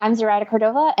I'm Zoraida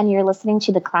Cordova, and you're listening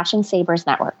to the Clashing Sabers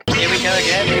Network. Here we go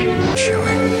again. Chewie,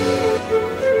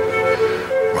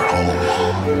 we're home.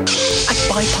 I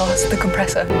bypassed the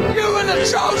compressor. You were the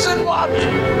chosen one!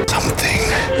 Something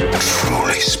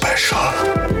truly special.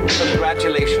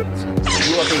 Congratulations.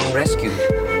 You are being rescued.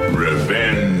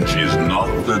 Revenge is not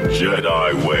the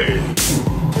Jedi way.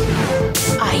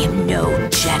 I am no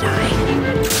Jedi.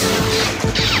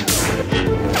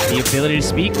 The ability to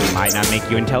speak might not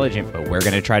make you intelligent, but we're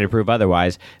going to try to prove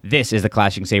otherwise. This is the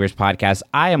Clashing Sabers podcast.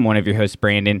 I am one of your hosts,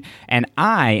 Brandon, and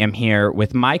I am here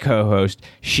with my co-host.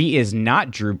 She is not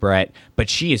Drew Brett, but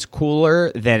she is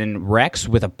cooler than Rex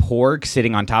with a porg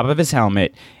sitting on top of his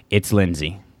helmet. It's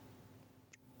Lindsay.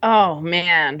 Oh,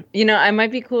 man. You know, I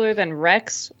might be cooler than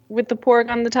Rex with the porg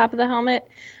on the top of the helmet,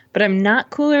 but I'm not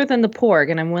cooler than the porg,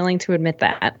 and I'm willing to admit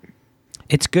that.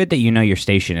 It's good that you know your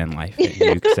station in life and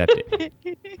you accept it.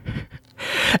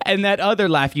 And that other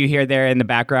laugh you hear there in the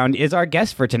background is our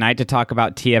guest for tonight to talk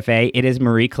about TFA. It is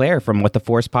Marie Claire from What the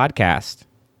Force podcast.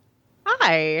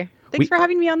 Hi. Thanks for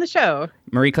having me on the show.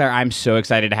 Marie Claire, I'm so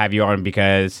excited to have you on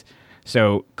because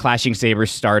Clashing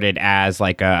Sabers started as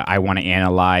like I want to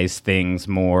analyze things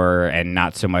more and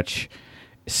not so much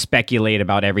speculate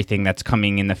about everything that's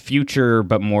coming in the future,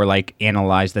 but more like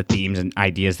analyze the themes and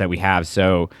ideas that we have.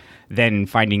 So then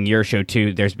finding your show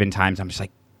too, there's been times I'm just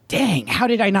like, dang, how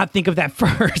did I not think of that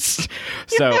first?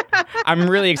 So I'm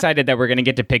really excited that we're going to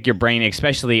get to pick your brain,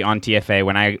 especially on TFA.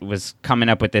 When I was coming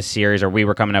up with this series, or we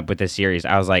were coming up with this series,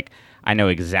 I was like, I know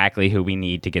exactly who we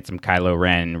need to get some Kylo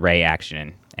Ren Rey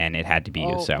action, and it had to be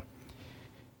you. So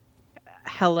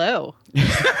hello.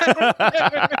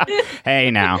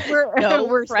 Hey, now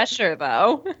We're pressure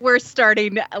though. We're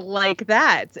starting like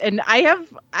that, and I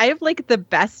have like the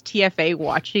best TFA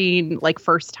watching like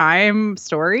first time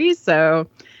stories. So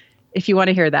if you want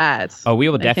to hear that, we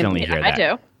will definitely hear that. I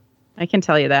do. I can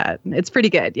tell you that it's pretty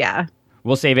good. Yeah,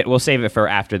 we'll save it for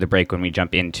after the break when we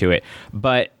jump into it.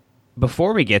 But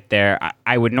before we get there,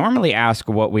 I would normally ask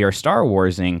what we are Star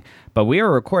Warsing, but we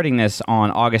are recording this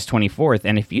on August 24th,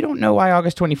 and if you don't know why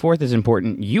August 24th is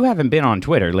important, you haven't been on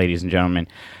Twitter, ladies and gentlemen,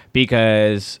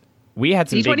 because we had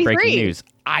some D23. big breaking news.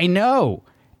 I know,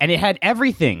 and it had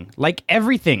everything,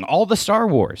 all the Star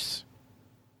Wars.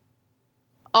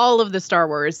 all of the Star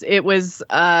Wars. It was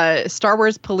Star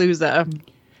Wars Palooza.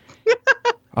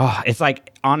 Oh, it's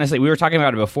like, honestly, we were talking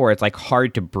about it before. It's like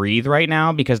hard to breathe right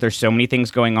now because there's so many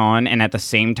things going on. And at the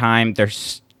same time,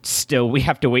 we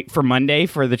have to wait for Monday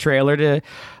for the trailer to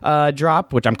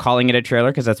drop, which I'm calling it a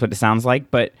trailer because that's what it sounds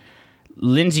like. But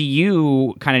Lindsay,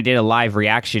 you kind of did a live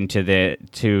reaction to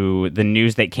the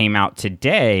news that came out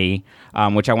today,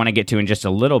 which I want to get to in just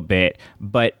a little bit.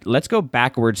 But let's go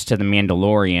backwards to The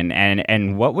Mandalorian.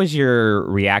 And what was your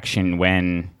reaction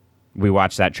when we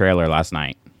watched that trailer last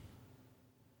night?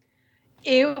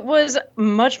 It was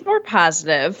much more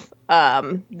positive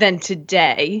than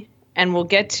today, and we'll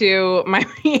get to my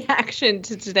reaction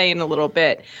to today in a little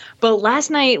bit. But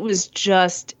last night was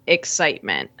just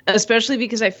excitement, especially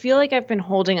because I feel like I've been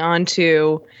holding on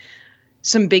to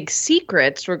some big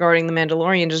secrets regarding The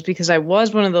Mandalorian just because I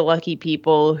was one of the lucky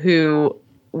people who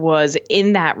was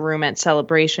in that room at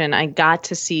Celebration. I got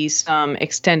to see some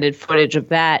extended footage of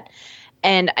that.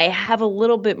 And I have a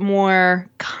little bit more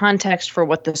context for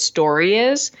what the story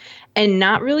is and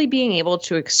not really being able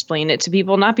to explain it to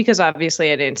people, not because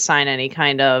obviously I didn't sign any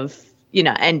kind of,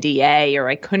 NDA or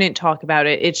I couldn't talk about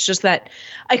it. It's just that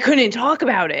I couldn't talk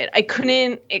about it. I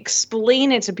couldn't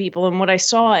explain it to people and what I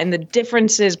saw and the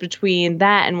differences between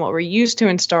that and what we're used to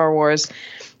in Star Wars.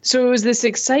 So it was this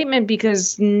excitement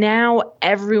because now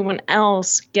everyone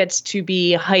else gets to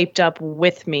be hyped up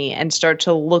with me and start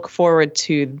to look forward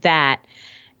to that.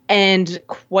 And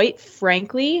quite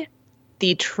frankly,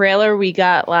 the trailer we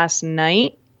got last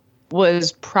night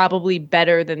was probably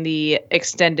better than the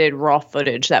extended raw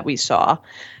footage that we saw.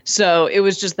 So it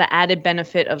was just the added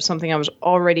benefit of something I was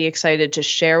already excited to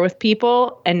share with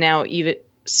people. And now even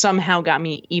somehow got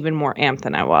me even more amped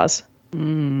than I was.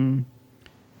 Mm.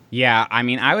 Yeah, I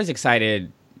mean, I was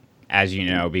excited, as you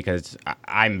know, because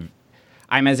I'm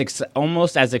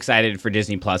almost as excited for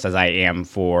Disney Plus as I am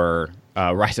for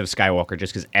Rise of Skywalker,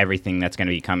 just because everything that's going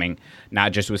to be coming,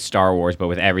 not just with Star Wars, but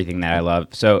with everything that I love.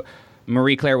 So,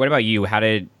 Marie Claire, what about you? How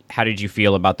did you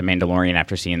feel about The Mandalorian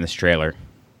after seeing this trailer?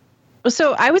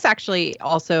 So I was actually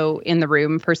also in the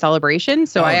room for Celebration.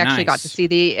 So I actually got to see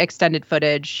the extended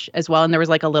footage as well. And there was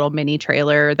like a little mini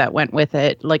trailer that went with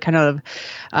it, like kind of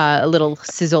a little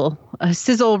sizzle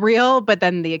reel, but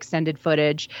then the extended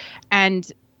footage.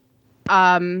 And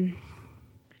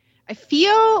I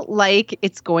feel like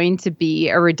it's going to be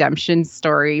a redemption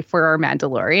story for our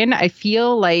Mandalorian. I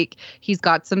feel like he's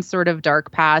got some sort of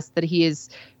dark past that he is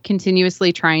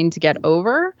continuously trying to get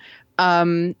over.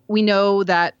 We know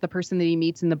that the person that he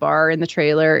meets in the bar in the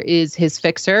trailer is his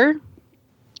fixer.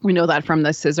 We know that from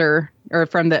the scissor, or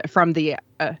from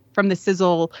the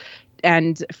sizzle,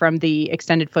 and from the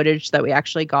extended footage that we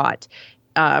actually got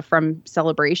from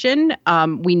Celebration.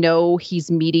 We know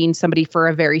he's meeting somebody for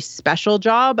a very special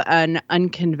job, an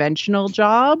unconventional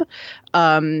job,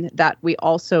 that we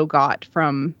also got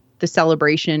from the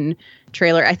Celebration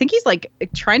trailer. I think he's like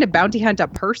trying to bounty hunt a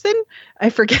person. I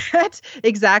forget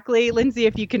exactly. Lindsay,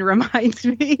 if you can remind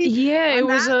me. Yeah,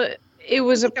 it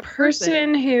was a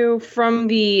person who, from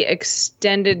the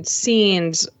extended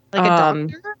scenes, like a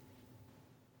doctor.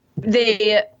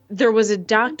 There was a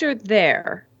doctor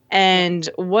there, and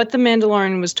what the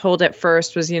Mandalorian was told at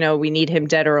first was, we need him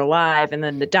dead or alive, and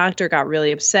then the doctor got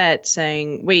really upset,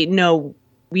 saying, "Wait, no,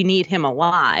 we need him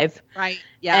alive." Right.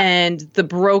 Yeah. And the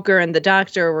broker and the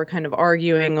doctor were kind of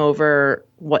arguing over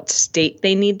what state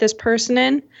they need this person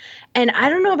in. And I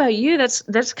don't know about you,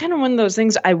 that's kind of one of those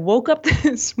things. I woke up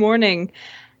this morning,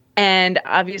 and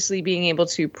obviously being able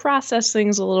to process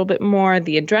things a little bit more,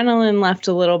 the adrenaline left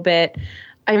a little bit.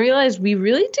 I realized we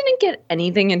really didn't get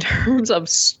anything in terms of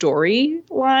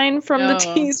storyline from the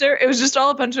teaser. It was just all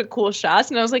a bunch of cool shots.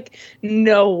 And I was like,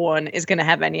 no one is going to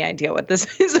have any idea what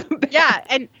this is about. Yeah.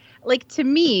 And like, to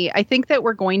me, I think that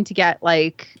we're going to get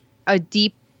like a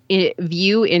deep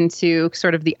view into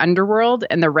sort of the underworld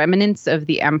and the remnants of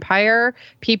the Empire,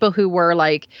 people who were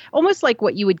like almost like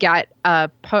what you would get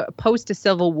post a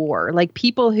Civil War, like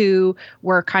people who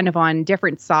were kind of on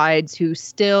different sides, who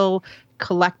still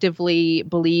collectively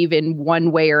believe in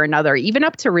one way or another. Even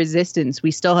up to Resistance, we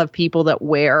still have people that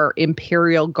wear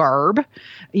Imperial garb,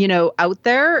 out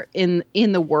there in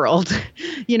the world,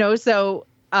 so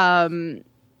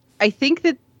I think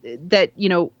that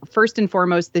first and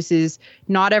foremost, this is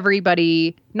not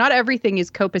everything is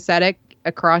copacetic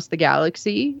across the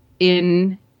galaxy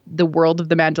in the world of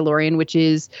The Mandalorian, which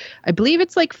is, I believe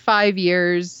it's like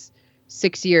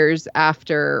 6 years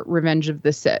after Return of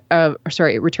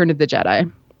the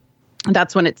Jedi.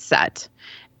 That's when it's set.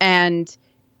 And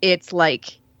it's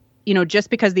like, just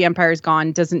because the Empire is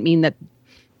gone doesn't mean that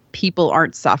people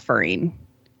aren't suffering,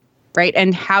 right?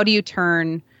 And how do you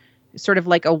turn sort of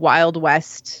like a Wild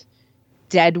West,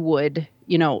 Deadwood,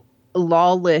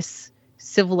 lawless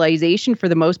civilization for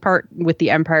the most part with the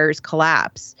Empire's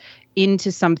collapse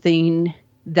into something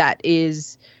that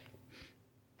is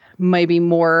maybe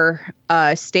more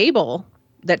stable,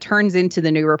 that turns into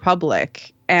the New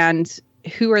Republic? And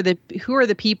who are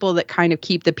the people that kind of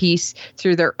keep the peace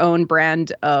through their own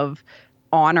brand of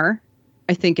honor,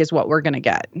 I think, is what we're going to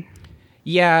get.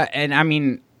 Yeah, and I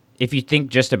mean, if you think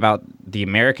just about the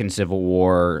American Civil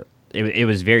War, it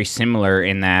was very similar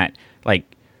in that, like,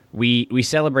 we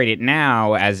celebrate it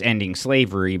now as ending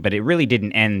slavery, but it really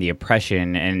didn't end the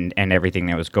oppression and everything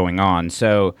that was going on.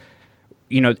 So,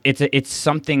 it's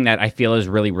something that I feel is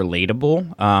really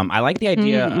relatable. I like the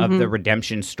idea of the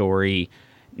redemption story,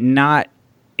 not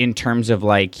in terms of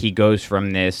like he goes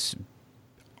from this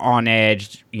on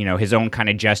edge, his own kind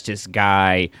of justice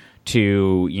guy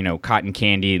to, cotton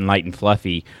candy and light and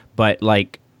fluffy, but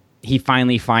like he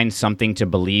finally finds something to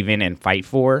believe in and fight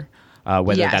for,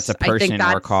 whether that's a person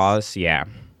or a cause. Yeah.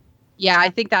 Yeah, I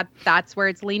think that's where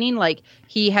it's leaning. Like,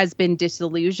 he has been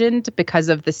disillusioned because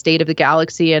of the state of the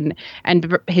galaxy and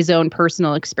his own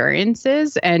personal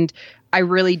experiences. And I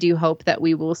really do hope that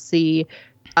we will see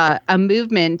a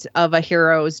movement of a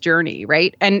hero's journey,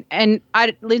 right? And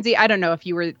Lindsay, I don't know if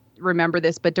you remember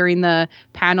this, but during the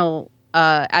panel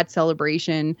at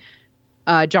Celebration,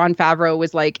 Jon Favreau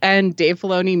was like, and Dave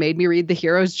Filoni made me read the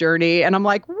hero's journey. And I'm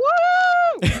like, woo!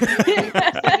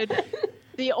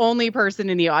 The only person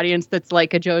in the audience that's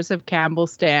like a Joseph Campbell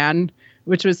stan,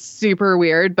 which was super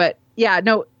weird. But yeah,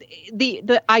 no,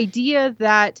 the idea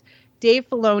that Dave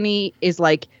Filoni is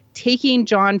like taking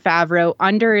Jon Favreau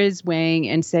under his wing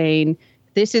and saying,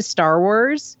 this is Star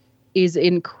Wars, is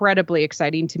incredibly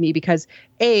exciting to me, because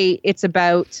it's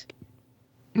about,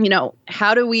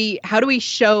 how do we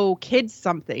show kids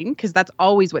something? Because that's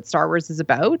always what Star Wars is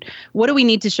about. What do we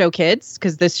need to show kids?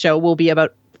 Because this show will be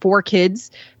about 4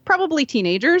 kids, probably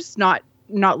teenagers, not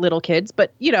little kids,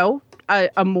 but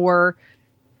a more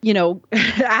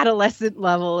adolescent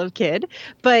level of kid.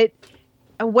 But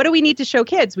what do we need to show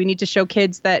kids? We need to show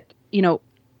kids that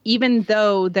even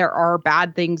though there are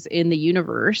bad things in the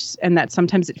universe and that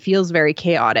sometimes it feels very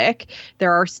chaotic,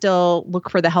 there are still, look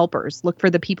for the helpers, look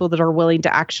for the people that are willing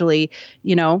to actually,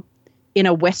 in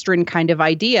a Western kind of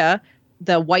idea,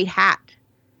 the white hat,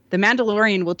 the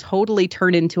Mandalorian will totally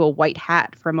turn into a white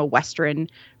hat from a Western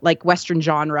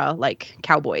genre, like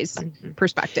cowboys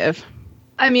perspective.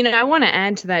 I mean, I want to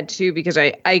add to that too, because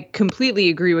I completely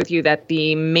agree with you that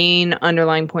the main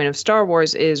underlying point of Star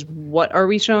Wars is what are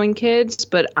we showing kids?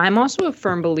 But I'm also a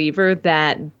firm believer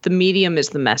that the medium is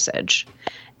the message.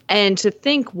 And to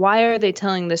think, why are they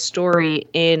telling this story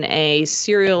in a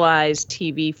serialized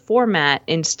TV format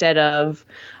instead of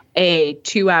a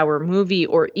 2-hour movie,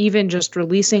 or even just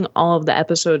releasing all of the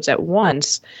episodes at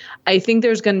once? I think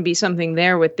there's going to be something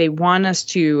there with they want us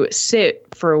to sit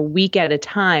for a week at a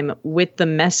time with the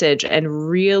message and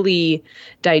really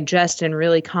digest and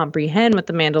really comprehend what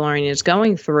the Mandalorian is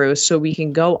going through, so we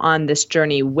can go on this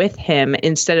journey with him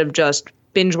instead of just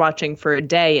binge watching for a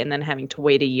day and then having to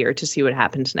wait a year to see what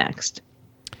happens next.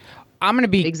 I'm going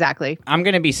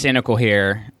to be cynical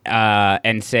here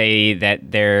and say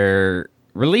that they're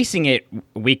releasing it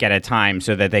week at a time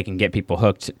so that they can get people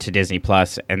hooked to Disney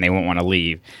Plus and they won't want to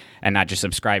leave and not just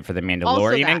subscribe for The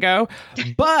Mandalorian and go.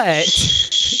 But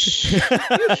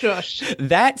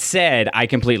that said, I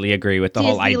completely agree with the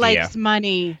whole idea. Disney likes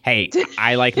money. Hey,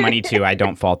 I like money too. I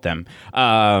don't fault them.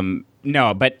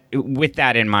 No, but with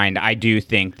that in mind, I do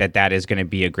think that is going to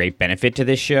be a great benefit to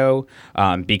this show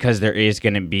because there is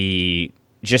going to be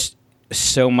just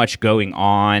so much going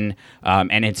on,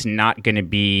 and it's not going to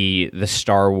be the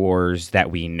Star Wars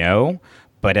that we know,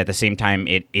 but at the same time,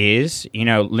 it is. You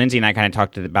know, Lindsay and I kind of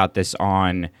talked about this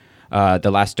on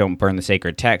the last Don't Burn the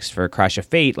Sacred Text for Crash of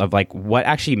Fate, of like what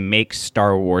actually makes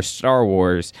Star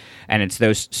Wars, and it's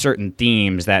those certain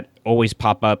themes that always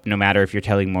pop up no matter if you're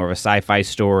telling more of a sci-fi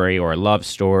story or a love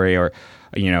story or,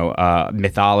 you know,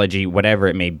 mythology, whatever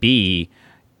it may be.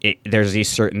 There's these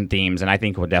certain themes, and I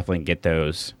think we'll definitely get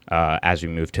those as we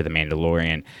move to The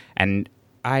Mandalorian. And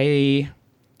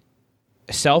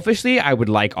selfishly, I would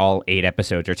like all 8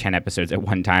 episodes or 10 episodes at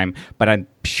one time, but I'm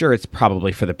sure it's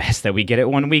probably for the best that we get it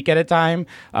 1 week at a time,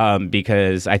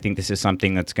 because I think this is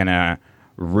something that's going to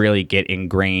really get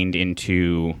ingrained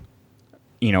into,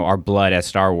 you know, our blood as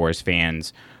Star Wars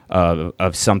fans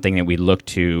of something that we look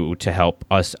to help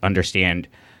us understand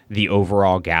the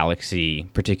overall galaxy,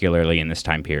 particularly in this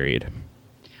time period.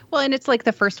 Well, and it's like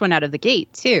the first one out of the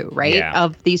gate too, right? Yeah.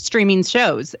 Of these streaming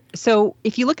shows. So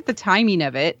if you look at the timing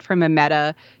of it from a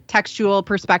meta textual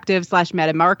perspective /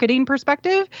 meta marketing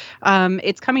perspective,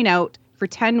 it's coming out for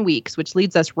 10 weeks, which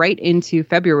leads us right into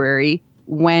February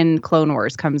when Clone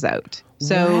Wars comes out.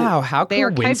 So wow, how they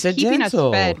are kind of keeping us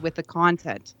fed with the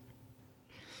content.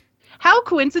 How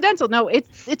coincidental? No,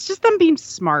 it's just them being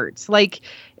smart. Like,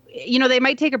 you know, they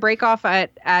might take a break off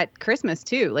at Christmas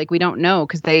too. Like, we don't know,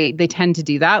 because they tend to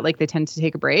do that. Like, they tend to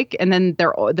take a break, and then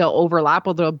they'll overlap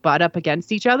or they'll butt up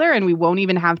against each other, and we won't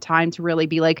even have time to really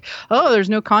be like, oh, there's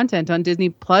no content on Disney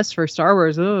Plus for Star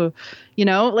Wars. Oh, you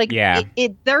know, like, yeah.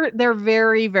 They're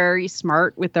very, very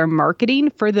smart with their marketing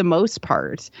for the most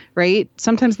part, right?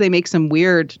 Sometimes they make some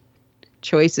weird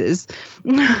choices.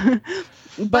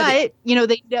 But, you know,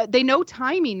 they know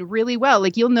timing really well.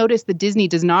 Like, you'll notice that Disney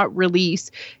does not release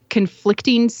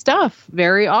conflicting stuff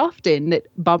very often that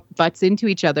butts into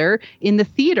each other in the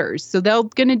theaters. So they're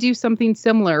going to do something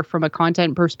similar from a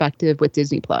content perspective with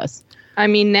Disney Plus. I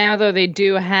mean, now, though, they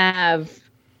do have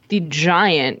the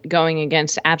Giant going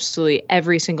against absolutely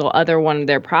every single other one of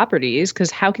their properties, because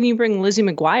how can you bring Lizzie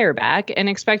McGuire back and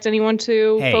expect anyone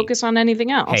to focus on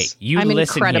anything else? Hey, I'm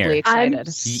incredibly excited. I'm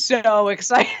so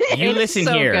excited. You listen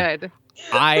so here. Good.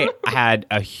 I had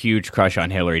a huge crush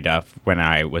on Hilary Duff when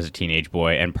I was a teenage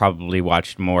boy, and probably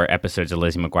watched more episodes of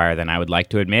Lizzie McGuire than I would like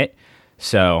to admit.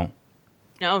 So,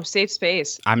 no, safe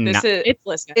space.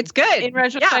 It's good. In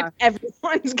retrospect,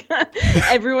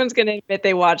 everyone's gonna admit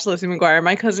they watched Lizzie McGuire.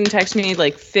 My cousin texted me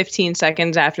like 15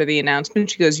 seconds after the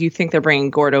announcement. She goes, "You think they're bringing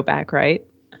Gordo back, right?"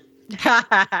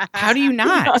 How do you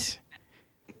not?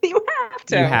 You have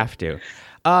to. You have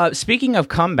to. Speaking of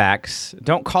comebacks,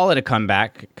 don't call it a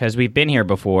comeback, because we've been here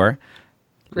before.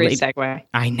 Great segue.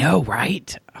 I know,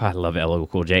 right? Oh, I love LL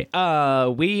Cool J.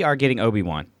 We are getting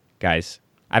Obi-Wan, guys.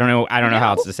 I don't know how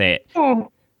else to say it.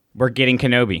 We're getting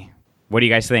Kenobi. What do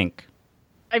you guys think?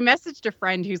 I messaged a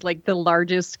friend who's like the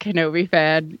largest Kenobi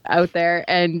fan out there,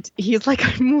 and he's like,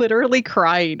 I'm literally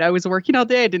crying. I was working all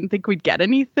day. I didn't think we'd get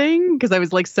anything because I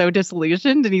was like so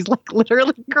disillusioned, and he's like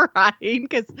literally crying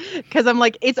because I'm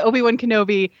like, it's Obi-Wan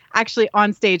Kenobi actually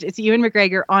on stage. It's Ewan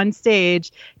McGregor on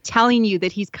stage telling you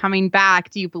that he's coming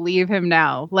back. Do you believe him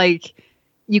now? Like,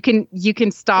 you can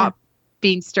stop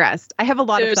being stressed. I have a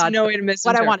lot of thoughts no way to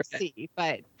what I want to see,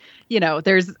 but you know,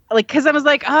 there's like, because I was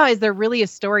like, oh, is there really a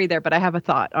story there? But I have a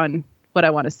thought on what I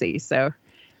want to see, so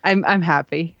I'm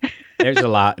happy.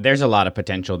 There's a lot of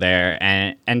potential there,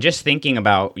 and just thinking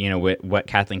about what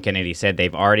Kathleen Kennedy said,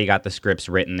 they've already got the scripts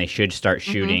written. They should start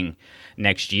shooting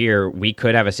next year. We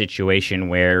could have a situation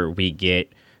where we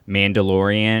get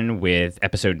Mandalorian with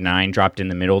episode 9 dropped in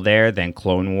the middle there, then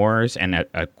Clone Wars, and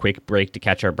a quick break to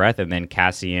catch our breath, and then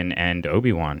Cassian and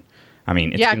Obi-Wan. I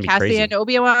mean, it's gonna be crazy. Cassian,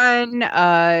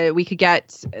 Obi-Wan. We could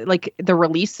get like the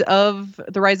release of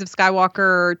The Rise of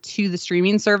Skywalker to the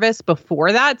streaming service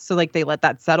before that, so like they let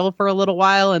that settle for a little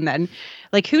while, and then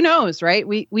like who knows, right?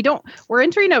 We're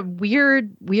entering a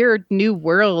weird new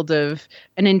world of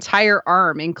an entire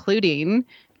arm, including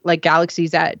like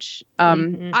Galaxy's Edge.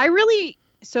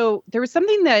 So there was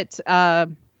something that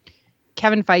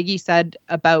Kevin Feige said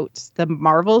about the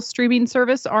Marvel streaming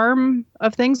service arm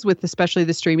of things, with especially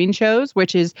the streaming shows,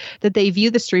 which is that they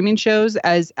view the streaming shows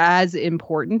as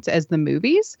important as the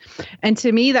movies. And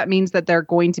to me, that means that they're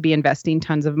going to be investing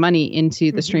tons of money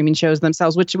into the streaming shows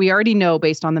themselves, which we already know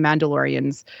based on the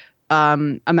Mandalorian's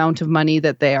amount of money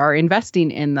that they are investing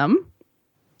in them.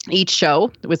 Each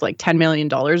show was like $10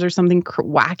 million or something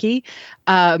wacky.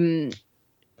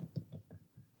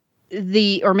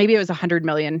 Or maybe it was 100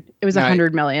 million. It was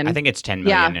 100 million. I think it's 10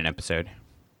 million an episode.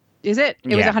 Is it?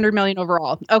 It was 100 million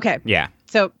overall. Okay. Yeah.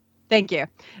 So thank you.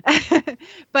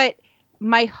 But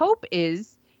my hope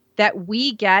is that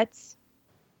we get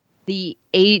the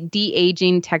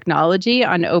de-aging technology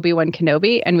on Obi-Wan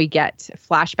Kenobi and we get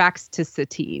flashbacks to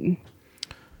Satine.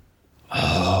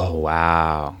 Oh,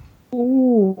 wow.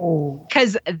 Ooh.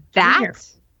 Because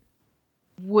that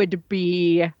would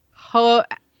be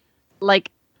like,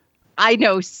 I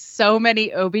know so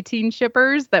many Obi-Teen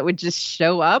shippers that would just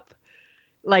show up,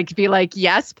 like be like,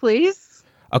 yes, please.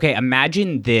 Okay,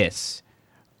 imagine this.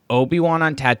 Obi-Wan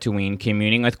on Tatooine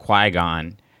communing with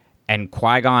Qui-Gon, and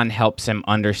Qui-Gon helps him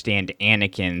understand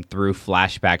Anakin through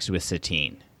flashbacks with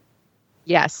Satine.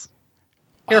 Yes.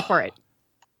 Here for it.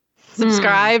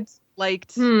 Subscribed,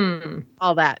 liked,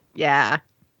 all that. Yeah.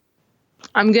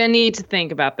 I'm going to need to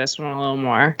think about this one a little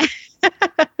more.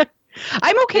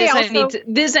 I'm okay.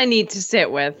 I need to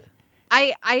sit with.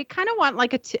 I kind of want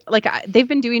they've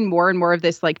been doing more and more of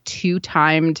this like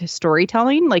 2-timed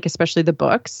storytelling, like especially the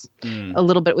books, a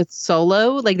little bit with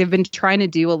Solo. Like they've been trying to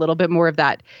do a little bit more of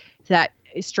that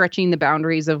stretching the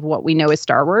boundaries of what we know as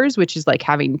Star Wars, which is like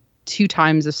having 2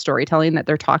 times of storytelling that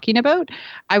they're talking about.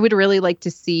 I would really like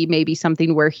to see maybe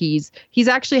something where he's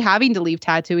actually having to leave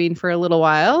Tatooine for a little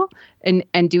while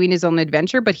and doing his own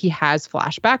adventure, but he has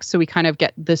flashbacks, so we kind of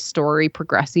get the story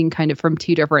progressing kind of from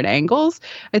 2 different angles.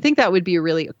 I think that would be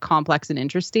really complex and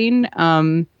interesting.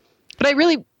 But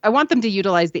I want them to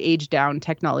utilize the age down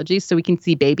technology so we can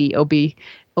see baby Obi.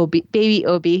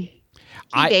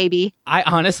 Baby. I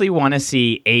honestly want to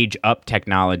see age up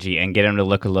technology and get him to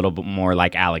look a little bit more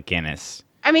like Alec Guinness.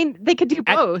 I mean, they could do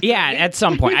both. At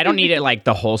some point. I don't need it like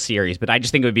the whole series, but I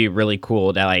just think it would be really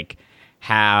cool to like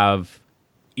have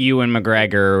Ewan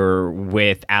McGregor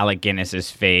with Alec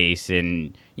Guinness's face,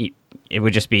 and it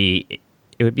would be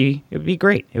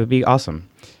great. It would be awesome.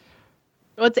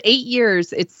 Well, it's 8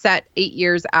 years. It's set 8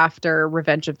 years after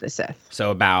Revenge of the Sith.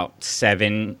 So about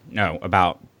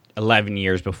 11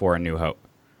 years before A New Hope.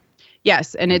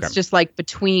 Yes, and it's just like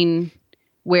between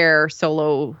where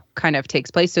Solo kind of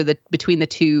takes place, so that between the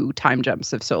 2 time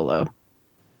jumps of Solo.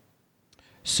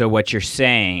 So what you're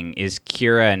saying is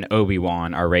Kira and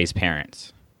Obi-Wan are Rey's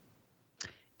parents.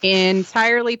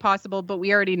 Entirely possible, but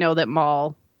we already know that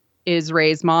Maul is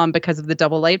Rey's mom because of the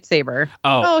double lightsaber.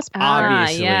 Oh,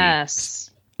 obviously. Yes.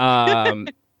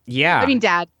 Yeah. I mean,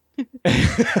 Dad.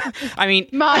 I mean,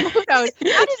 Mom. Who knows?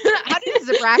 How does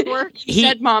Zabrak work? He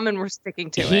said Mom, and we're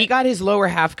sticking to it. He got his lower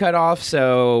half cut off,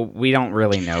 so we don't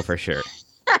really know for sure.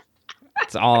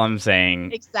 That's all I'm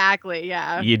saying. Exactly.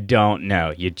 Yeah. You don't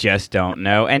know. You just don't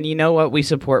know. And you know what? We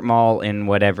support Maul in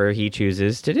whatever he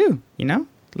chooses to do. You know,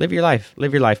 live your life.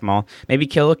 Live your life, Maul. Maybe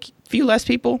kill a few less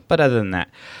people, but other than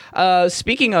that,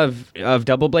 speaking of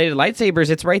double-bladed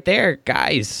lightsabers, it's right there,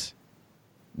 guys.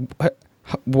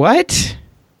 What?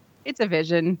 It's a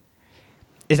vision.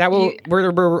 Is that what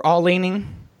we're all leaning?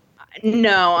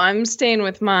 No, I'm staying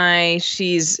with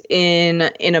she's in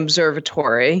an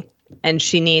observatory and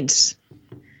she needs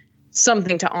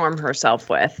something to arm herself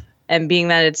with. And being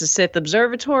that it's a Sith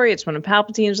observatory, it's one of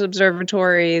Palpatine's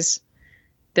observatories.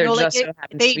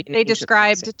 They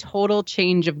described a total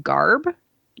change of garb.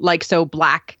 Like, so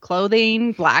black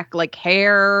clothing, black like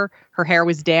hair, her hair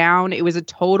was down. It was a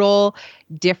total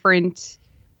different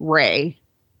Rey.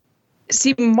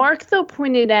 See, Mark, though,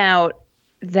 pointed out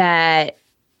that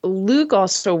Luke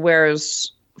also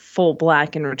wears full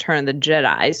black in Return of the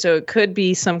Jedi. So it could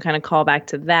be some kind of callback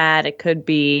to that. It could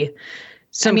be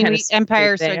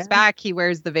Empire Strikes Back, he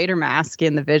wears the Vader mask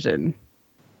in the Vision.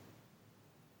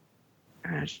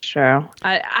 That's true.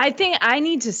 I think I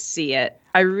need to see it.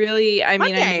 I mean, I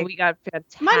know we got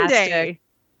fantastic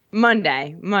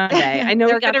Monday. I know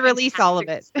they're going to release all of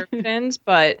it,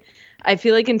 but I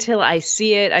feel like until I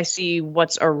see it, I see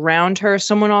what's around her.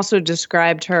 Someone also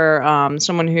described her,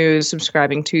 someone who's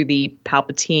subscribing to the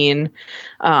Palpatine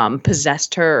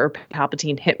possessed her or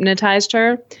Palpatine hypnotized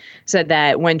her, said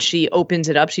that when she opens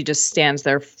it up, she just stands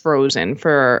there frozen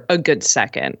for a good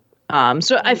second.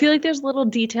 So I feel like there's little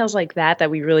details like that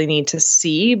we really need to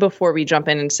see before we jump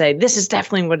in and say, this is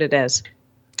definitely what it is.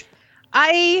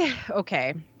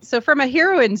 Okay. So from a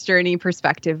heroine's journey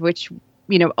perspective, which,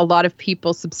 a lot of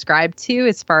people subscribe to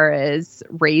as far as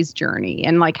Rey's journey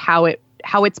and like how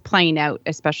it's playing out,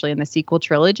 especially in the sequel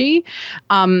trilogy,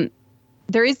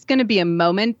 there is going to be a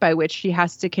moment by which she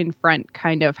has to confront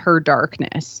kind of her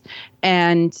darkness.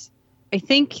 And I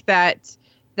think that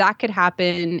could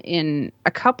happen in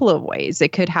a couple of ways.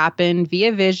 It could happen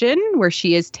via vision where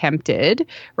she is tempted,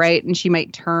 right? And she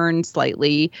might turn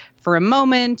slightly for a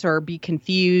moment or be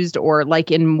confused, or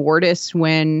like in Mortis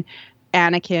when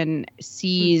Anakin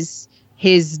sees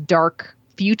his dark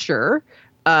future,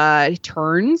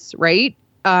 turns, right?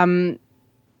 But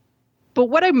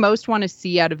what I most want to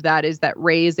see out of that is that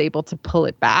Rey is able to pull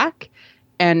it back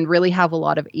and really have a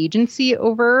lot of agency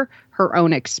over her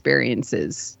own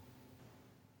experiences.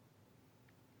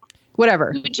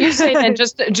 Whatever. Would you say then,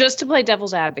 just to play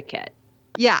devil's advocate?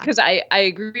 Yeah. Because I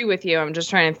agree with you. I'm just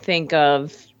trying to think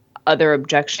of other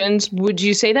objections. Would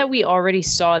you say that we already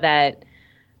saw that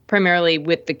primarily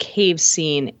with the cave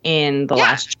scene in The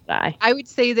Last Jedi? I would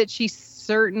say that she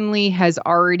certainly has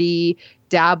already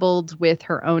dabbled with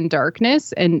her own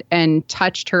darkness and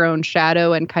touched her own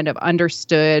shadow and kind of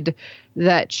understood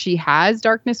that she has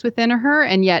darkness within her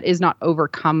and yet is not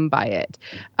overcome by it.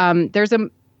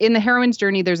 In the heroine's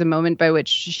journey, there's a moment by which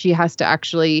she has to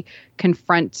actually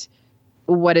confront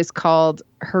what is called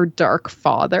her dark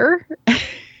father.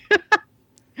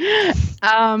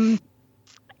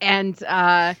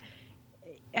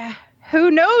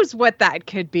 Who knows what that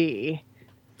could be?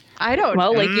 I don't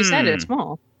know. Well, like you said, it's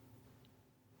small.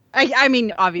 I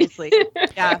mean, obviously.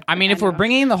 Yeah. I mean, if we're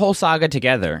bringing the whole saga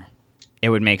together, it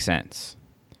would make sense.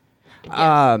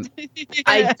 Yes.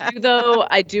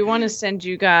 I do want to send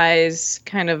you guys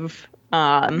kind of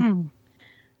my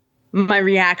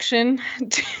reaction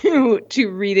to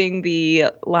reading the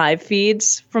live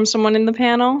feeds from someone in the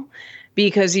panel,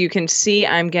 because you can see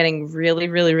I'm getting really,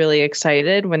 really, really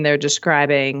excited when they're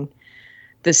describing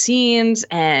the scenes,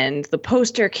 and the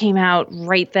poster came out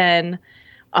right then.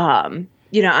 I'm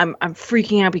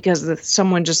freaking out because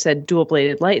someone just said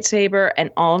dual-bladed lightsaber, and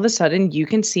all of a sudden you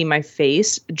can see my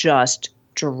face just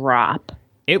drop.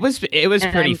 It was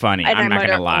pretty funny. I'm not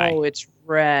gonna lie. Oh, it's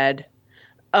red.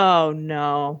 Oh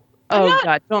no.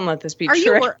 God, don't let this be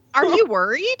true. Are you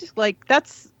worried?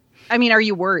 Are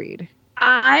you worried?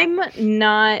 I'm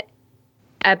not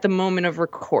at the moment of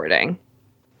recording,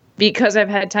 because I've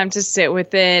had time to sit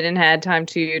with it and had time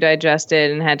to digest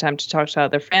it and had time to talk to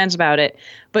other fans about it.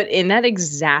 But in that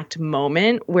exact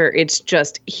moment where it's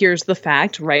just, here's the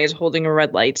fact, Rey is holding a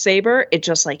red lightsaber, it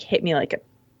just like hit me like a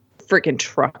freaking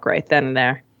truck right then and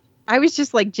there. I was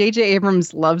just like, J.J.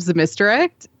 Abrams loves the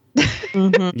misdirect.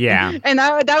 Mm-hmm. Yeah. And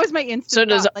that was my instant So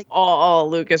does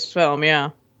all Lucasfilm, yeah.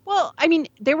 Well, I mean,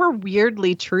 they were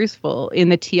weirdly truthful in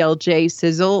the TLJ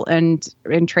sizzle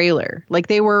and trailer. Like,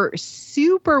 they were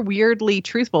super weirdly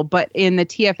truthful, but in the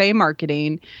TFA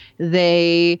marketing,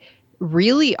 they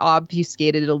really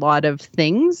obfuscated a lot of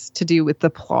things to do with the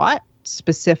plot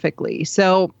specifically.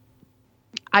 So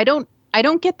I don't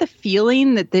get the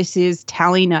feeling that this is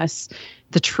telling us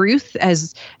the truth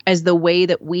as the way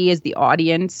that we as the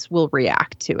audience will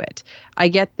react to it. I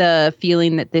get the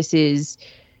feeling that this is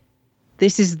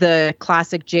the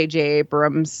classic J.J.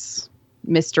 Abrams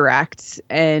misdirect,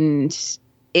 and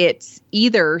it's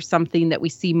either something that we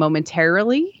see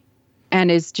momentarily and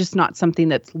is just not something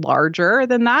that's larger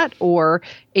than that, or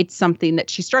it's something that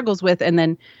she struggles with and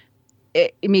then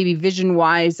it maybe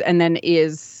vision-wise and then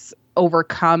is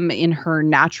overcome in her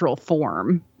natural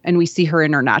form, and we see her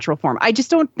in her natural form. I just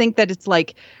don't think that it's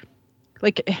like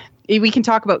we can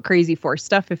talk about crazy Force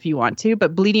stuff if you want to,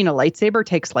 but bleeding a lightsaber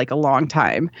takes like a long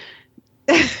time.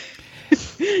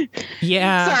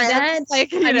 Yeah.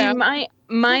 Sorry,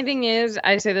 my thing is,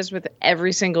 I say this with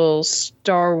every single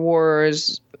Star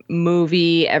Wars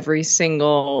movie, every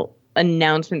single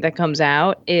announcement that comes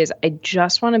out is I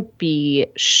just want to be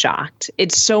shocked.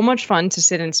 It's so much fun to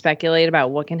sit and speculate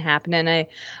about what can happen. And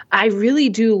I really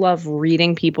do love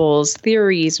reading people's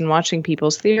theories and watching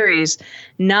people's theories,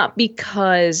 not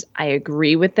because I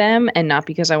agree with them and not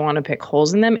because I want to pick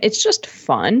holes in them. It's just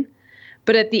fun.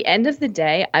 But at the end of the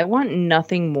day, I want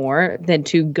nothing more than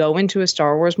to go into a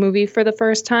Star Wars movie for the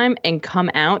first time and come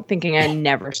out thinking I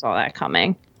never saw that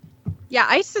coming. Yeah,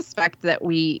 I suspect that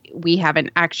we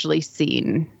haven't actually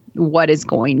seen what is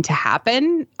going to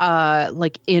happen,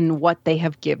 like in what they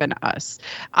have given us.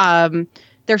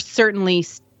 There's certainly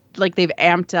like they've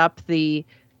amped up the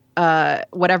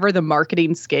whatever the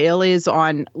marketing scale is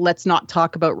on let's not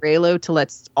talk about Reylo to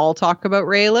let's all talk about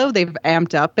Reylo. They've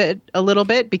amped up it a little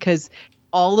bit because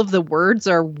all of the words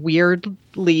are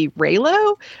weirdly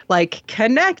Reylo, like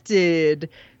connected.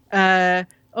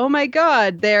 Oh my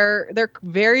God, they're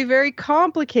very, very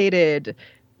complicated,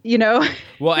 you know?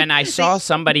 Well, and I saw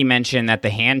somebody mention that the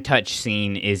hand touch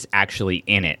scene is actually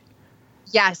in it.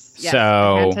 Yes. So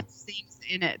the hand touch scene's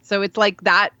in it. So it's like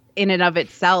that in and of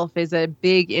itself is a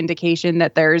big indication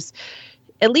that there's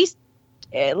at least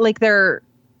like they're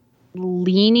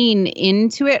leaning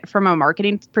into it from a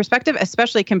marketing perspective,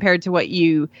 especially compared to what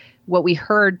we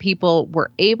heard people were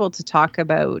able to talk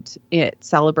about at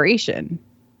Celebration.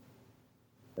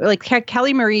 Like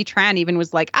Kelly Marie Tran even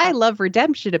was like, I love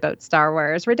redemption about Star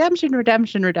Wars. Redemption,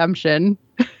 redemption, redemption.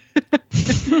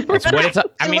 That's what it's.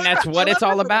 I mean, that's what it's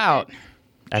all about.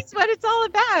 That's what it's all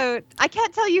about. I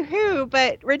can't tell you who,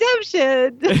 but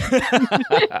redemption.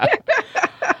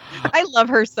 I love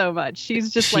her so much.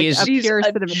 She's just a pure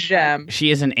gem. She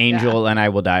is an angel, and I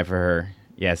will die for her.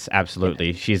 Yes,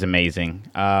 absolutely. She's amazing.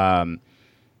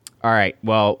 All right.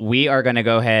 Well, we are going to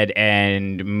go ahead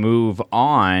and move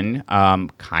on,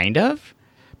 kind of,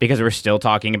 because we're still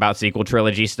talking about sequel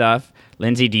trilogy stuff.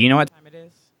 Lindsay, do you know what time it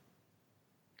is?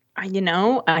 You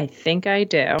know, I think I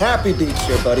do. Happy beats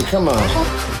here, buddy. Come on.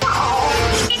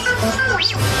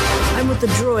 I'm with the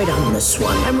droid on this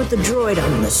one. I'm with the droid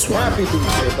on this one. Happy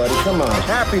beats here, buddy. Come on.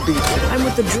 Happy beats here. I'm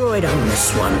with the droid on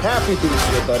this one. Happy beats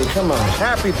here, buddy. Come on.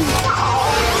 Happy beats.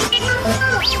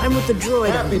 I'm with the droid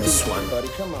Happy on this beats one. here, buddy.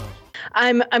 Come on.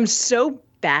 I'm so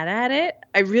bad at it.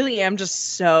 I really am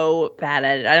just so bad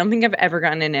at it. I don't think I've ever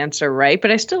gotten an answer right,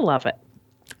 but I still love it.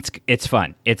 It's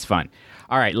fun. It's fun.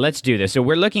 All right, let's do this. So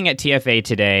we're looking at TFA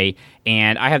today,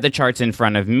 and I have the charts in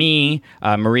front of me.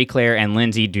 Marie Claire and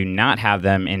Lindsay do not have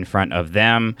them in front of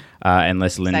them,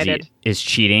 unless Lindsay is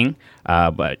cheating.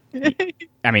 But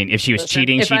I mean, if she was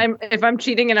cheating, if I'm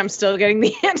cheating and I'm still getting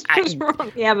the answers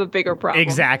wrong, we have a bigger problem.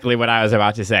 Exactly what I was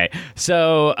about to say.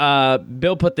 So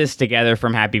Bill put this together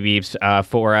from Happy Beeps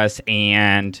for us,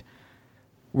 and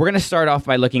we're going to start off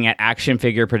by looking at action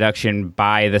figure production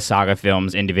by the Saga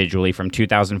films individually from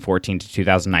 2014 to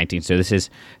 2019. So this is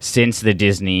since the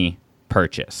Disney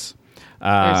purchase.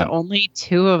 There's only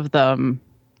 2 of them.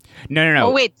 No.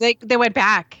 Oh, wait, they went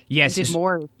back. Yes. Did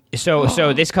more.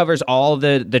 So this covers all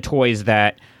the toys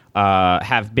that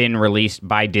have been released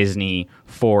by Disney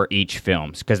for each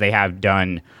films, because they have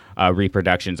done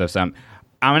reproductions of some.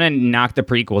 I'm going to knock the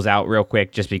prequels out real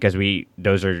quick just because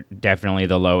those are definitely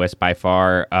the lowest by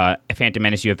far. Phantom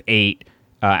Menace, you have 8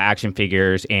 action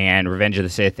figures, and Revenge of the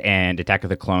Sith and Attack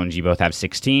of the Clones, you both have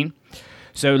 16.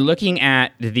 So looking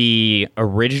at the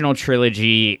original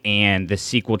trilogy and the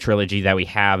sequel trilogy that we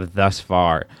have thus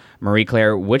far, Marie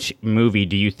Claire, which movie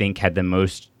do you think had the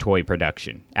most toy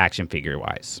production, action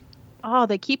figure-wise? Oh,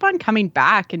 they keep on coming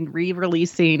back and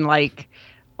re-releasing, like,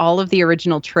 all of the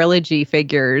original trilogy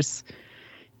figures.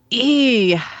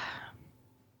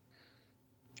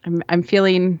 I'm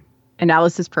feeling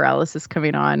analysis paralysis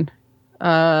coming on.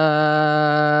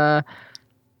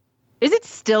 Is it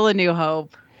still A New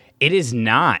Hope? It is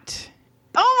not.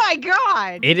 Oh my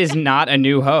God! It is not A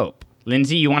New Hope.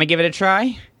 Lindsay, you want to give it a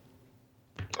try?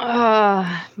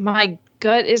 My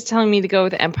gut is telling me to go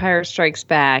with Empire Strikes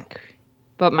Back,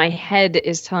 but my head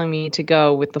is telling me to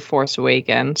go with The Force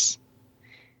Awakens.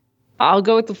 I'll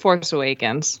go with The Force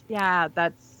Awakens. Yeah.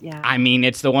 I mean,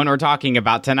 it's the one we're talking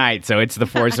about tonight, so it's The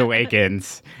Force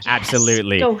Awakens. Yes,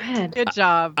 absolutely. Go ahead. Good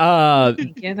job.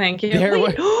 Thank you.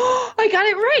 Wait, I got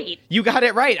it right. You got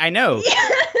it right. I know.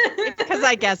 It's because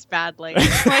I guessed badly.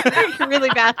 Like, really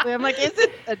badly. I'm like, is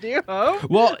it A New Hope?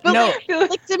 Well, no.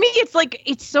 Like, to me,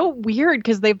 it's so weird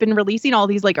because they've been releasing all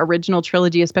these like original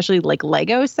trilogy, especially like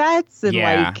Lego sets and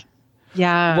like.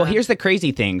 Yeah. Well, here's the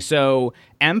crazy thing. So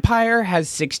Empire has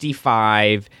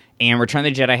 65 and Return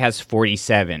of the Jedi has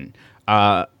 47.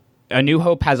 A New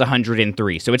Hope has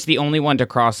 103. So it's the only one to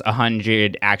cross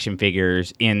 100 action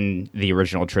figures in the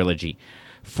original trilogy.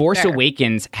 Force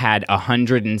Awakens had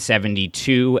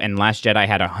 172, and Last Jedi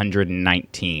had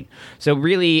 119. So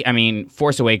really, I mean,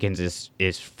 Force Awakens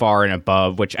is far and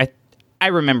above, which I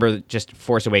remember just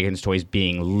Force Awakens toys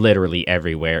being literally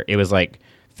everywhere. It was like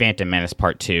Phantom Menace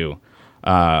Part 2.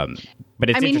 But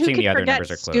it's interesting the other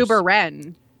numbers are close. Scuba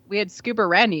Ren. We had Scuba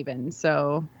Ren even,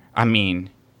 so. I mean,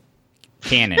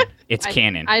 canon. It's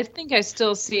canon. I think I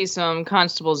still see some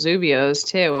Constable Zubios,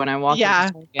 too, when I walk into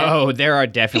Target. Oh, there are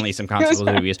definitely some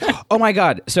Constable Zubios. Oh, my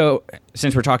God. So,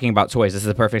 since we're talking about toys, this is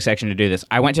the perfect section to do this.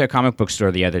 I went to a comic book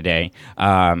store the other day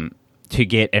to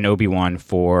get an Obi-Wan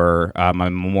for my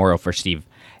memorial for Steve,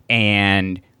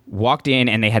 and walked in,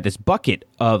 and they had this bucket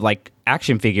of, like,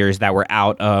 action figures that were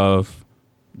out of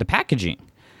the packaging.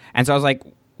 And so I was like,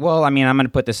 well, I mean, I'm going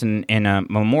to put this in a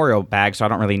memorial bag, so I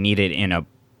don't really need it in a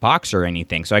box or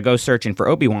anything. So I go searching for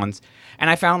Obi-Wans,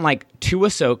 and I found like 2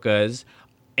 Ahsokas,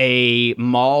 a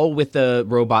Maul with the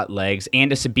robot legs,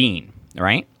 and a Sabine,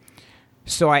 right?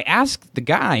 So I asked the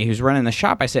guy who's running the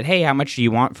shop, I said, hey, how much do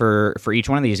you want for each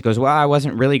one of these? He goes, well, I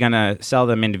wasn't really going to sell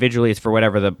them individually. It's for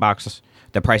whatever the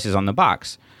price is on the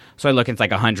box. So I look, it's like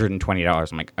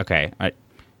 $120. I'm like, okay,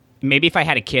 maybe if I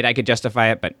had a kid, I could justify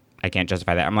it, but I can't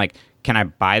justify that. I'm like, can I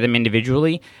buy them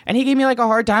individually? And he gave me like a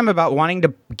hard time about wanting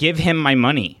to give him my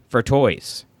money for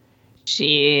toys.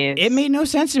 Jeez. It made no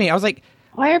sense to me. I was like,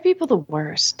 why are people the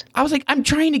worst? I was like, I'm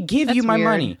trying to give you my weird.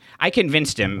 money. I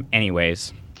convinced him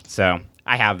anyways. So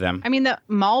I have them. I mean, the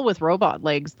Maul with robot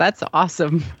legs, that's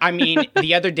awesome. I mean,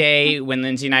 the other day when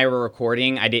Lindsay and I were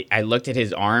recording, I looked at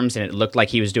his arms and it looked like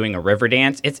he was doing a river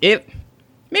dance. It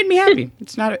made me happy.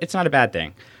 It's not a bad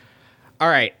thing. All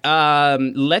right,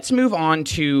 let's move on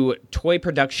to toy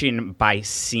production by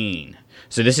scene.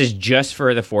 So this is just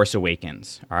for The Force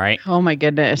Awakens, all right? Oh, my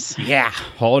goodness. Yeah,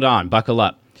 hold on, buckle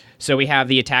up. So we have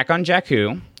the attack on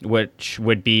Jakku, which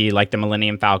would be like the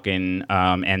Millennium Falcon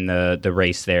and the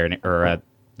race there, or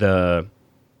the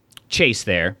chase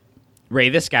there. Rey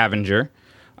the Scavenger,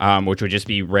 which would just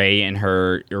be Rey in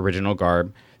her original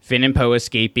garb. Finn and Poe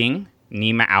escaping,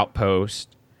 Nema Outpost,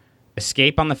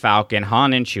 Escape on the Falcon,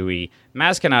 Han and Chewie,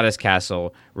 Maz Kanata's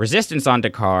Castle, Resistance on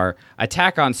Dakar,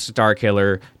 Attack on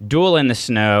Starkiller, Duel in the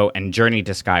Snow, and Journey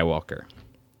to Skywalker.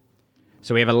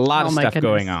 So we have a lot of stuff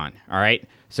going on, all right?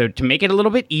 So to make it a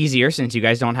little bit easier, since you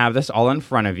guys don't have this all in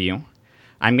front of you,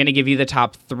 I'm going to give you the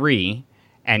top 3,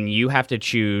 and you have to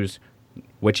choose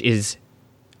which is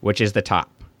the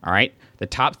top, all right? The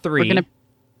top 3. We're going to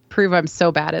prove I'm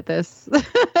so bad at this.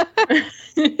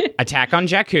 Attack on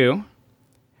Jakku,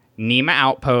 Nema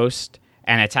Outpost,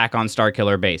 and Attack on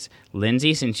Starkiller Base.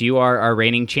 Lindsay, since you are our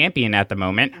reigning champion at the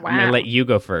moment, I'm going to let you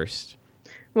go first.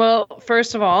 Well,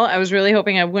 first of all, I was really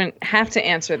hoping I wouldn't have to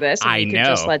answer this. And you could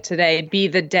just let today be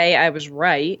the day I was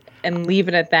right and leave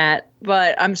it at that.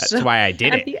 But that's why I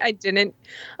did happy I didn't.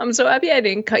 I'm so happy I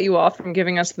didn't cut you off from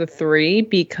giving us the 3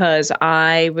 because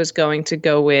I was going to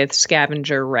go with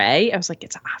Scavenger Rey. I was like,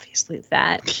 it's obviously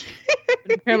that.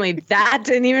 But apparently that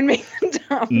didn't even make the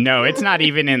top. No, it's not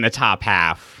even in the top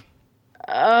half.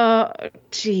 Oh,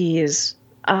 geez.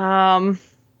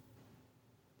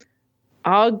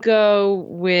 I'll go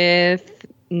with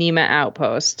Nema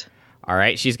Outpost. All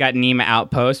right, she's got Nema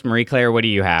Outpost. Marie Claire, what do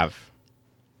you have?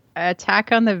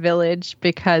 Attack on the Village,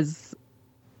 because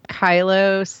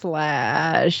Kylo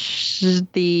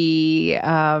 / the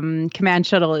command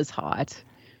shuttle is hot.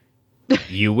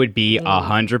 You would be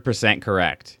 100%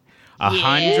 correct.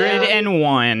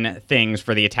 101 things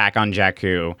for the Attack on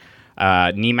Jakku.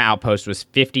 Nema Outpost was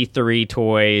 53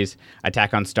 toys.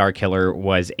 Attack on Starkiller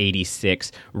was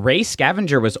 86. Rey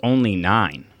Scavenger was only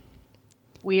 9.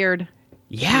 Weird.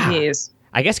 Yeah.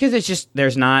 I guess because it's just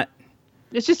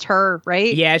her,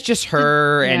 right? Yeah, it's just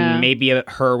her and maybe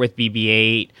her with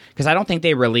BB-8. Because I don't think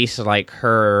they released like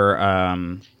her...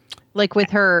 like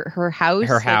with her house?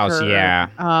 Her house, yeah.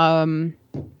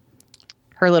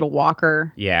 Her little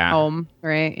walker home,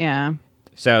 right? Yeah.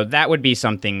 So that would be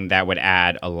something that would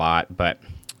add a lot, but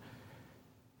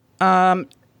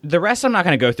the rest I'm not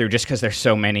going to go through just because there's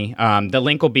so many. The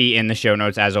link will be in the show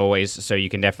notes as always, so you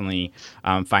can definitely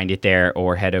find it there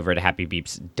or head over to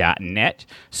happybeeps.net.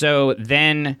 So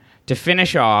then to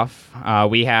finish off,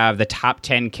 we have the top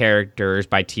 10 characters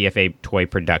by TFA Toy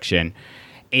Production,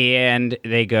 and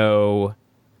they go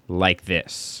like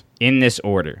this, in this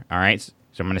order, all right? So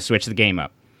I'm going to switch the game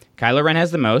up. Kylo Ren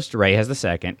has the most, Rey has the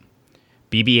second.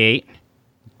 BB-8,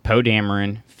 Poe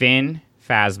Dameron, Finn,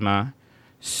 Phasma,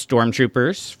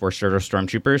 Stormtroopers, First Order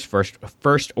Stormtroopers,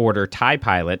 First Order TIE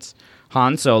Pilots,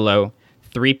 Han Solo,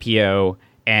 3PO,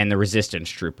 and the Resistance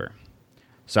Trooper.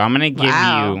 So I'm going to give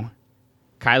you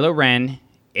Kylo Ren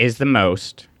is the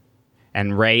most,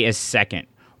 and Rey is second.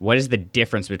 What is the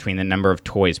difference between the number of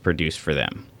toys produced for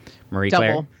them? Marie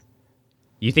Claire? Double.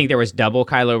 You think there was double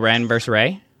Kylo Ren versus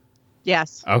Rey?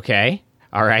 Yes. Okay.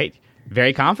 All right.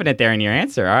 Very confident there in your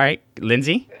answer. All right.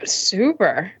 Lindsay?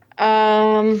 Super.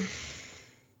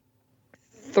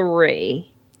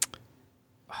 3.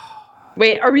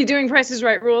 Wait, are we doing Price is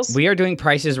Right rules? We are doing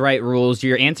Price is Right rules.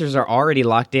 Your answers are already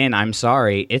locked in. I'm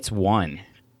sorry. It's 1.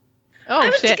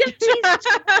 Oh, shit.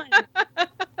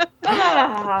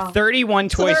 31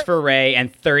 toys for Rey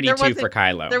and 32 for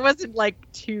Kylo. There wasn't like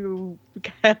 2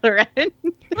 Kylo Ren.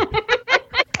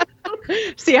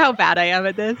 See how bad I am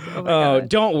at this? Oh,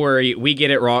 don't worry. We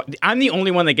get it wrong. I'm the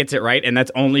only one that gets it right, and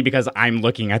that's only because I'm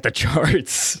looking at the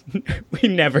charts. We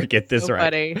never get this right.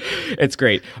 Funny. It's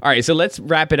great. All right, so let's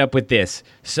wrap it up with this.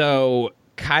 So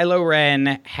Kylo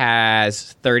Ren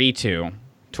has 32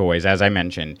 toys, as I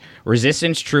mentioned.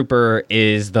 Resistance Trooper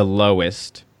is the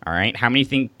lowest. All right. How many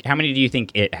do you think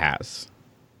it has?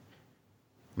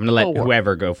 I'm going to let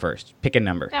whoever go first. Pick a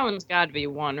number. That one's got to be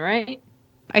 1, right?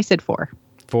 I said 4.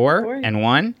 4 and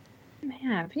 1?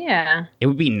 Yeah. It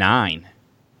would be 9.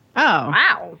 Oh.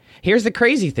 Wow. Here's the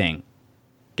crazy thing.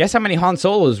 Guess how many Han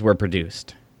Solos were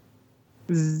produced?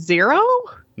 0?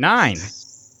 9.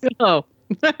 Oh.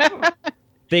 The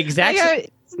exact...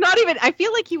 It's not even... I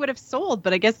feel like he would have sold,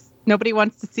 but I guess nobody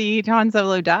wants to see Han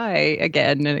Solo die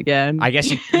again and again. I guess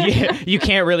you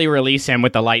can't really release him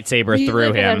with the lightsaber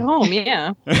through him. At home,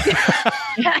 yeah.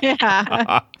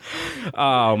 Yeah.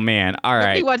 Oh, man. All right.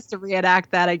 Nobody wants to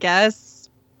reenact that, I guess.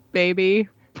 Baby.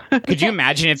 Could you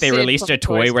imagine if they released a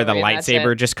toy where the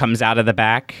lightsaber just comes out of the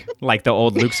back? Like the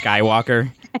old Luke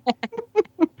Skywalker?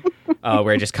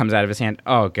 Where it just comes out of his hand?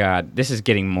 Oh, God. This is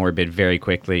getting morbid very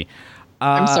quickly.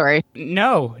 I'm sorry.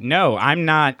 No, I'm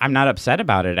not upset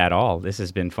about it at all. This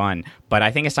has been fun. But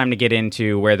I think it's time to get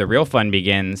into where the real fun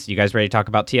begins. You guys ready to talk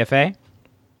about TFA?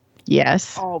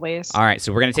 Yes. Always. All right,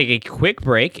 so we're going to take a quick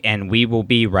break, and we will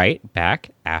be right back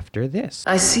after this.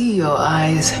 I see your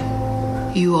eyes.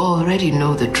 You already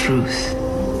know the truth.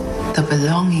 The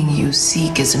belonging you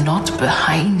seek is not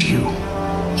behind you.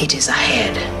 It is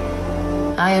ahead.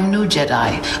 I am no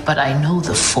Jedi, but I know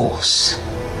the Force.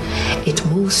 It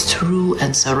moves through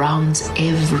and surrounds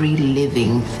every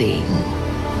living thing.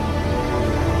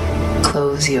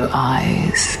 Close your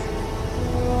eyes.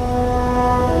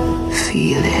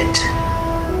 Feel it.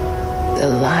 The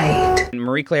light.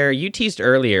 Marie Claire, you teased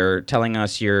earlier telling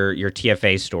us your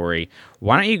TFA story.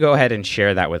 Why don't you go ahead and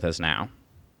share that with us now?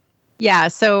 Yeah,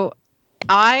 so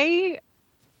I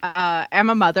am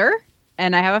a mother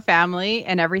and I have a family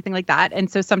and everything like that. And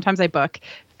so sometimes I book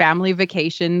family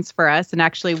vacations for us. And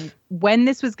actually, when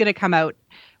this was going to come out,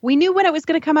 we knew when it was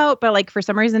going to come out, but like for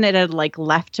some reason it had like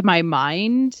left my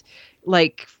mind,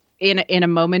 like in a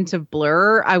moment of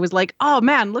blur. I was like, oh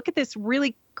man, look at this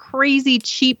really crazy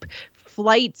cheap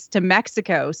flights to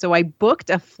Mexico. So I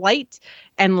booked a flight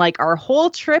and like our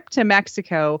whole trip to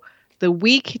Mexico the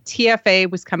week TFA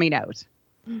was coming out.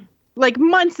 Like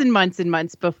months and months and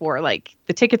months before, like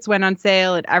the tickets went on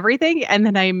sale and everything. And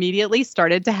then I immediately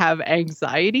started to have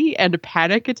anxiety and a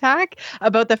panic attack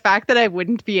about the fact that I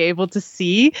wouldn't be able to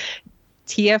see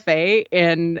TFA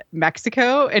in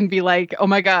Mexico and be like, oh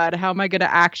my God, how am I going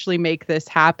to actually make this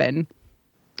happen?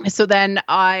 So then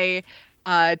I,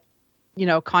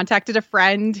 contacted a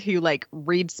friend who like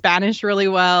reads Spanish really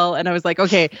well. And I was like,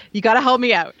 okay, you got to help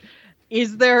me out.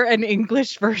 Is there an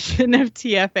English version of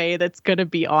TFA that's going to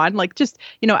be on? Like just,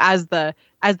 as the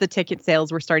ticket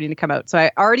sales were starting to come out. So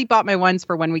I already bought my ones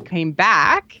for when we came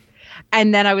back.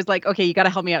 And then I was like, okay, you got to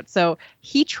help me out. So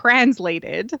he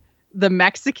translated the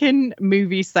Mexican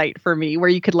movie site for me where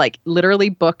you could like literally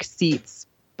book seats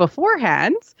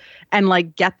beforehand and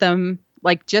like get them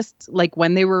like just like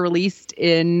when they were released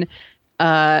in,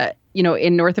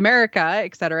 in North America,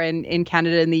 et cetera, in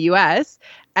Canada and the US.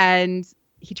 And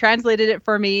he translated it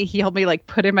for me. He helped me like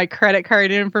put in my credit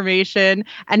card information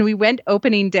and we went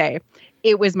opening day.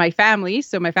 It was my family.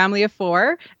 So my family of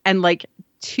 4 and like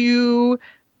 2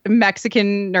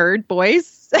 Mexican nerd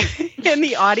boys in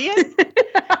the audience.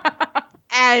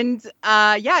 And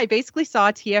I basically saw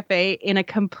TFA in a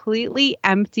completely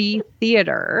empty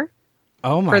theater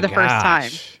for the first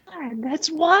time. God, that's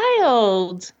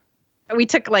wild. We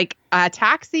took like a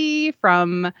taxi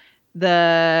from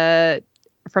the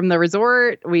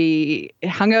resort. We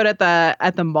hung out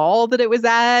at the mall that it was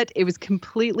at. It was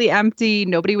completely empty.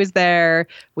 Nobody was there.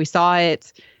 We saw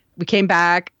it. We came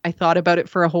back. I thought about it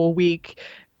for a whole week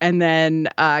and then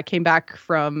came back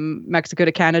from Mexico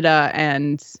to Canada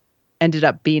and ended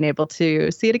up being able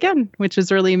to see it again, which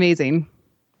was really amazing.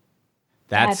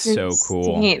 That's so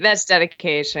cool. That's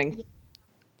dedication.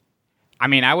 I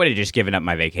mean, I would have just given up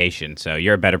my vacation, so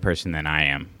you're a better person than I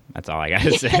am. That's all I got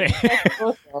to say.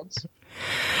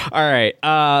 All right.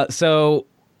 So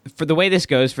for the way this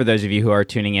goes, for those of you who are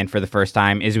tuning in for the first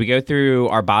time, is we go through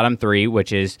our bottom three,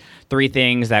 which is 3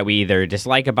 things that we either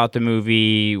dislike about the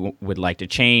movie, would like to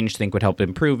change, think would help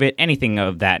improve it, anything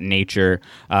of that nature.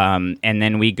 And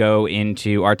then we go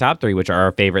into our top 3, which are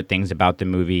our favorite things about the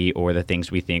movie or the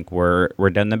things we think were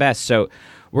done the best. So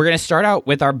we're going to start out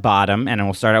with our bottom, and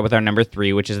we'll start out with our number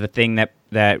 3, which is the thing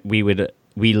that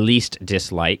we least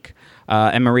dislike.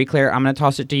 And Marie Claire, I'm going to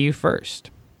toss it to you first.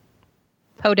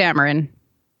 Poe Dameron.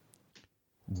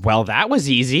 Well, that was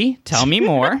easy. Tell me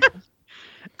more.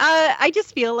 I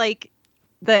just feel like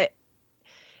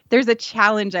there's a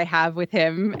challenge I have with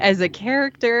him as a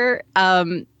character.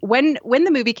 When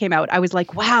the movie came out, I was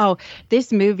like, wow,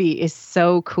 this movie is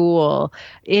so cool.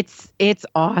 It's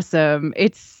awesome.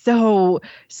 It's so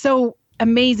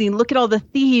amazing. Look at all the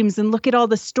themes and look at all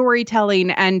the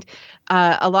storytelling. And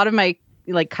a lot of my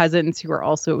cousins who are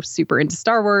also super into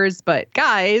Star Wars, but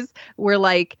guys were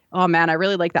like, oh man, I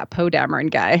really like that Poe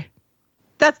Dameron guy.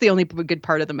 That's the only good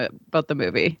part of about the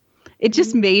movie. It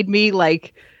just made me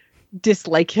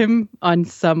dislike him on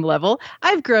some level.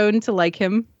 I've grown to like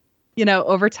him,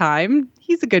 over time.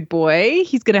 He's a good boy.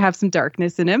 He's going to have some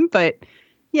darkness in him, but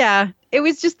yeah, it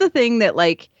was just the thing that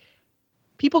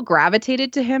people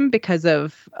gravitated to him because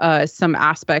of some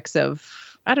aspects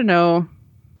of, I don't know,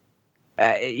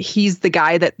 he's the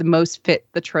guy that the most fit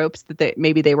the tropes that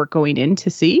maybe they were going in to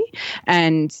see.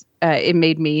 And it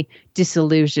made me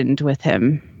disillusioned with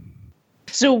him.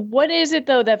 So what is it,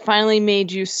 though, that finally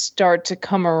made you start to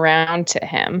come around to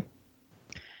him?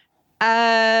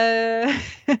 The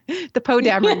Poe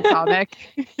Dameron comic.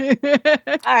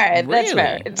 All right, that's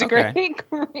fair. It's a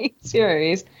great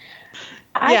series.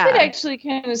 I could actually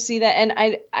kind of see that, and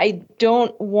I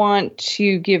don't want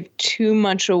to give too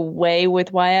much away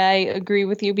with why I agree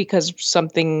with you, because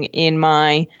something in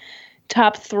my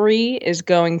top 3 is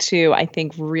going to, I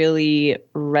think, really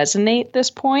resonate this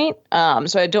point.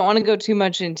 So I don't want to go too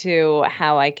much into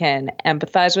how I can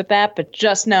empathize with that, but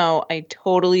just know I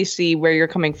totally see where you're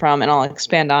coming from, and I'll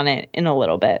expand on it in a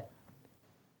little bit.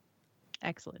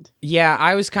 Excellent. Yeah,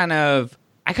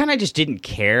 I kind of just didn't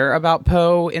care about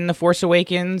Poe in The Force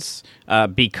Awakens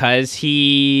because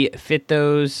he fit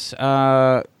those.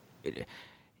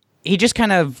 He just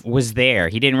kind of was there.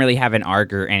 He didn't really have an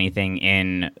arc or anything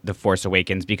in The Force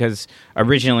Awakens because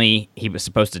originally he was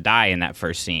supposed to die in that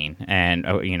first scene. And,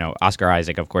 Oscar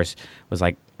Isaac, of course, was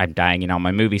like, I'm dying in all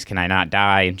my movies. Can I not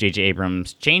die? And J.J.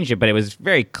 Abrams changed it, but it was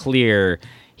very clear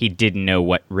he didn't know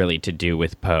what really to do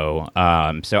with Poe.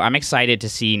 So I'm excited to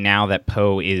see now that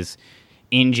Poe is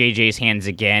in JJ's hands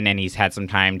again, and he's had some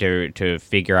time to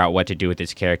figure out what to do with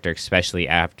his character, especially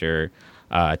after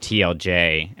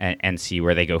TLJ, and see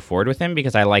where they go forward with him,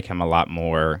 because I like him a lot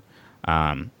more.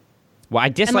 I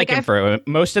dislike him for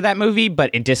most of that movie,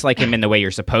 but dislike him in the way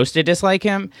you're supposed to dislike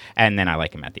him, and then I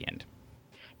like him at the end.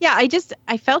 Yeah,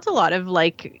 I felt a lot of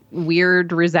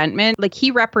weird resentment.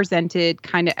 He represented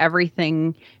kind of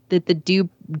everything that the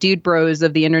dude bros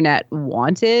of the internet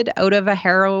wanted out of a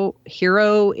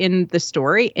hero in the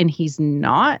story, and he's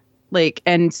not.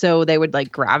 And so they would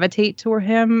gravitate toward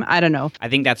him. I don't know. I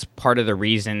think that's part of the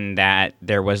reason that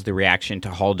there was the reaction to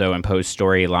Holdo and Poe's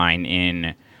storyline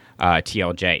in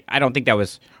TLJ. I don't think that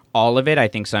was all of it. I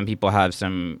think some people have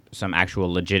some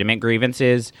actual legitimate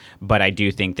grievances, but I do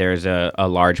think there's a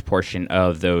large portion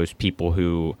of those people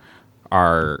who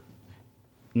are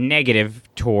negative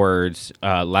towards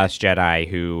Last Jedi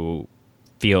who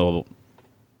feel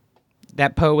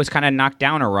that Poe was kind of knocked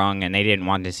down or wrong, and they didn't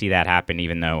want to see that happen,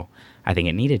 even though I think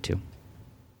it needed to.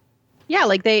 Yeah,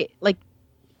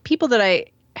 people that I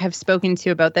have spoken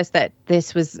to about this, that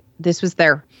this was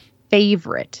their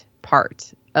favorite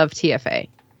part of TFA.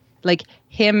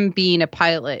 Him being a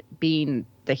pilot, being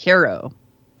the hero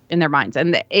in their minds.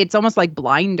 And it's almost like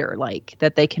Blinder,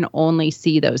 that they can only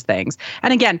see those things.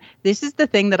 And again, this is the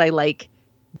thing that I like,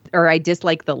 or I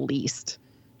dislike the least.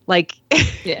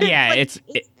 It's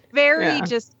very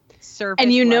just surface.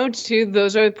 And too,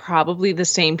 those are probably the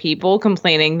same people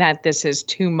complaining that this is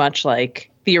too much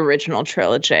like the original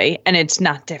trilogy and it's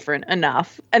not different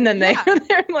enough. And then they're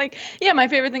like, yeah, my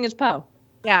favorite thing is Poe.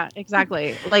 Yeah,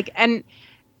 exactly. And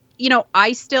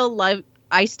I still like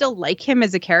him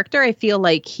as a character. I feel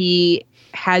like he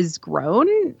has grown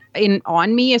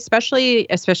on me, especially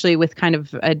with kind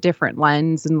of a different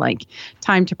lens and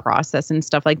time to process and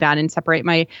stuff like that, and separate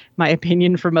my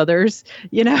opinion from others.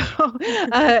 What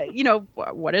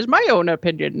is my own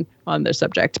opinion on the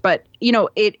subject? But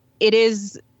it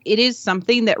is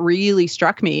something that really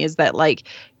struck me, is that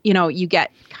you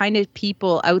get kind of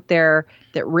people out there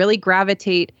that really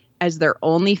gravitate as their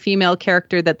only female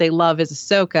character that they love is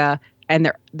Ahsoka,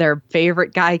 and their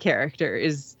favorite guy character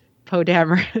is Poe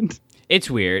Dameron. It's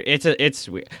weird. It's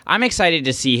weird. I'm excited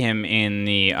to see him in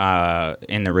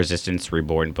the Resistance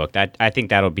Reborn book. I think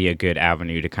that'll be a good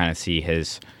avenue to kind of see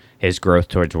his growth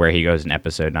towards where he goes in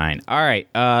Episode 9. All right,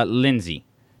 Lindsay,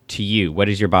 to you, what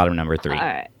is your bottom number 3? All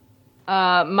right.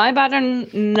 My bottom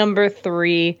number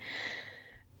 3.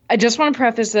 I just want to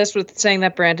preface this with saying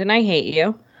that Brandon, I hate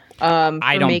you.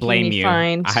 I don't blame you.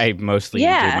 I mostly do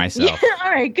myself. Yeah,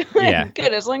 all right, good. Yeah.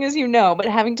 Good, as long as you know. But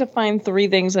having to find 3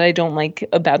 things that I don't like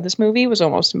about this movie was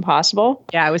almost impossible.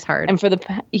 Yeah, it was hard. And for the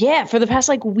past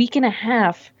like week and a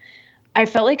half, I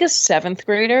felt like a 7th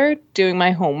grader doing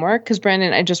my homework. Because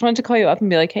Brandon, I just wanted to call you up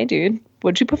and be like, hey, dude,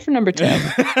 what'd you put for number 2?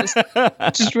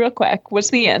 just real quick.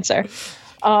 What's the answer?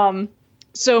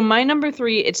 So my number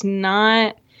 3, it's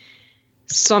not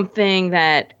something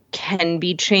that can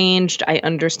be changed. I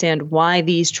understand why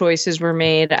these choices were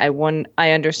made.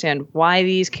 I understand why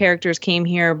these characters came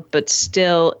here, but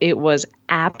still it was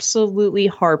absolutely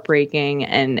heartbreaking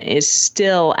and is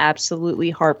still absolutely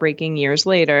heartbreaking years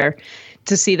later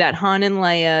to see that Han and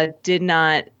Leia did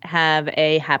not have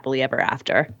a happily ever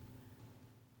after.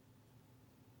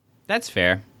 That's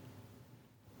fair.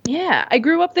 Yeah, I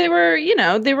grew up, they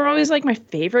were always like my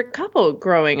favorite couple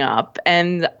growing up.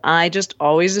 And I just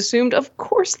always assumed, of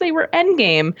course, they were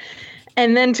endgame.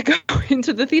 And then to go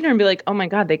into the theater and be like, oh my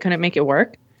God, they couldn't make it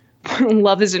work.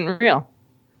 Love isn't real.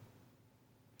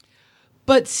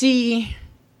 But see,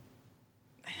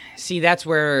 that's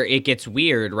where it gets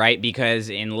weird, right?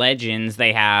 Because in Legends,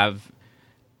 they have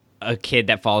a kid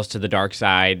that falls to the dark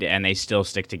side and they still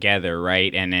stick together,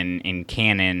 right? And in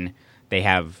canon, they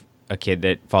have a kid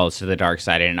that falls to the dark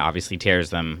side and obviously tears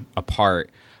them apart.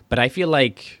 But I feel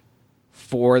like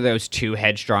for those 2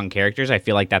 headstrong characters, I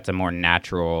feel like that's a more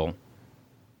natural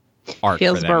arc.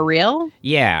 Feels more real?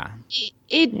 Yeah.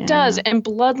 It does. And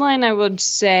Bloodline, I would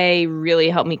say, really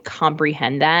helped me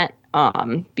comprehend that.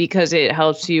 Because it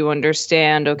helps you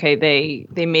understand, okay,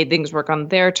 they made things work on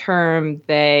their term.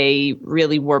 They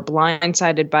really were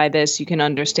blindsided by this. You can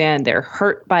understand they're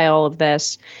hurt by all of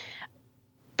this.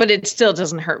 But it still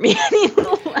doesn't hurt me any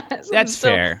less. That's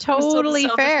fair. Totally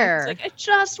fair. It's like, I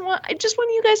just want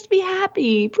you guys to be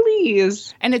happy,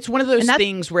 please. And it's one of those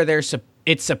things where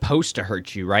it's supposed to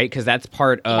hurt you, right? Because that's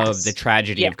part of the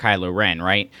tragedy of Kylo Ren,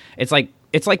 right? It's like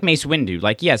Mace Windu.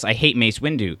 Like, yes, I hate Mace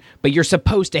Windu, but you're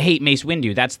supposed to hate Mace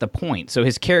Windu. That's the point. So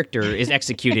his character is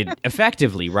executed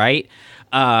effectively, right?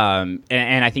 And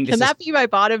I think this can that be my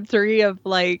bottom 3 of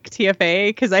like TFA?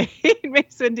 Because I hate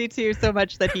Mace Windu too so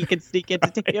much that he can sneak into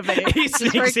TFA. He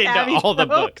sneaks into all the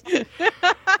books.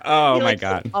 Oh my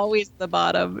God! Always the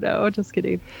bottom. No, just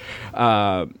kidding.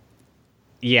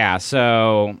 Yeah.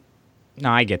 So no,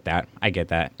 I get that.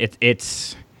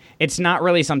 It's not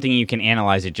really something you can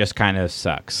analyze. It just kind of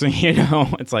sucks,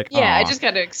 It's like, I just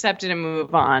got to accept it and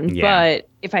move on. Yeah. But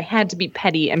if I had to be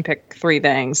petty and pick 3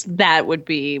 things, that would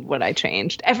be what I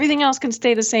changed. Everything else can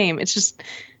stay the same. It's just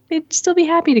they'd still be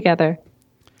happy together.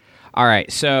 All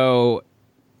right, so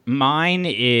mine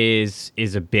is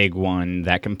a big one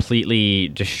that completely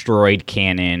destroyed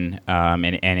canon,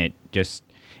 and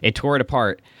it tore it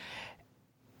apart.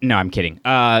 No, I'm kidding.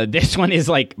 This one is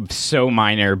like so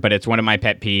minor, but it's one of my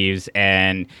pet peeves,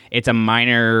 and it's a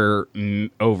minor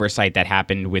oversight that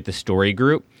happened with the story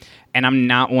group. And I'm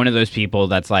not one of those people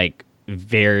that's like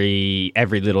every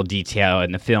little detail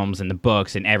in the films and the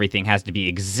books and everything has to be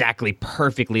exactly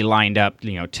perfectly lined up,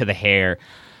 to the hair.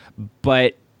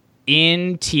 But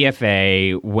in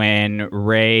TFA, when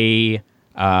Rey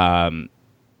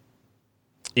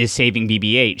is saving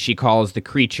BB-8, she calls the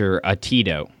creature a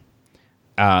Tito.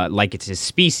 Like it's his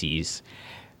species,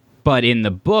 but in the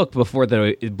book before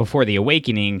the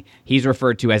Awakening, he's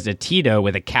referred to as a Tito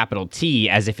with a capital T,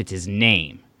 as if it's his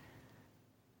name.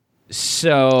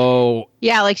 So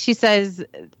yeah, like she says,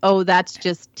 "Oh, that's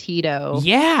just Tito."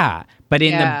 Yeah, but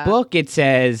in the book it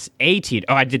says a Tito.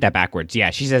 Oh, I did that backwards. Yeah,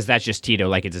 she says that's just Tito,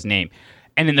 like it's his name,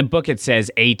 and in the book it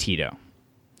says a Tito,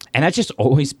 and that just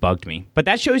always bugged me. But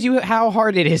that shows you how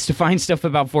hard it is to find stuff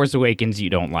about Force Awakens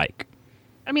you don't like.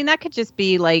 I mean, that could just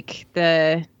be like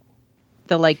the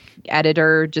like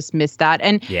editor just missed that.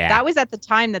 And that was at the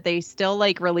time that they still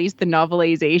like released the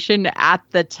novelization at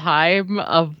the time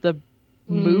of the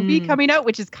movie coming out,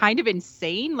 which is kind of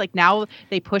insane. Like now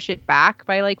they push it back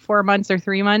by like 4 months or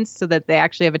 3 months so that they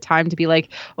actually have a time to be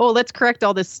like, oh, let's correct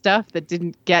all this stuff that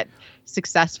didn't get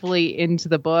successfully into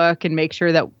the book and make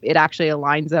sure that it actually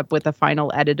aligns up with the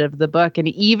final edit of the book. And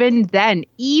even then,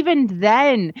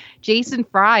 Jason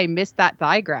Fry missed that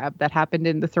thigh grab that happened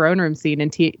in the throne room scene in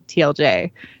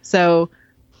TLJ. So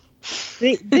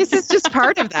this is just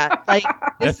part of that. Like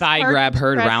the thigh grab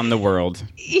heard around the world.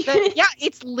 Yeah,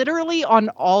 it's literally on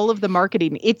all of the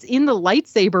marketing. It's in the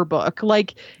lightsaber book.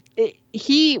 Like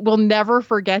he will never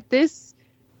forget this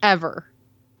ever.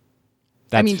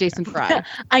 Jason Fry.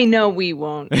 I know we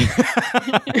won't.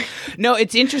 No,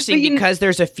 it's interesting because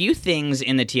there's a few things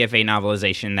in the TFA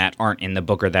novelization that aren't in the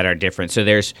book or that are different. So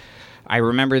I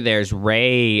remember there's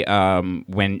Rey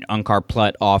when Unkar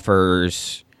Plutt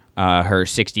offers her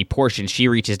 60 portions, she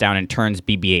reaches down and turns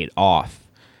BB-8 off.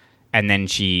 And then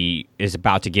she is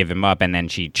about to give him up, and then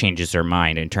she changes her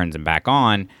mind and turns him back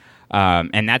on.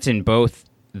 And that's in both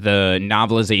the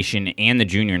novelization and the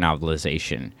junior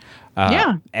novelization.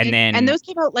 And those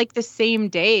came out like the same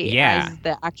day as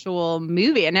the actual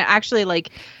movie. And it actually,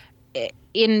 like,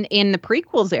 in the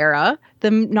prequels era, the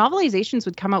novelizations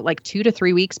would come out like 2 to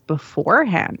 3 weeks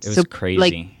beforehand. It was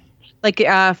crazy. Like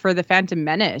for the Phantom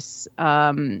Menace,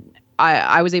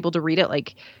 I was able to read it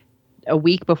like a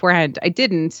week beforehand. I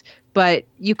didn't, but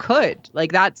you could.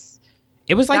 Like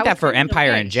it was like that for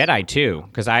Empire and Jedi too,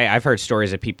 because I've heard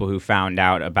stories of people who found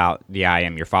out about the I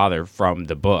Am Your Father from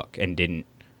the book and didn't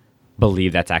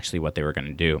believe that's actually what they were going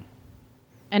to do.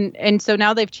 And so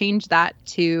now they've changed that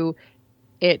to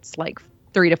it's like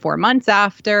 3 to 4 months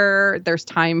after. There's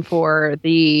time for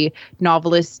the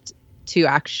novelist to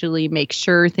actually make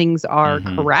sure things are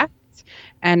correct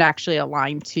and actually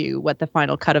align to what the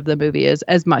final cut of the movie is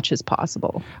as much as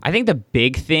possible. I think the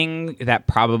big thing that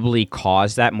probably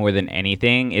caused that more than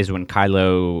anything is when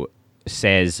Kylo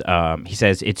says, he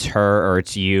says it's her or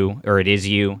it's you or it is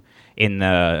you in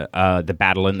the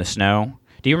battle in the snow.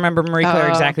 Do you remember, Marie-Claire,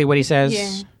 exactly what he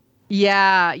says?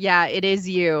 Yeah, it is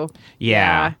you.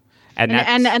 Yeah.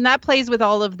 And that plays with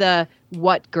all of the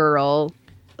what girl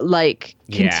like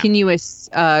continuous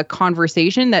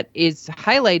conversation that is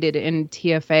highlighted in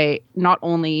TFA, not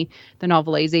only the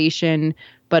novelization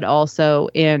but also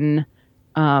in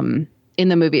the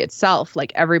movie itself.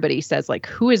 Like everybody says, like,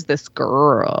 who is this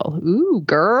girl? Ooh,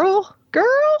 girl.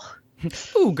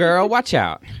 Ooh, girl, watch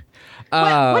out.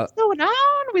 What's going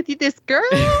on with you, this girl?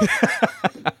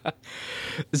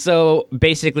 So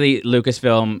basically,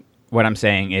 Lucasfilm, what I'm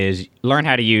saying is learn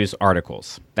how to use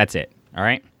articles. That's it. All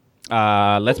right.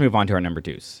 Let's move on to our number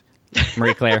 2s.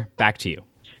 Marie-Claire, back to you.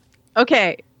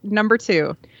 Okay, number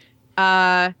 2.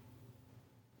 I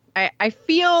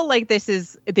feel like this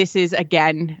is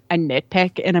again a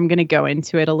nitpick, and I'm going to go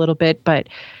into it a little bit, but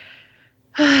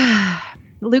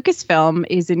Lucasfilm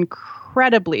is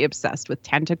incredibly obsessed with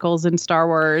tentacles in Star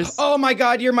Wars. Oh my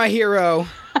God, you're my hero.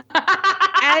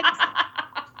 And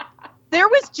there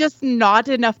was just not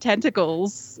enough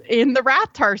tentacles in the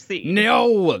Rathtar scene.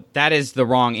 No, that is the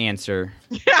wrong answer.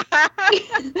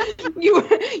 You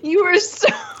were so.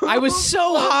 I was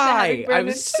so high. I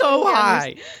was so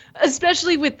high.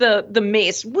 Especially with the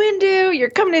mace. Windu, you're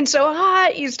coming in so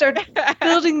hot. You start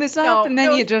building this up, and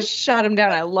then you just shot him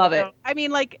down. I love it. I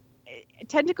mean, like,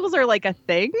 tentacles are like a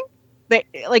thing.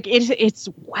 It's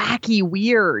wacky,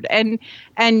 weird, and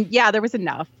yeah, there was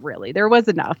enough. Really, there was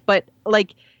enough, but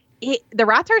like. The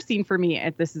Rathtar scene for me,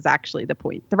 and this is actually the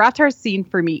point, the Rathtar scene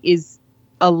for me is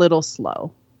a little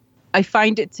slow. I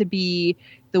find it to be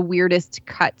the weirdest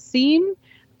cut scene.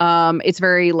 It's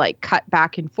very like cut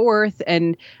back and forth.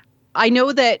 And I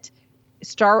know that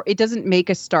it doesn't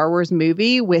make a Star Wars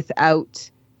movie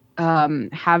without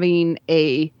having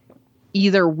a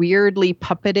either weirdly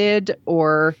puppeted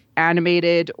or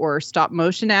animated or stop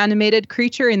motion animated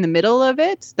creature in the middle of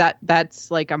it.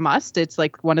 That's like a must. It's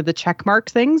like one of the checkmark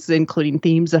things, including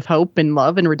themes of hope and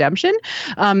love and redemption.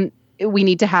 We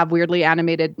need to have weirdly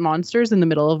animated monsters in the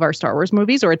middle of our Star Wars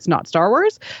movies, or it's not Star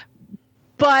Wars.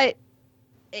 But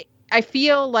I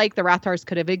feel like the Rathars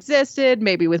could have existed,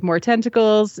 maybe with more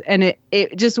tentacles, and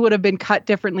it just would have been cut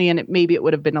differently, and maybe it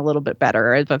would have been a little bit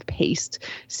better of a paced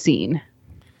scene.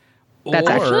 I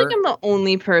feel like I'm the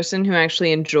only person who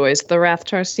actually enjoys the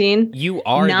Rathtar scene. You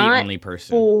are the only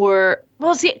person.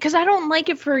 Because I don't like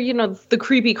it for, the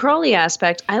creepy crawly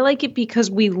aspect. I like it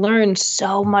because we learn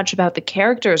so much about the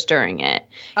characters during it.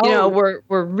 We're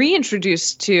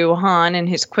reintroduced to Han and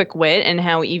his quick wit and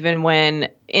how even when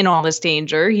in all this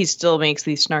danger, he still makes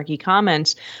these snarky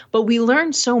comments. But we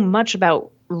learn so much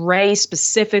about Rey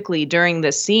specifically during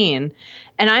this scene.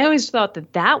 And I always thought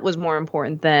that was more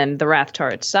important than the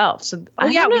Rathtar itself. So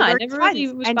I don't know. I never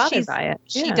really was bothered by it.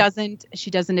 She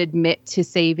doesn't admit to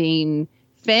saving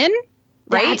Finn,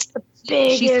 right? That's the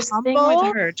biggest thing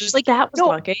with her. Just like that was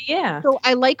lucky. Yeah. So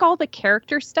I like all the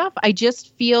character stuff. I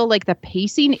just feel like the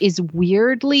pacing is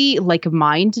weirdly like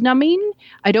mind numbing.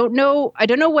 I don't know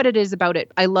what it is about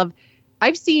it.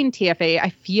 I've seen TFA, I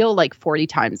feel like 40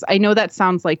 times. I know that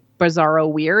sounds like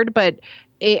bizarro weird, but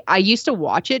I used to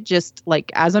watch it just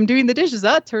like as I'm doing the dishes,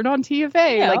 turn on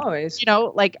TFA. Yeah, like, always.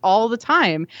 Like all the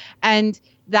time. And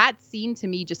that scene to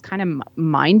me just kind of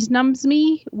mind numbs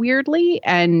me weirdly.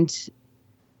 And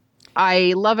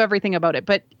I love everything about it.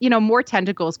 But, more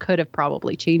tentacles could have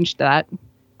probably changed that.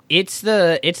 It's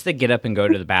the get up and go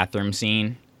to the bathroom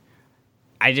scene.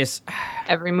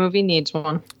 Every movie needs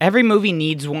one. Every movie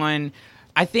needs one.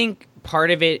 I think part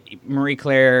of it, Marie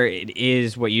Claire, it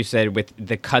is what you said with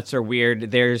the cuts are weird.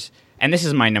 And this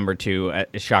is my number 2,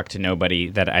 a shock to nobody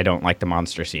that I don't like the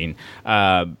monster scene.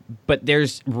 But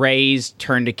there's Rey's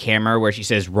turn to camera where she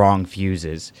says wrong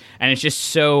fuses. And it's just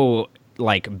so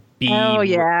like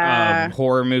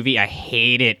horror movie. I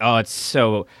hate it. It's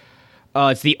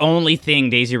the only thing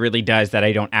Daisy Ridley does that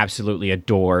I don't absolutely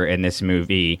adore in this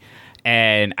movie.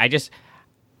 And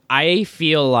I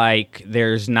feel like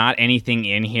there's not anything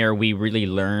in here we really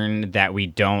learn that we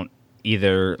don't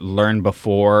either learn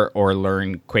before or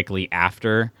learn quickly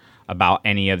after about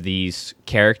any of these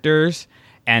characters.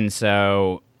 And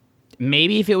so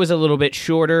maybe if it was a little bit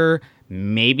shorter,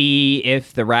 maybe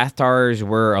if the Rathtars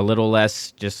were a little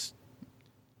less just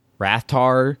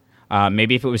Rathtar,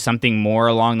 maybe if it was something more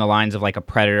along the lines of like a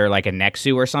Predator, like a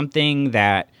Nexu or something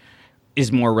that is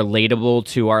more relatable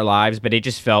to our lives, but it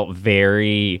just felt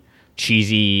very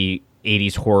cheesy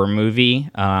 80s horror movie,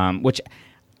 which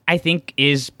I think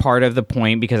is part of the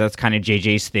point because that's kind of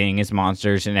JJ's thing is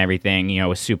monsters and everything,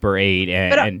 with Super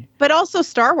 8. But also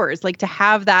Star Wars, like to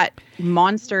have that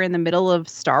monster in the middle of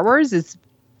Star Wars is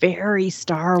very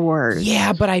Star Wars.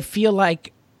 Yeah, but I feel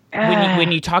like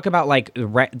when you talk about like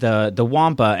the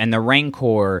Wampa and the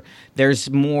Rancor, there's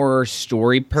more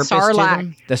story purpose to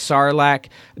them. The Sarlacc.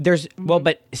 There's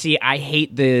but see, I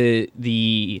hate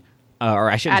the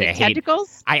or I shouldn't say I hate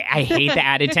tentacles. I hate the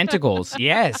added tentacles.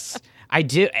 Yes, I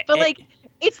do. But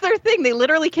it's their thing. They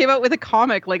literally came out with a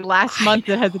comic like last month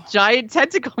that has a giant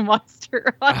tentacle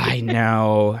monster on it. I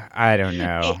know. I don't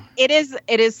know. It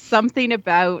is something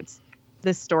about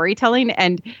the storytelling,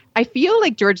 and I feel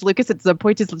like George Lucas at some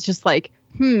point is just like,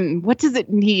 what does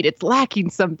it need? It's lacking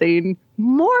something.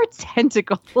 More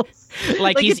tentacles.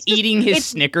 Like he's eating his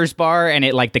Snickers bar and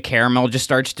it like the caramel just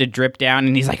starts to drip down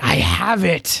and he's like, I have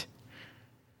it.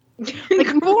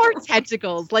 Like more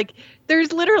tentacles. Like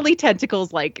there's literally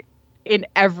tentacles like in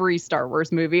every Star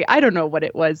Wars movie. I don't know what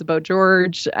it was about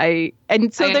George. I can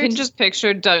just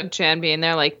picture Doug Chan being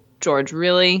there like, George,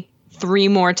 really? 3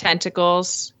 more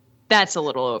tentacles? That's a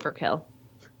little overkill.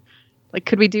 Like,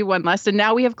 could we do one less? And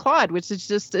now we have Claude, which is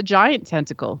just a giant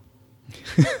tentacle.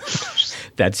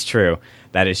 That's true.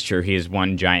 That is true. He is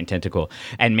one giant tentacle.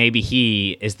 And maybe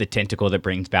he is the tentacle that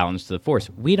brings balance to the Force.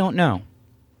 We don't know.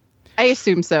 I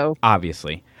assume so.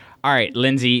 Obviously. All right,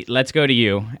 Lindsay, let's go to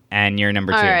you and your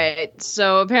number 2. All right.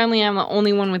 So apparently I'm the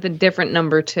only one with a different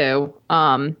number 2.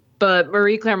 But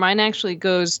Marie Claire, mine actually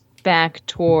goes back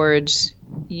towards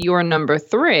your number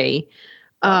 3.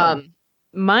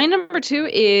 My number 2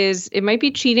 is, it might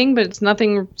be cheating, but it's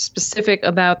nothing specific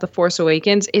about The Force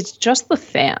Awakens. It's just the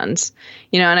fans,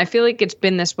 and I feel like it's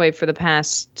been this way for the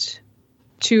past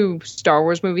 2 Star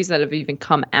Wars movies that have even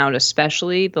come out,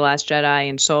 especially The Last Jedi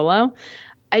and Solo.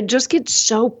 I just get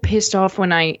so pissed off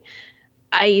when I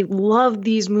love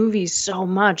these movies so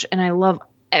much, and I love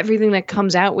everything that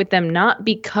comes out with them, not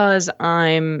because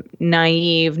I'm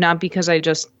naive, not because I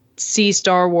just see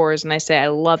Star Wars and I say I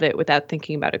love it without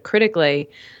thinking about it critically,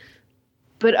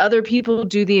 but other people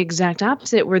do the exact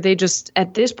opposite, where they just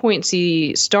at this point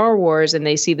see Star Wars and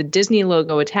they see the Disney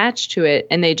logo attached to it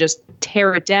and they just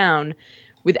tear it down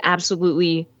with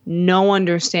absolutely no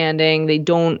understanding. They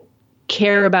don't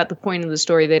care about the point of the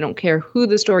story. They don't care who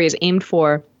the story is aimed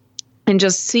for. And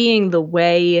just seeing the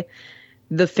way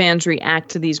the fans react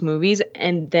to these movies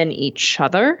and then each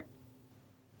other,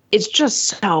 it's just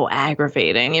so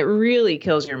aggravating. It really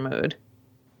kills your mood.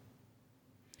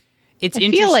 It's I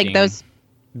interesting. feel like those.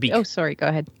 Sorry. Go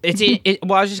ahead.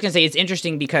 Well, I was just gonna say it's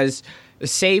interesting because,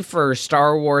 save for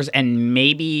Star Wars and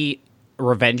maybe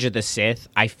Revenge of the Sith,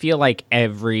 I feel like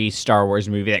every Star Wars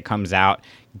movie that comes out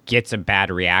gets a bad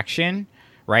reaction,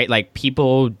 right? Like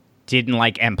people didn't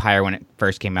like Empire when it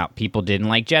first came out. People didn't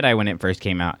like Jedi when it first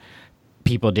came out.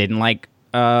 People didn't like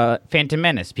Phantom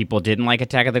Menace. People didn't like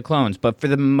Attack of the Clones. But for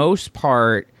the most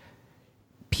part,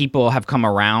 people have come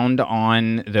around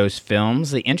on those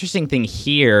films. The interesting thing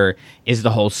here is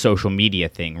the whole social media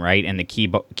thing, right? And the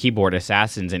keyboard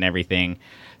assassins and everything.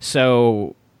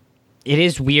 So it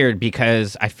is weird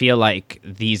because I feel like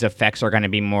these effects are going to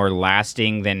be more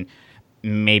lasting than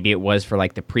maybe it was for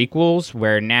like the prequels,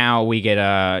 where now we get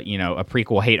a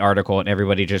prequel hate article and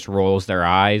everybody just rolls their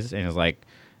eyes and is like,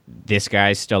 this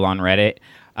guy's still on Reddit.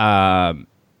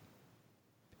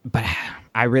 But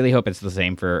I really hope it's the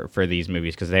same for these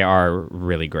movies because they are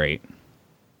really great.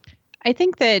 I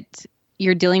think that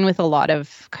you're dealing with a lot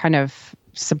of kind of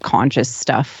subconscious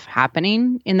stuff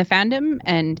happening in the fandom,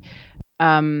 and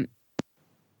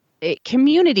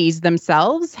communities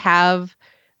themselves have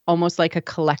almost like a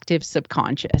collective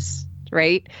subconscious,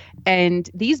 right? And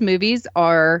these movies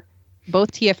are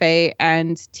both TFA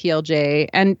and TLJ.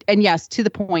 And yes, to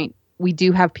the point, we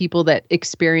do have people that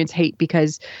experience hate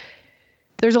because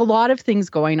there's a lot of things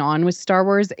going on with Star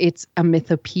Wars. It's a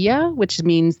mythopoeia, which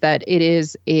means that it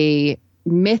is a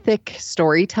mythic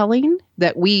storytelling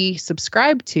that we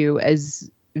subscribe to as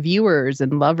viewers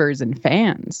and lovers and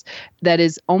fans, that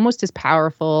is almost as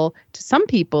powerful to some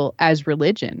people as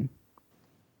religion.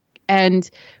 And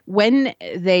when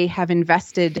they have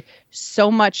invested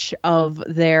so much of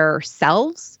their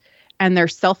selves and their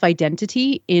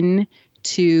self-identity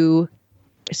into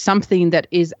something that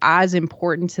is as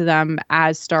important to them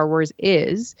as Star Wars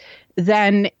is,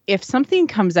 then if something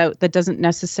comes out that doesn't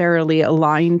necessarily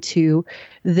align to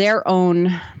their own,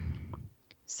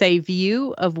 say,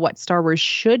 view of what Star Wars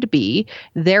should be,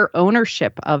 their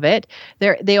ownership of it,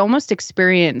 they almost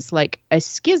experience like a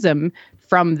schism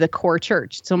from the core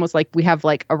church. It's almost like we have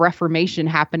like a reformation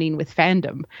happening with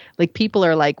fandom. Like people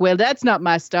are like, well, that's not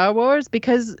my Star Wars,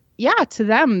 because yeah, to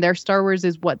them, their Star Wars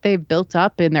is what they've built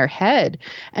up in their head.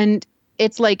 And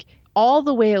it's like all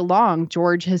the way along,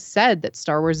 George has said that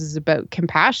Star Wars is about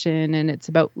compassion and it's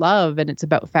about love and it's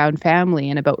about found family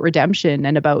and about redemption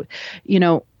and about,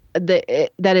 that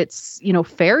it's,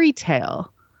 fairy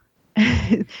tale.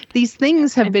 These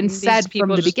things have been said from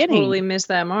the beginning. Totally miss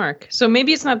that mark. So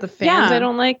maybe it's not the fans I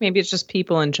don't like. Maybe it's just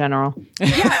people in general.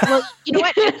 Yeah, well, you know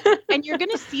what? And you're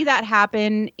going to see that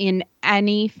happen in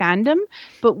any fandom.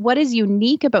 But what is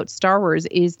unique about Star Wars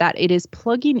is that it is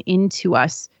plugging into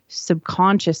us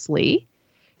subconsciously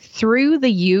through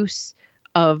the use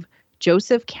of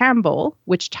Joseph Campbell,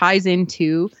 which ties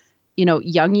into,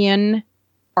 Jungian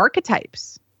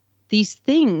archetypes. These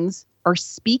things are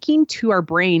speaking to our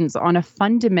brains on a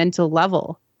fundamental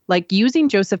level, like using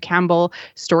Joseph Campbell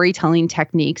storytelling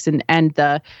techniques and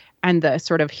the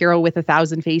sort of hero with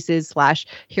 1,000 faces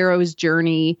 / hero's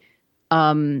journey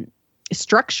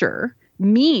structure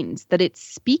means that it's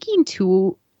speaking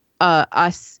to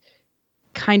us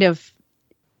kind of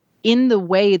in the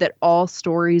way that all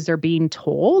stories are being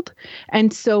told.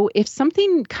 And so if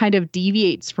something kind of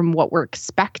deviates from what we're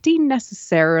expecting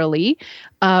necessarily,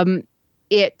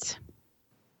 it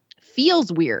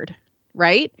feels weird,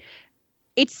 right?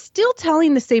 It's still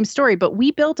telling the same story, but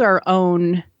we built our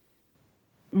own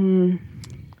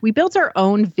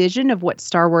vision of what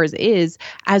Star Wars is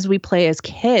as we play as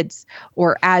kids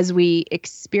or as we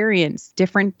experience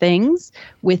different things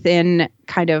within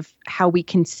kind of how we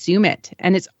consume it.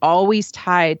 And it's always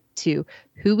tied to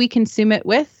who we consume it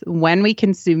with, when we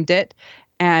consumed it,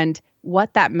 and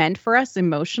what that meant for us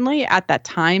emotionally at that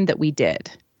time that we did.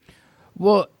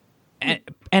 Well,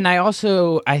 and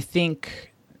I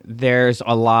think there's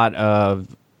a lot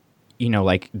of,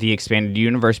 like the expanded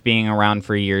universe being around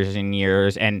for years and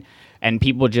years, and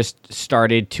people just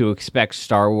started to expect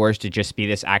Star Wars to just be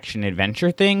this action adventure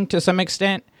thing to some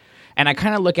extent. And I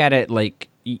kind of look at it like,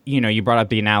 you brought up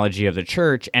the analogy of the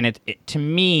church, and it to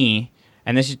me,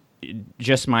 and this is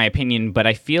just my opinion, but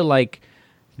I feel like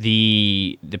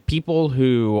the people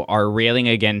who are railing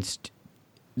against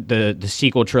the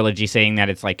sequel trilogy, saying that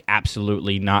it's like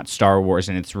absolutely not Star Wars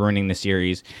and it's ruining the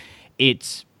series,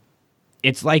 it's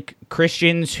like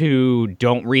Christians who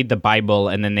don't read the Bible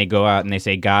and then they go out and they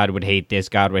say God would hate this,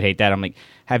 God would hate that. I'm like,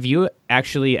 have you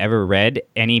actually ever read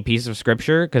any piece of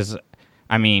scripture? Because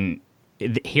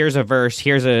here's a verse,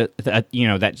 here's a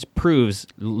that proves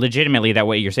legitimately that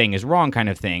what you're saying is wrong, kind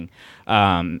of thing.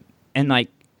 And like,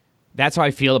 that's how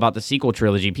I feel about the sequel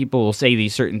trilogy. People will say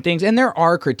these certain things, and there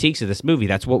are critiques of this movie.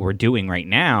 That's what we're doing right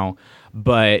now.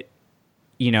 But,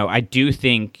 I do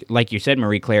think, like you said,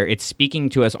 Marie Claire, it's speaking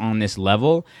to us on this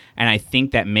level, and I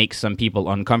think that makes some people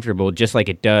uncomfortable, just like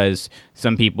it does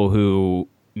some people who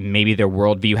maybe their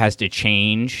worldview has to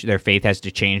change, their faith has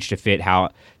to change to fit how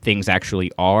things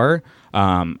actually are.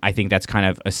 I think that's kind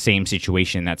of a same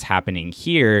situation that's happening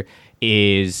here,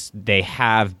 is they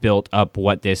have built up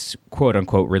what this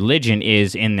quote-unquote religion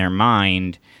is in their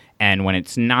mind, and when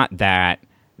it's not that,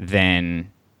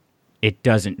 then it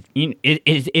doesn't.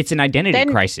 It's an identity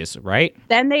crisis, right?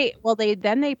 Then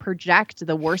they project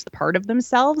the worst part of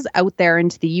themselves out there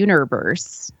into the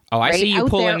universe. Oh, I see you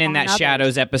pulling in that others.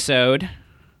 Shadows episode.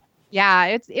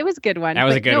 Yeah, it was a good one. That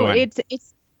was a good one.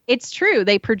 It's true.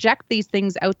 They project these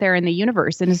things out there in the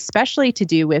universe, and especially to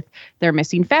do with their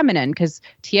missing feminine, because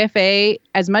TFA,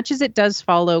 as much as it does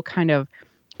follow kind of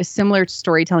a similar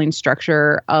storytelling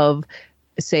structure of,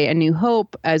 say, A New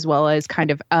Hope, as well as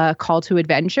kind of a call to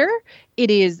adventure,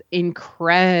 it is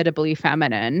incredibly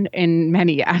feminine in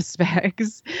many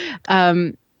aspects.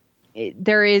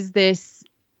 There is this,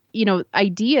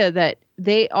 idea that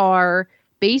they are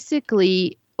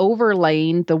basically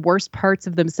overlaying the worst parts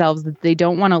of themselves that they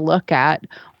don't want to look at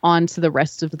onto the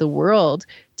rest of the world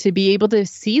to be able to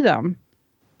see them.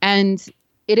 And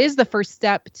it is the first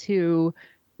step to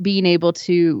being able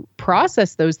to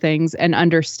process those things and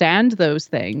understand those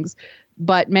things.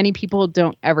 But many people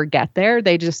don't ever get there.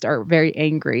 They just are very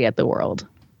angry at the world.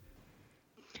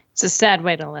 It's a sad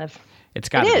way to live. It's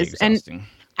got to be exhausting.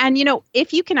 And,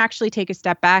 if you can actually take a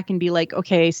step back and be like,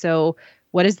 okay, so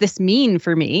what does this mean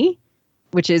for me?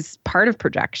 Which is part of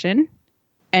projection,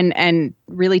 and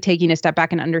really taking a step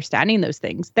back and understanding those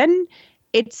things, then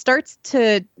it starts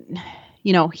to,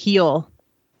 heal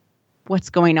what's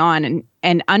going on,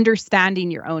 and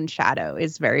understanding your own shadow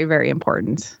is very, very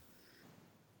important.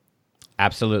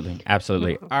 Absolutely.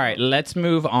 All right, let's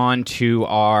move on to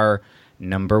our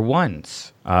number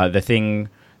ones. The thing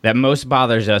that most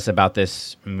bothers us about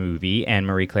this movie, and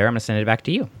Marie Claire, I'm going to send it back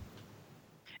to you.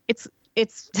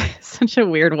 It's such a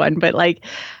weird one, but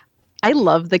I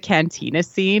love the cantina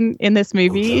scene in this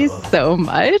movie so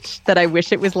much that I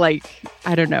wish it was I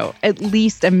don't know, at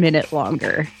least a minute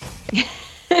longer.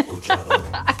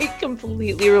 I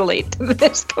completely relate to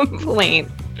this complaint.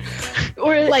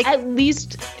 Or at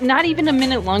least not even a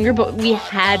minute longer, but we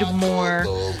had more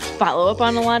follow-up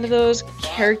on a lot of those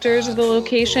characters of the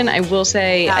location. I will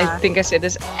say, I think I say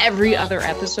this every other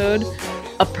episode,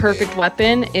 A Perfect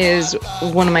Weapon is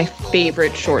one of my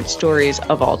favorite short stories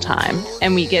of all time.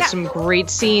 And we get some great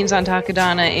scenes on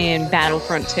Takodana in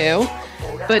Battlefront 2.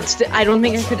 But I don't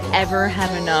think I could ever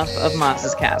have enough of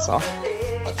Maz's Castle.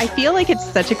 I feel like it's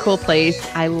such a cool place.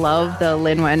 I love the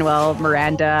Lin-Manuel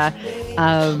Miranda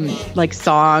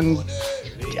song,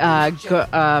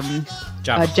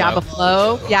 Java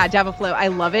Flow. Yeah, Java Flow. I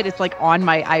love it. It's on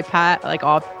my iPad,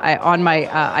 on my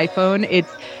iPhone.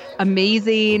 It's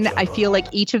amazing. I feel like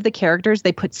each of the characters,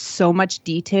 they put so much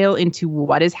detail into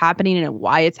what is happening and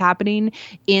why it's happening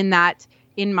in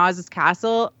Maz's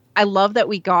Castle. I love that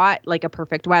we got a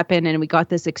perfect weapon, and we got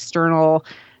this external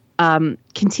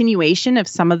continuation of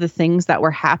some of the things that were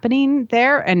happening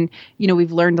there. And,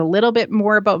 we've learned a little bit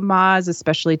more about Maz,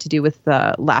 especially to do with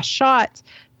the last shot.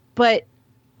 But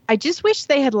I just wish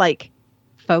they had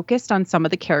focused on some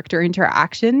of the character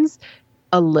interactions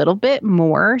a little bit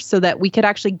more so that we could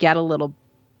actually get a little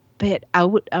bit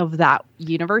out of that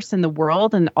universe and the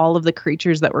world and all of the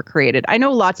creatures that were created. I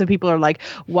know lots of people are like,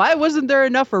 why wasn't there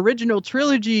enough original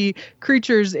trilogy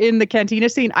creatures in the cantina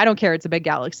scene? I don't care. It's a big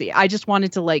galaxy. I just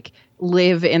wanted to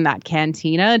live in that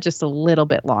cantina just a little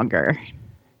bit longer.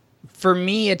 For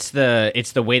me, it's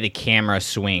the way the camera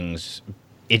swings.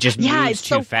 It just moves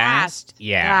too so fast.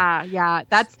 Yeah.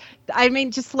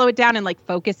 Just slow it down and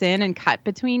focus in and cut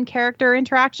between character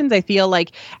interactions. I feel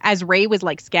like as Rey was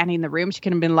scanning the room, she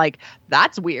could have been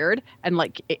that's weird, and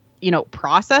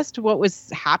processed what was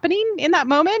happening in that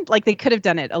moment. They could have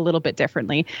done it a little bit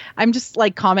differently. I'm just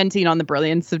commenting on the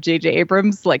brilliance of J.J.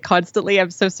 Abrams constantly.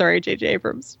 I'm so sorry, J.J.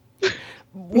 Abrams.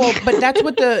 Well, but that's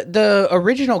what the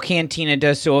original Cantina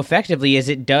does so effectively is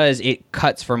it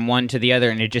cuts from one to the other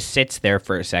and it just sits there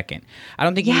for a second. I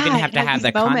don't think you even have to have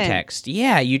the context.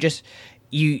 Yeah, you just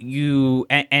you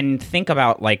think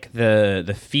about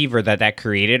the fever that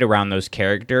created around those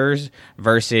characters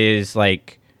versus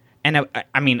and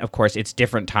I mean, of course, it's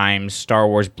different times. Star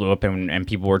Wars blew up and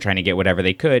people were trying to get whatever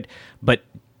they could, but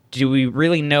do we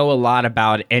really know a lot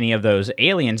about any of those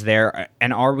aliens there?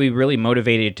 And are we really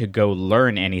motivated to go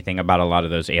learn anything about a lot of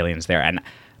those aliens there? And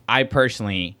I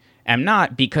personally am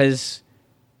not, because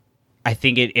I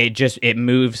think it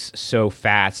moves so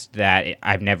fast that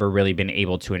I've never really been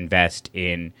able to invest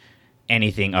in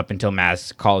anything up until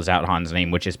Maz calls out Han's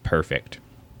name, which is perfect.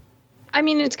 I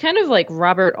mean, it's kind of like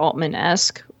Robert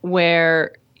Altman-esque,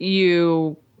 where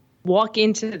you walk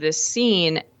into this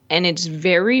scene and it's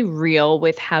very real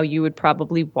with how you would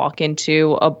probably walk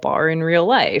into a bar in real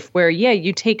life, where,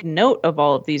 you take note of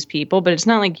all of these people, but it's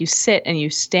not like you sit and you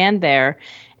stand there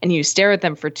and you stare at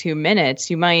them for 2 minutes.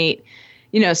 You might,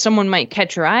 someone might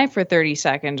catch your eye for 30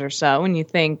 seconds or so and you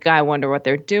think, I wonder what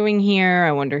they're doing here.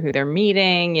 I wonder who they're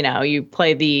meeting. You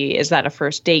play is that a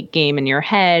first date game in your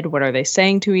head? What are they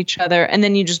saying to each other? And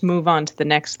then you just move on to the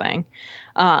next thing.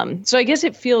 So I guess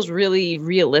it feels really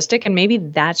realistic, and maybe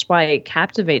that's why it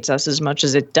captivates us as much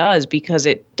as it does, because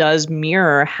it does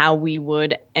mirror how we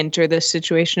would enter this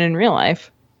situation in real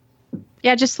life.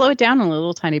 Yeah, just slow it down a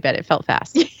little tiny bit. It felt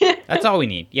fast. That's all we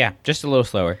need. Yeah, just a little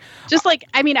slower. Just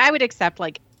I would accept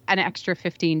an extra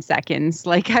 15 seconds.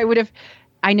 It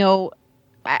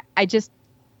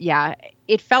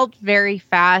felt very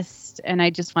fast, and I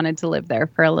just wanted to live there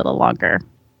for a little longer.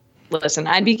 Listen,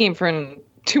 I'd be game for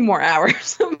 2 more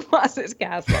hours of Plaza's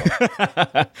Castle.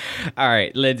 All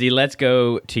right, Lindsay, let's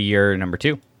go to your number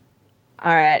 2.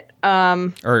 All right.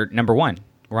 Or number 1.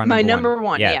 We're on my number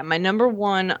one. Yeah, my number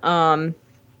 1,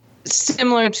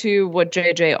 similar to what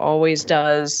JJ always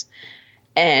does.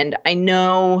 And I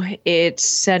know it's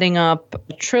setting up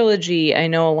a trilogy. I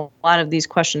know a lot of these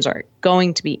questions are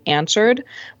going to be answered,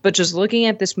 but just looking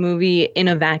at this movie in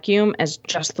a vacuum as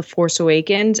just The Force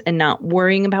Awakens and not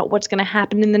worrying about what's going to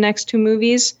happen in the next 2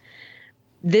 movies,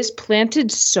 this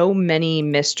planted so many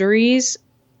mysteries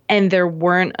and there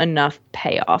weren't enough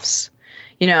payoffs.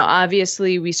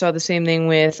 Obviously we saw the same thing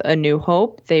with A New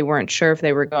Hope. They weren't sure if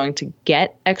they were going to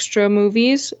get extra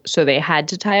movies, so they had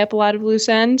to tie up a lot of loose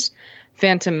ends.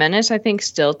 Phantom Menace, I think,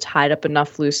 still tied up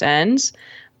enough loose ends.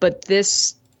 But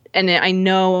this, and I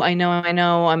know, I'm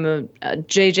a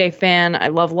JJ fan. I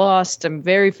love Lost. I'm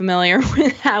very familiar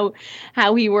with how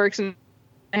he works and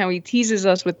how he teases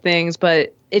us with things,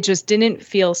 but it just didn't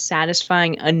feel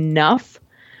satisfying enough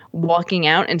walking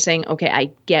out and saying, okay,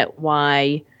 I get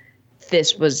why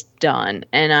this was done.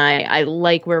 And I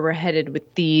like where we're headed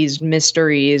with these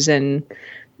mysteries and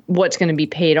what's going to be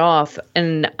paid off.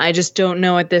 And I just don't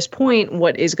know at this point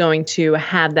what is going to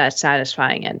have that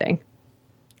satisfying ending.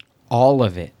 All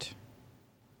of it.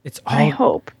 It's all. I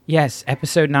hope. Yes,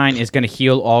 episode 9 is going to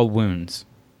heal all wounds.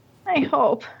 I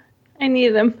hope. I need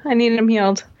them. I need them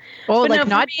healed. Well,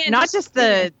 not just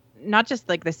the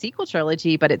sequel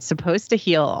trilogy, but it's supposed to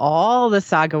heal all the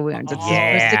saga wounds. It's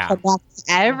supposed to connect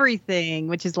everything,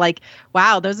 which is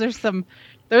wow, those are some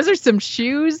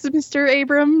shoes, Mr.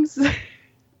 Abrams.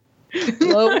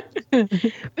 But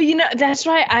that's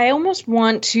why I almost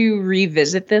want to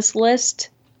revisit this list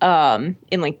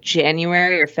in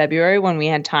January or February when we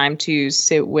had time to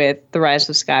sit with The Rise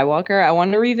of Skywalker. I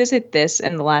want to revisit this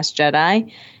and The Last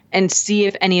Jedi and see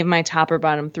if any of my top or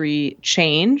bottom 3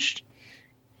 changed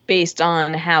based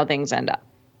on how things end up.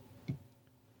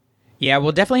 Yeah,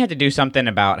 we'll definitely have to do something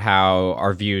about how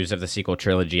our views of the sequel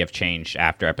trilogy have changed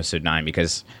after episode 9,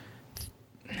 because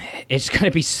it's going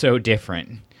to be so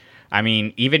different. I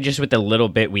mean, even just with the little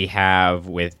bit we have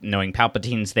with knowing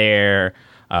Palpatine's there,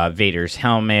 Vader's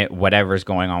helmet, whatever's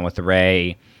going on with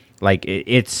Rey,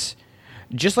 it's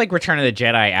just like Return of the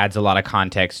Jedi adds a lot of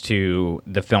context to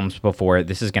the films before it.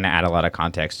 This is going to add a lot of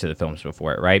context to the films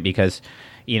before it, right? Because,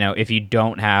 if you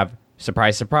don't have,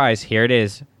 surprise, surprise, here it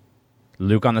is,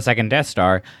 Luke on the second Death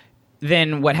Star,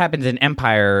 then what happens in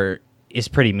Empire is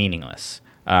pretty meaningless.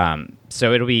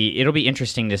 So it'll be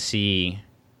interesting to see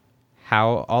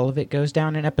how all of it goes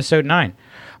down in episode 9.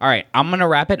 All right, I'm going to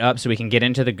wrap it up so we can get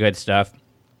into the good stuff.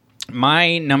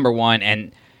 My number 1,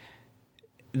 and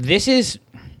it's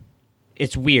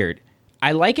weird.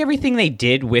 I like everything they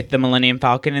did with the Millennium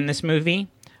Falcon in this movie.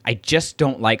 I just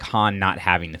don't like Han not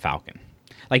having the Falcon.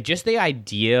 Just the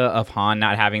idea of Han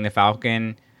not having the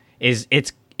Falcon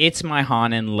it's my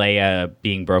Han and Leia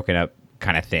being broken up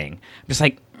kind of thing.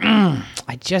 I'm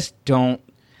just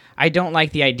I don't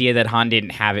like the idea that Han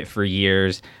didn't have it for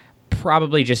years,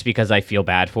 probably just because I feel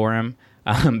bad for him,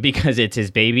 because it's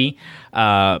his baby.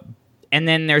 And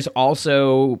then there's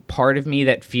also part of me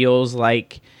that feels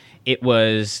like it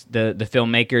was the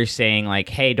filmmakers saying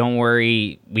hey, don't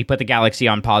worry, we put the galaxy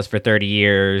on pause for 30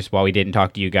 years while we didn't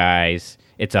talk to you guys.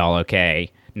 It's all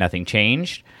okay. Nothing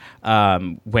changed.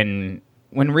 When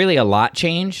really a lot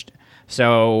changed.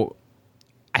 So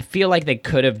I feel like they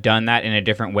could have done that in a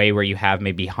different way, where you have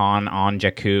maybe Han on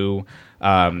Jakku,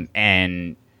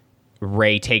 and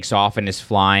Rey takes off and is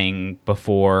flying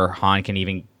before Han can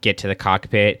even get to the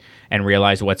cockpit and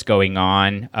realize what's going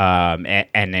on,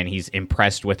 and then he's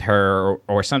impressed with her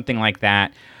or something like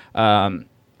that.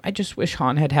 I just wish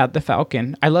Han had the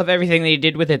Falcon. I love everything they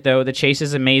did with it, though. The chase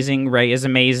is amazing. Rey is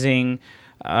amazing.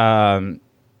 Yeah.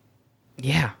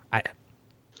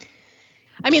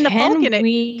 I mean, the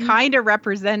Falcon kind of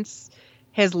represents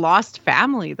his lost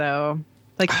family, though,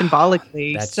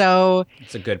 symbolically. So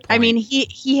that's a good point. I mean,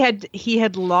 he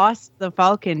had lost the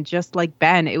Falcon just like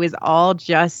Ben. It was all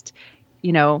just,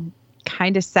 kind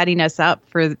kind of setting us up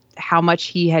for how much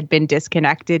he had been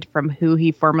disconnected from who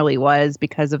he formerly was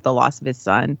because of the loss of his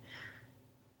son.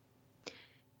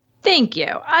 Thank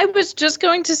you. I was just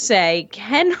going to say,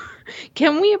 can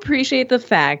we appreciate the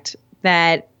fact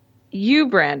that you,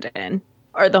 Brandon,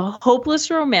 are the hopeless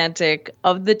romantic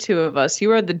of the two of us?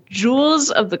 You are the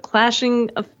jewels of the Clash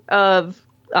of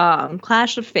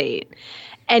Fate.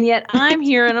 And yet I'm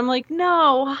here and I'm like,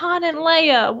 no, Han and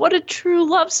Leia, what a true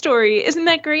love story. Isn't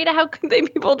that great? How could they be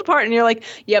pulled apart? And you're like,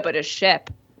 yeah, but a ship.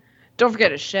 Don't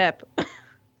forget a ship.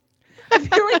 I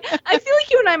feel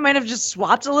like you and I might have just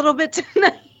swapped a little bit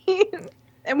tonight.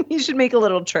 And we should make a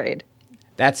little trade.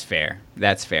 That's fair.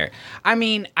 I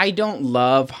mean, I don't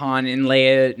love Han and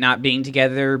Leia not being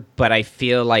together, but I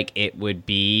feel like it would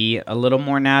be a little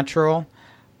more natural.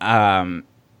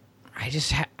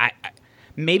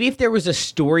 Maybe if there was a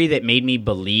story that made me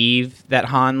believe that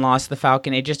Han lost the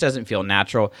Falcon, it just doesn't feel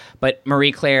natural. But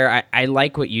Marie Claire, I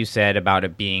like what you said about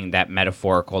it being that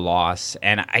metaphorical loss,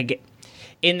 and I get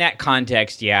in that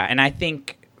context, yeah. And I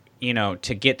think, you know,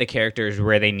 to get the characters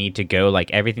where they need to go,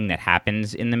 like everything that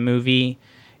happens in the movie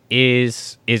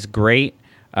is great.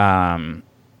 It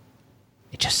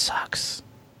just sucks.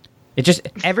 It just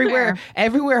everywhere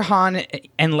Han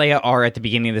and Leia are at the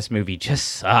beginning of this movie just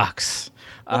sucks.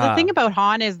 Well, the thing about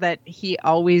Han is that he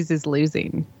always is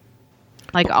losing.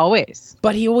 Like always.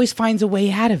 But he always finds a way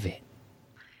out of it.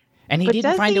 And he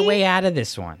didn't find a way out of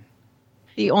this one.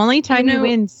 The only time he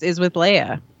wins is with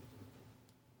Leia.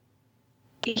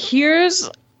 Here's,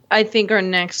 I think, our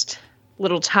next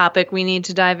little topic we need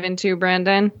to dive into,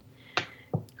 Brandon.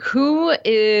 Who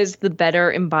is the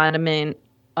better embodiment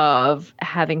of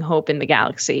having hope in the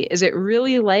galaxy? Is it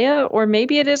really Leia, or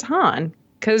maybe it is Han?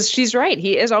 Because she's right.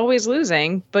 He is always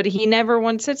losing, but he never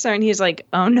once sits there and he's like,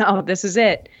 oh no, this is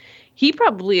it. He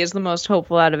probably is the most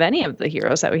hopeful out of any of the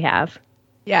heroes that we have.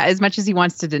 Yeah, as much as he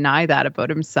wants to deny that about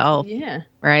himself. Yeah.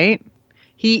 Right?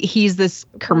 He's this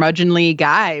curmudgeonly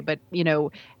guy, but, you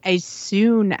know, as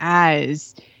soon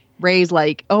as Rey's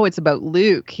like, oh, it's about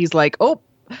Luke, he's like, oh,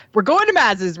 we're going to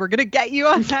Maz's. We're going to get you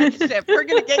on that ship. We're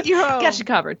going to get you home. Got you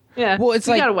covered. Yeah. Well, it's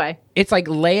like, got away. It's like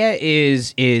Leia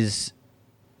is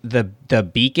the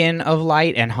beacon of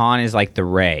light, and Han is like the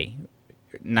ray.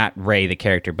 Not Rey the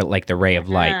character, but like the ray of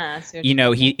light. You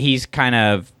know, he's kind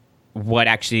of what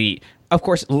actually, of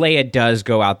course, Leia does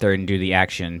go out there and do the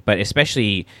action, but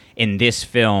especially in this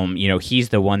film, you know, he's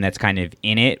the one that's kind of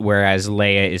in it, whereas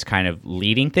Leia is kind of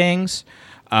leading things.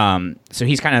 So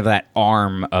he's kind of that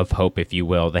arm of hope, if you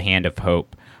will, the hand of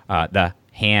hope, the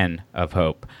hand of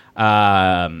hope.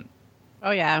 Oh,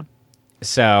 yeah.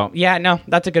 So, yeah, no,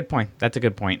 that's a good point.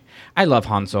 I love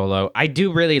Han Solo. I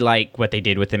do really like what they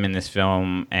did with him in this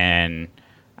film, and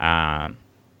I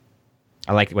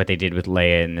like what they did with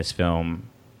Leia in this film.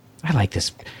 I like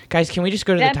this. Guys, can we just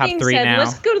go to the top three now?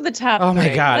 Let's go to the top Oh, three.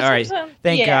 my God. All right.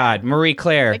 Thank God. Marie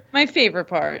Claire. My favorite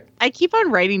part. I keep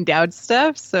on writing down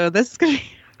stuff, so this is going to be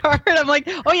hard. I'm like,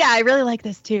 oh, yeah, I really like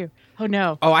this, too. Oh,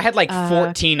 no. Oh, I had like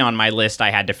 14 on my list. I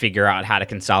had to figure out how to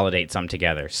consolidate some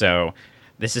together. So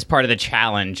this is part of the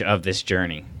challenge of this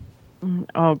journey.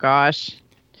 Oh, gosh.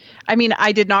 I mean,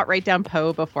 I did not write down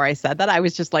Poe before I said that. I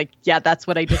was just like, yeah, that's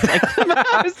what I disliked the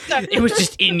most. It was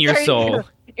just in your soul.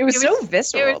 It was so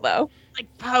visceral, though. Like,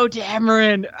 Poe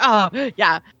Dameron. Oh,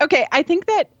 yeah. Okay, I think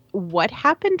that what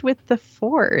happened with the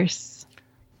Force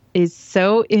is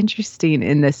so interesting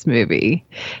in this movie.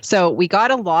 So we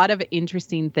got a lot of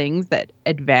interesting things that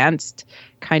advanced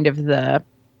kind of the,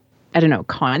 I don't know,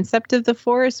 concept of the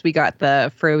Force. We got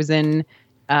the frozen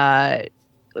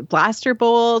blaster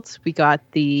bolt. We got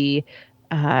the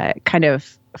kind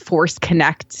of Force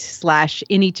connect /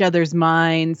 in each other's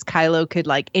minds. Kylo could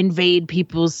like invade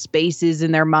people's spaces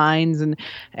in their minds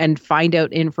and find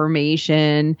out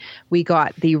information. We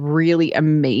got the really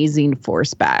amazing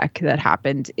Force back that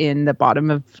happened in the bottom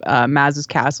of Maz's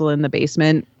castle in the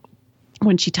basement.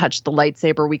 When she touched the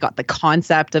lightsaber, we got the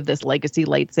concept of this legacy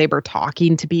lightsaber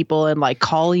talking to people and like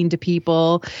calling to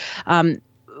people.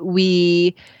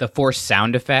 The Force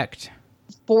sound effect.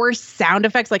 Force sound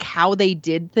effects, like how they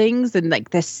did things and like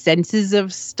the senses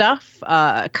of stuff.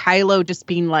 Kylo just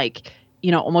being like,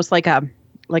 you know, almost like a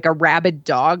rabid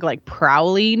dog, like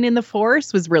prowling in the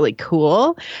Force was really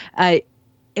cool.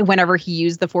 Whenever he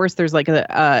used the Force, there's like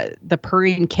the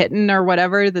purring kitten or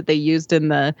whatever that they used in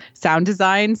the sound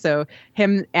design. So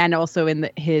him, and also in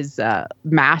his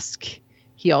mask,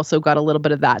 he also got a little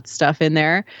bit of that stuff in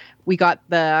there. We got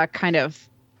the kind of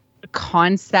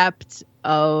concept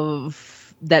of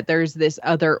that there's this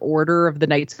other order of the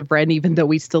Knights of Ren, even though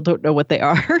we still don't know what they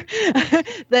are,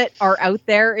 that are out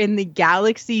there in the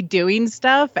galaxy doing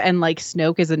stuff. And like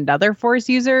Snoke is another Force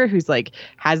user who's like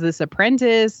has this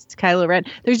apprentice, Kylo Ren.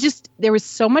 There was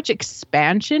so much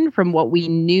expansion from what we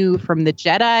knew from the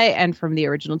Jedi and from the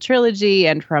original trilogy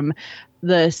and from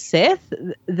the Sith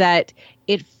that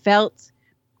it felt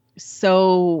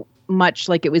so much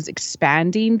like it was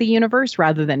expanding the universe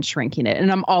rather than shrinking it. And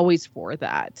I'm always for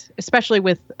that, especially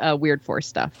with weird Force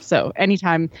stuff. So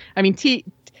anytime, I mean,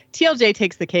 TLJ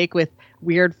takes the cake with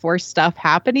weird Force stuff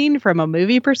happening from a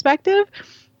movie perspective,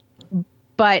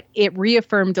 but it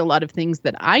reaffirmed a lot of things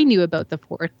that I knew about the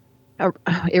Force.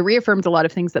 It reaffirmed a lot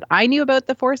of things that I knew about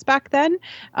the Force back then.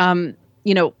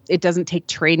 It doesn't take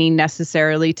training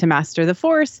necessarily to master the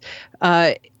Force.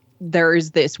 There's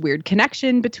this weird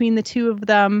connection between the two of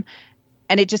them,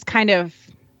 and it just kind of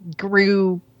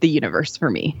grew the universe for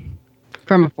me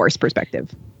from a Force perspective.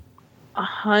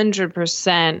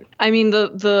 100%. I mean,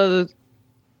 the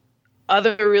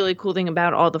other really cool thing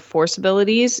about all the Force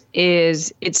abilities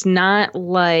is it's not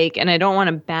like, and I don't want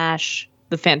to bash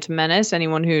The Phantom Menace.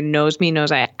 Anyone who knows me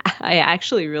knows I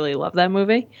actually really love that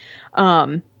movie.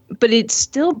 But it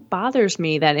still bothers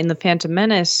me that in The Phantom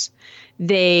Menace,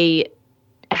 they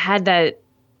had that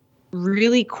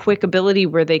really quick ability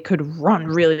where they could run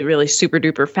really, really super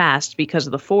duper fast because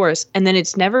of the Force. And then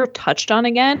it's never touched on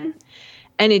again.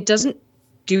 And it doesn't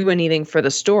do anything for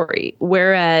the story.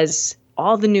 Whereas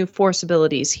all the new Force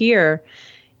abilities here,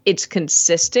 it's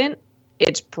consistent,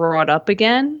 it's brought up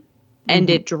again, and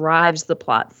it drives the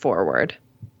plot forward.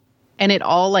 And it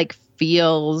all like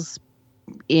feels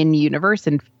in universe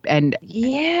and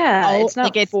yeah, it's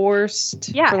not like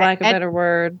forced, for lack of a better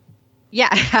word.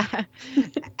 Yeah.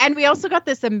 And we also got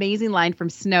this amazing line from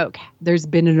Snoke. There's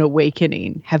been an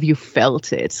awakening. Have you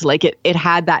felt it? Like it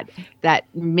had that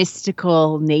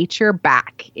mystical nature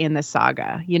back in the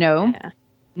saga, you know?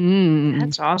 Yeah.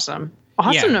 That's awesome.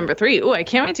 Awesome. Number 3. Ooh, I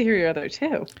can't wait to hear your other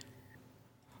 2.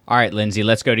 All right, Lindsay,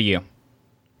 let's go to you.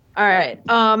 All right.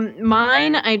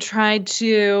 Mine, I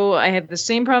had the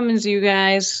same problem as you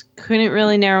guys. Couldn't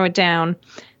really narrow it down.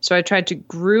 So I tried to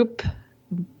group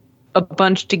a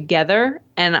bunch together,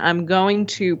 and I'm going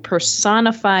to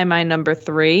personify my number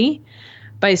 3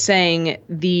 by saying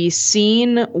the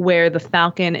scene where the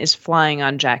Falcon is flying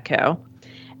on Jakku.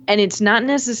 And it's not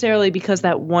necessarily because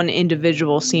that one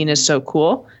individual scene is so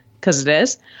cool, because it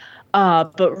is,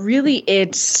 but really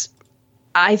it's,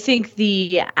 I think,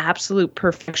 the absolute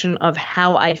perfection of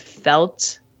how I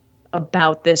felt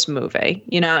about this movie,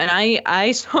 and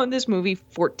I saw this movie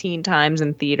 14 times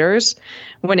in theaters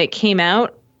when it came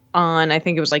out on, I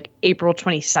think it was like April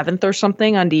 27th or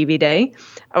something on DVD.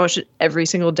 I watched it every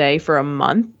single day for a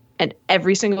month, and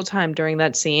every single time during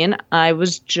that scene, I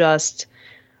was just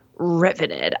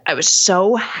riveted. I was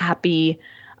so happy.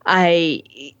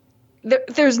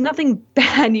 There's nothing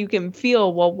bad you can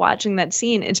feel while watching that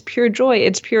scene. It's pure joy,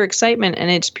 it's pure excitement,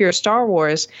 and it's pure Star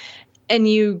Wars. And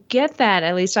you get that,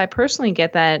 at least I personally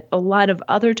get that, a lot of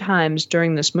other times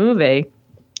during this movie.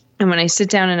 And when I sit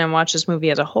down and I watch this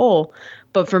movie as a whole,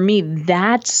 but for me,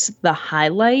 that's the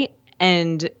highlight.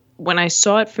 And when I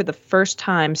saw it for the first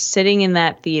time sitting in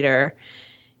that theater,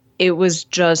 it was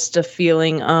just a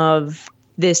feeling of,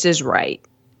 this is right.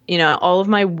 All of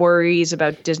my worries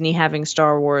about Disney having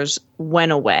Star Wars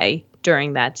went away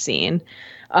during that scene.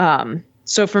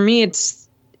 So for me, it's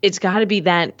got to be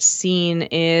that scene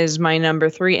is my number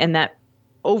 3. And that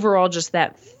overall, just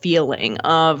that feeling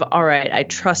of, all right, I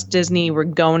trust Disney. We're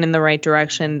going in the right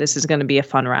direction. This is going to be a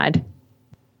fun ride.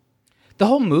 The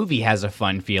whole movie has a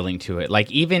fun feeling to it. Like,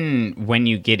 even when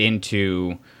you get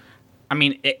into, I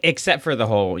mean, except for the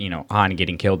whole, Han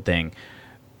getting killed thing,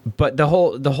 but the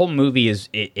whole movie is,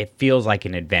 it feels like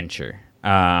an adventure.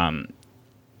 And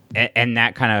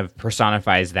that kind of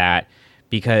personifies that,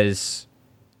 because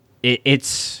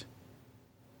it's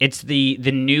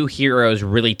the new heroes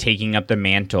really taking up the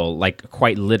mantle, like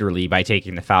quite literally, by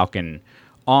taking the Falcon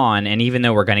on. And even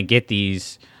though we're going to get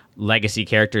these legacy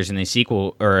characters in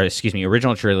the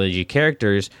original trilogy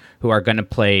characters who are going to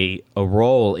play a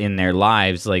role in their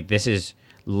lives, like, this is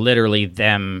literally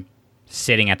them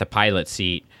sitting at the pilot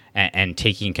seat and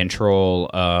taking control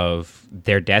of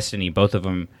their destiny, both of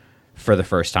them, for the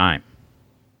first time.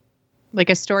 Like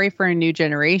a story for a new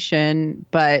generation,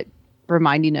 but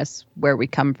reminding us where we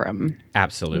come from.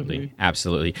 Absolutely.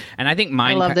 Absolutely. And I think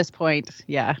mine... I love this point.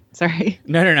 Yeah. Sorry.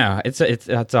 No.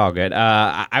 It's all good.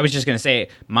 I was just going to say,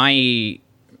 my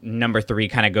number 3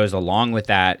 kind of goes along with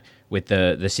that, with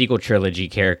the sequel trilogy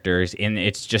characters, and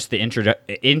it's just the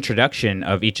introduction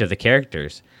of each of the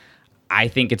characters. I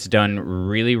think it's done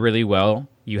really, really well.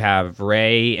 You have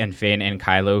Rey and Finn and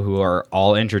Kylo, who are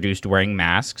all introduced wearing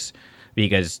masks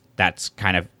because that's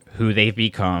kind of who they've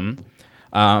become.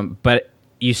 But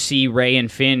you see Rey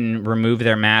and Finn remove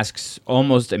their masks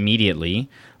almost immediately.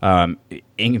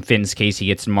 In Finn's case, he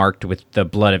gets marked with the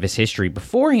blood of his history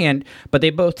beforehand, but they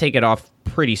both take it off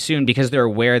pretty soon because they're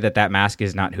aware that that mask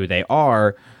is not who they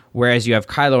are. Whereas you have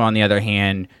Kylo, on the other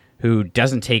hand, who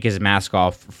doesn't take his mask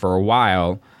off for a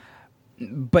while.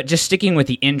 But just sticking with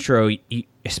the intro,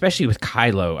 especially with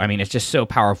Kylo, I mean, it's just so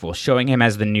powerful. Showing him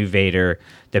as the new Vader,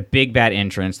 the big bad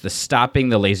entrance, the stopping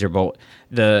the laser bolt,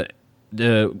 the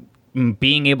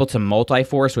being able to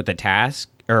multi-force with the task,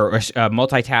 or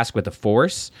multitask with the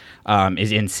Force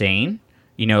is insane.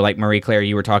 You know, like Marie Claire,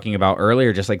 you were talking about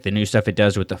earlier, just like the new stuff it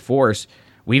does with the Force.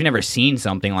 We've never seen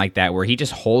something like that where he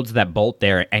just holds that bolt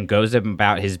there and goes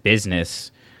about his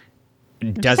business.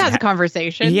 Just has a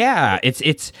conversation. Yeah,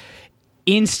 it's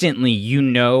instantly, you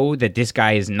know that this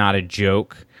guy is not a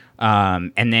joke.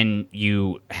 And then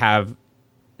you have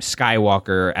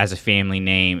Skywalker as a family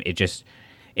name.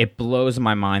 It blows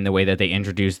my mind the way that they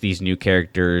introduce these new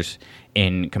characters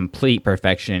in complete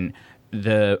perfection.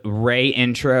 The Rey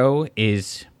intro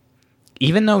is,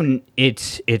 even though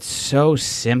it's so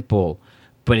simple,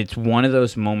 but it's one of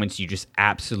those moments you just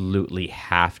absolutely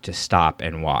have to stop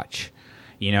and watch.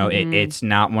 You know, it's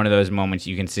not one of those moments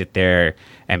you can sit there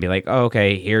and be like, oh,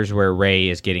 okay, here's where Rey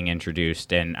is getting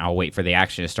introduced and I'll wait for the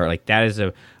action to start. Like, that is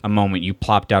a moment you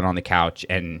plop down on the couch,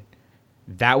 and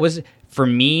that was, for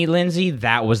me, Lindsay,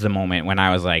 that was the moment when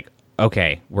I was like,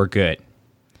 okay, we're good.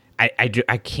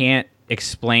 I can't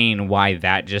explain why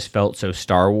that just felt so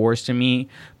Star Wars to me,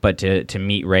 but to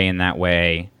meet Rey in that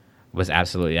way was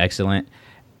absolutely excellent.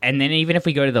 And then even if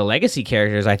we go to the legacy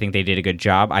characters, I think they did a good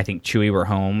job. I think Chewie We're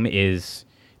Home is,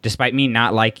 despite me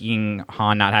not liking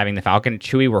Han not having the Falcon,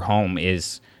 Chewie We're Home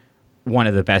is one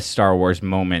of the best Star Wars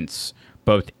moments,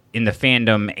 both in the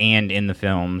fandom and in the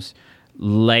films.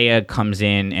 Leia comes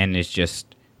in and is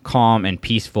just calm and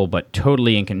peaceful, but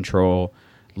totally in control.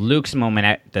 Luke's moment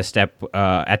at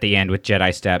the end with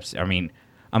Jedi Steps. I mean,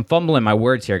 I'm fumbling my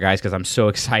words here, guys, because I'm so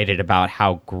excited about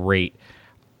how great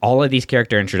all of these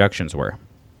character introductions were.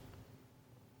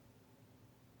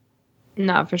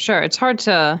 No, for sure. It's hard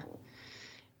to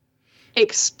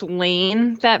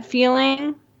explain that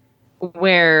feeling,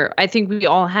 where I think we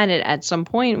all had it at some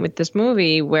point with this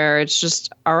movie, where it's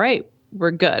just, all right,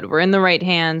 we're good. We're in the right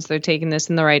hands. They're taking this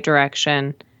in the right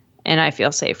direction. And I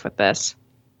feel safe with this.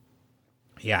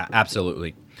 Yeah,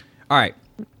 absolutely. All right.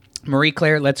 Marie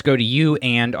Claire, let's go to you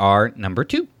and our number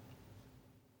 2.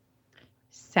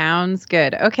 Sounds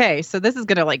good. Okay, so this is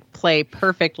going to play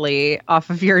perfectly off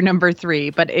of your number 3,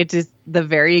 but it is the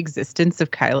very existence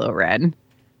of Kylo Ren.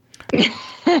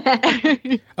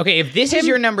 Okay, if this is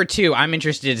your number 2, I'm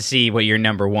interested to see what your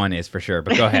number 1 is for sure,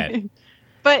 but go ahead.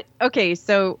 But, okay,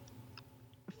 so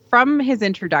from his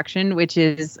introduction, which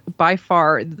is by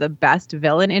far the best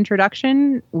villain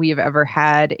introduction we have ever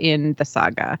had in the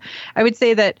saga, I would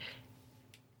say that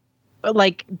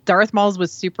Darth Maul's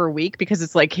was super weak because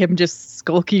it's him just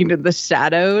skulking in the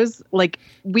shadows.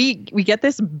 We get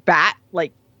this bat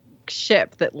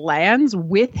ship that lands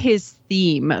with his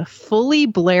theme fully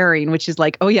blaring, which is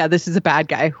oh yeah, this is a bad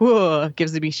guy. Whoa,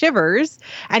 gives me shivers.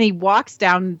 And he walks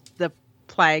down the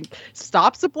plank,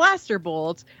 stops a blaster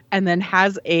bolt, and then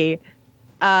has a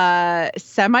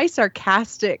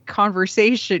semi-sarcastic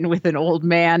conversation with an old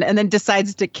man, and then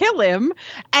decides to kill him,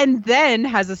 and then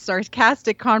has a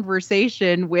sarcastic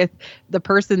conversation with the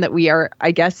person that we are,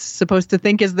 I guess, supposed to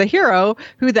think is the hero,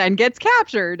 who then gets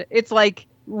captured. It's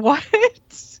what?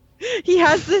 He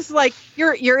has this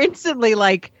you're instantly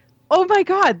oh my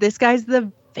god, this guy's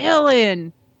the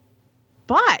villain.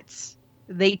 But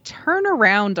they turn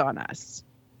around on us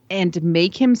and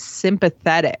make him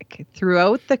sympathetic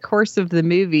throughout the course of the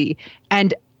movie.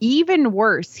 And even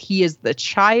worse, he is the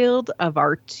child of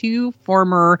our 2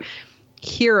 former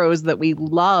heroes that we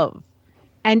love.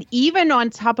 And even on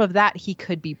top of that, he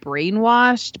could be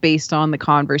brainwashed based on the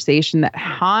conversation that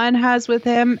Han has with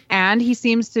him. And he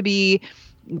seems to be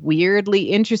weirdly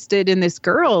interested in this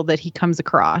girl that he comes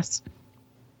across.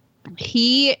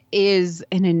 He is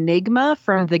an enigma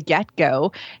from the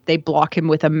get-go. They block him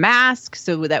with a mask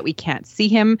so that we can't see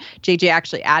him. JJ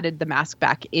actually added the mask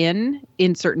back in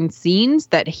certain scenes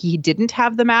that he didn't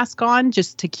have the mask on,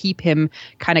 just to keep him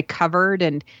kind of covered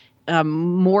and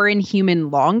more inhuman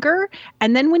longer.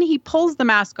 And then when he pulls the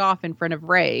mask off in front of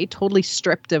Rey, totally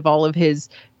stripped of all of his,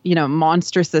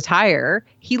 monstrous attire,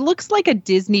 he looks like a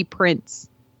Disney prince,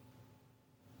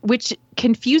 which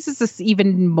confuses us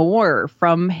even more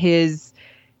from his,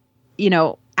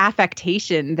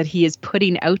 affectation that he is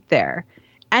putting out there.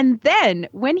 And then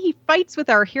when he fights with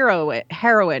our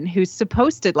heroine, who's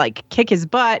supposed to like kick his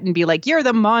butt and be like, "You're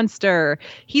the monster,"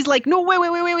 he's like, "No,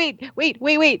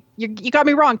 wait. You got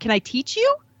me wrong. Can I teach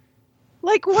you?"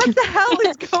 Like, what the hell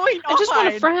is going on? I just want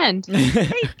a friend.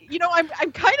 Hey,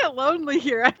 I'm kind of lonely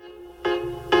here.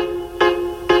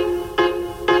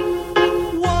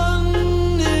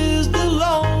 One is the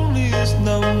loneliest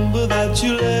number that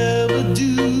you'll ever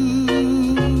do.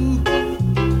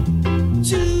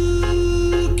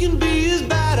 Two can be as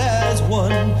bad as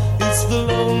one. It's the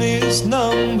loneliest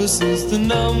number since the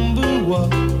number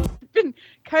one. I've been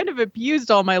kind of abused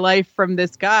all my life from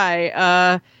this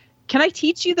guy. Can I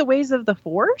teach you the ways of the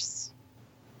Force?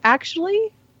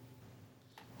 Actually?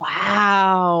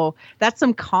 Wow. That's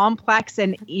some complex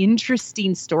and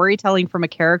interesting storytelling from a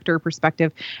character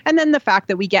perspective. And then the fact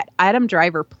that we get Adam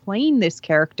Driver playing this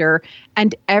character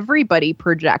and everybody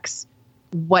projects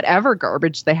whatever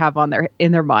garbage they have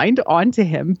in their mind onto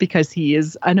him because he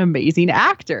is an amazing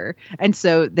actor. And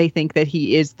so they think that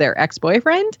he is their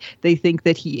ex-boyfriend. They think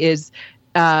that he is,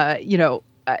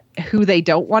 who they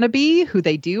don't want to be, who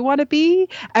they do want to be.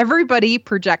 Everybody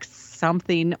projects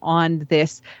something on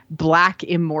this black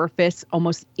amorphous,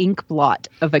 almost ink blot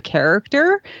of a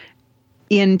character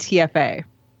in TFA.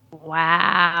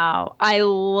 Wow. I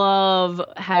love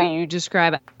how you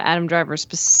describe Adam Driver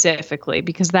specifically,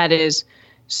 because that is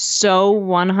so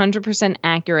 100%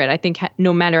 accurate. I think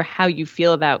no matter how you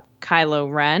feel about Kylo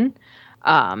Ren,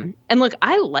 and look,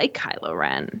 I like Kylo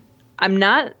Ren. I'm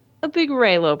not a big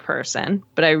Reylo person,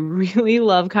 but I really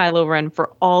love Kylo Ren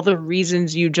for all the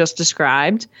reasons you just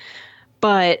described.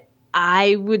 But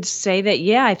I would say that,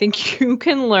 yeah, I think you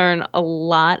can learn a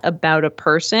lot about a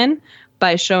person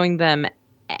by showing them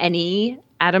any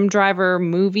Adam Driver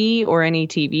movie or any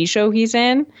TV show he's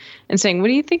in and saying, what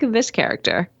do you think of this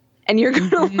character? And you're going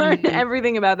to learn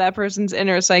everything about that person's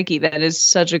inner psyche. That is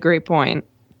such a great point.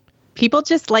 People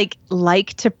just like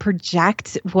to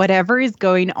project whatever is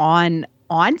going on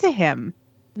onto him.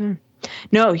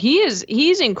 No, he's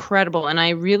incredible. And I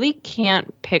really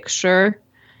can't picture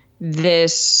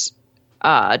this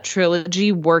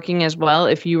trilogy working as well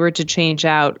if you were to change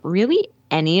out really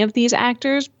any of these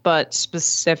actors, but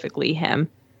specifically him.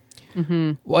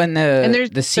 Mm-hmm. Well, and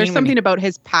there's something about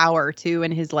his power too,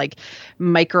 and his like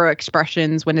micro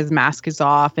expressions when his mask is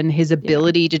off, and his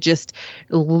ability to just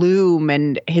loom,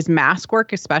 and his mask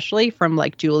work, especially from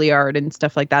like Juilliard and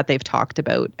stuff like that, they've talked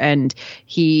about, and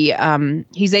he's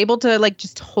able to like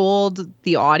just hold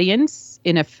the audience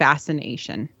in a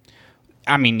fascination.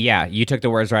 I mean, yeah, you took the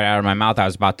words right out of my mouth. I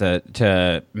was about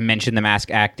to mention the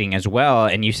mask acting as well,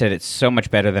 and you said it's so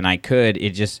much better than I could.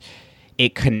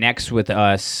 It connects with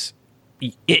us.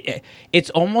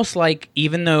 It's almost like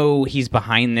even though he's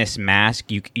behind this mask,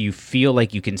 you feel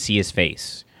like you can see his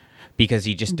face because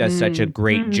he just does such a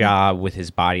great job with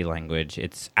his body language.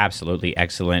 It's absolutely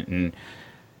excellent, and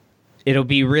it'll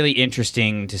be really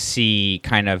interesting to see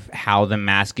kind of how the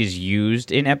mask is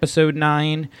used in Episode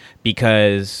 9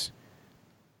 because,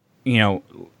 you know,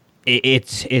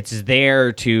 it's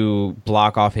there to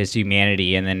block off his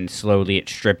humanity, and then slowly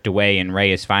it's stripped away, and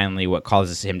Rey is finally what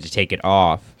causes him to take it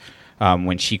off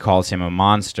when she calls him a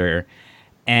monster.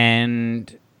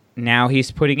 And now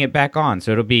he's putting it back on,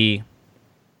 so it'll be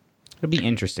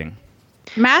interesting.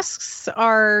 Masks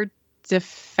are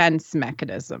defense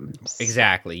mechanisms.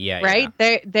 Exactly, yeah. Right?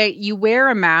 Yeah. They you wear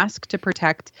a mask to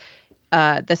protect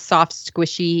the soft,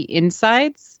 squishy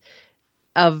insides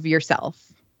of yourself.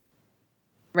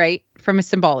 Right? From a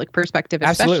symbolic perspective,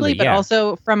 especially, but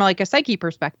also from like a psyche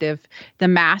perspective, the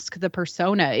mask, the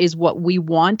persona is what we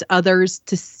want others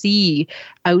to see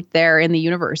out there in the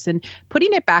universe. And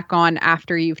putting it back on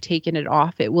after you've taken it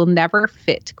off, it will never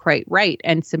fit quite right.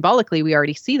 And symbolically, we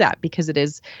already see that because it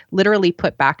is literally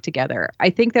put back together. I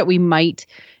think that we might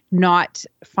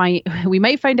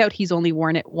find out he's only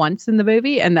worn it once in the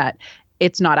movie and that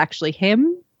it's not actually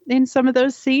him in some of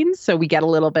those scenes. So we get a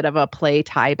little bit of a play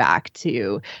tie back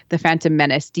to the Phantom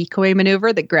Menace decoy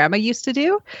maneuver that Grandma used to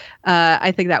do.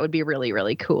 I think that would be really,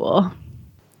 really cool.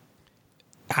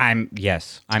 I'm here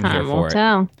Time for will it.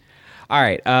 tell. All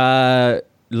right.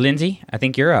 Lindsay, I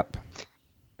think you're up.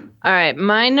 All right.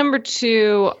 My number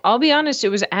 2, I'll be honest, it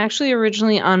was actually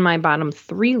originally on my bottom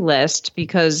 3 list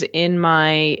because in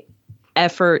my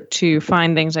effort to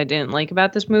find things I didn't like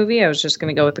about this movie, I was just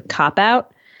going to go with the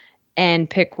cop-out and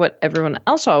pick what everyone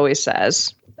else always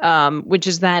says, which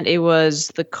is that it was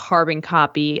the carbon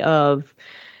copy of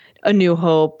A New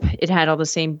Hope. It had all the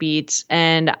same beats,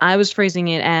 and I was phrasing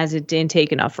it as it didn't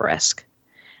take enough risk.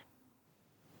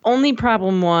 Only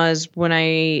problem was when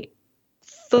I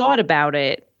thought about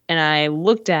it and I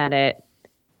looked at it,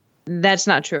 that's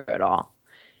not true at all.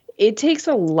 it takes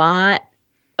a lot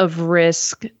of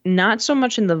risk, not so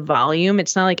much in the volume.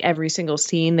 It's not like every single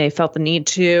scene they felt the need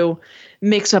to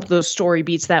mix up those story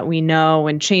beats that we know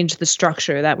and change the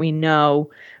structure that we know.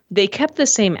 They kept the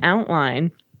same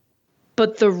outline,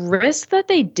 but the risks that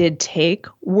they did take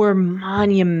were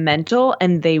monumental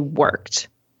and they worked.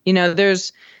 You know,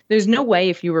 there's no way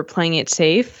if you were playing it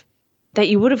safe that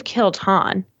you would have killed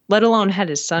Han, let alone had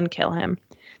his son kill him.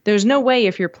 There's no way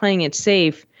if you're playing it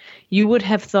safe, you would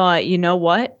have thought, you know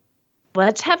what?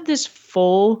 Let's have this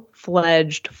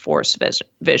full-fledged Force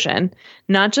vision,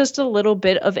 not just a little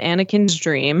bit of Anakin's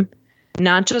dream,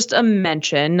 not just a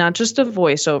mention, not just a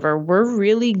voiceover. We're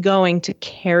really going to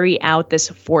carry out this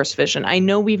Force vision. I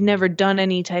know we've never done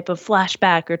any type of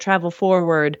flashback or travel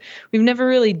forward. We've never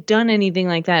really done anything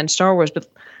like that in Star Wars, but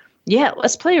yeah,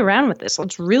 let's play around with this.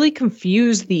 Let's really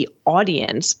confuse the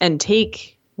audience and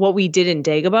take what we did in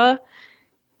Dagobah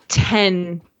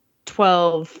 10,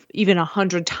 12, even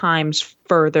 100 times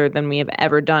further than we have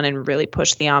ever done and really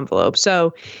push the envelope.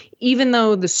 So even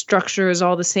though the structure is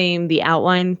all the same, the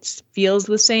outline feels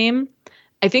the same,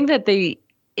 I think that they,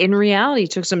 in reality,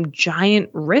 took some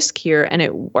giant risk here and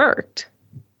it worked.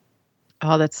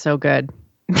 Oh, that's so good.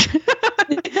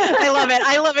 I love it.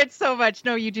 I love it so much.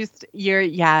 No,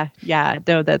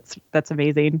 no, that's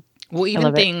amazing. Well,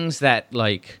 even things that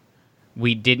like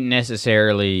we didn't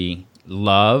necessarily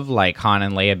love, like Han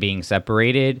and Leia being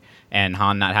separated and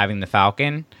Han not having the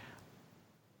Falcon,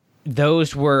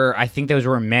 I think those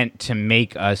were meant to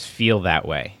make us feel that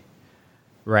way,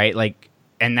 right? Like,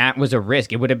 and that was a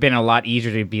risk. It would have been a lot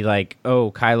easier to be like,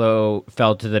 oh, Kylo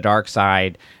fell to the dark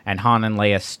side and Han and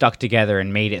Leia stuck together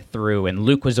and made it through and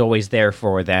Luke was always there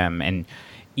for them. And,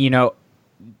 you know,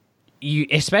 you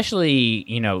especially,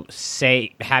 you know,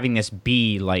 say having this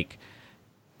be like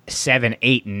 7,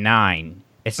 8, and 9.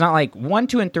 It's not like 1,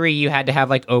 2, and 3, you had to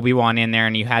have like Obi-Wan in there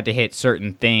and you had to hit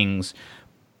certain things.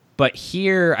 But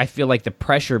here, I feel like the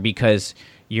pressure, because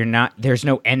there's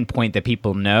no endpoint that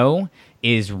people know,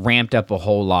 is ramped up a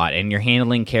whole lot. And you're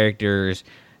handling characters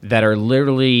that are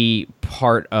literally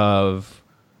part of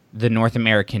the North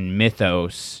American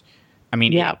mythos. I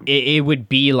mean, yeah. It would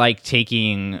be like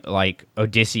taking like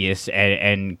Odysseus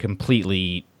and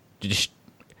completely just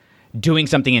doing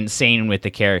something insane with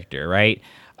the character, right?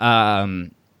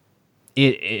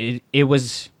 It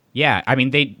was, yeah. I mean,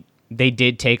 they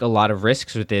did take a lot of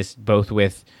risks with this, both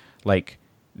with like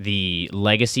the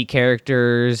legacy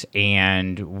characters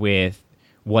and with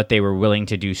what they were willing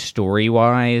to do story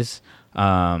wise.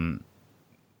 It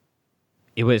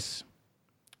was,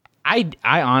 I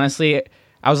honestly,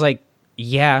 I was like,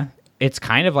 yeah, it's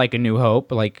kind of like A New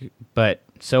Hope, like, but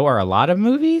so are a lot of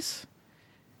movies.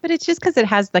 But it's just because it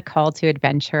has the call to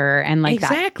adventure and like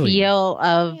that feel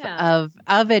of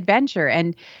adventure.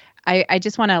 And I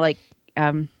just want to like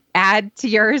add to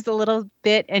yours a little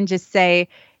bit and just say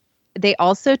they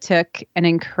also took an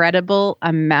incredible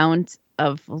amount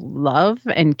of love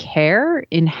and care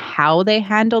in how they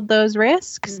handled those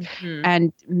risks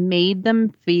and made them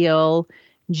feel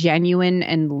genuine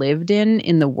and lived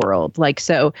in the world. Like,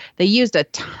 so they used a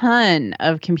ton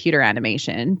of computer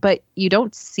animation, but you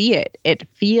don't see it. It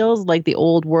feels like the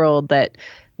old world that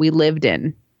we lived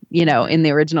in, you know, in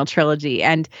the original trilogy.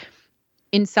 And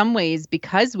in some ways,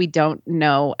 because we don't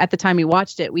know, at the time we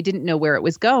watched it, we didn't know where it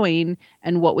was going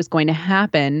and what was going to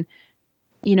happen,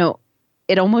 you know,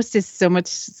 it almost is so much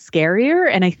scarier.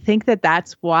 And I think that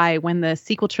that's why when the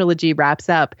sequel trilogy wraps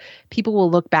up, people will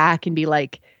look back and be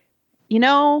like, you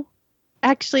know,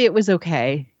 actually it was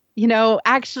okay. You know,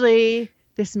 actually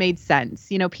this made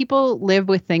sense. You know, people live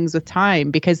with things with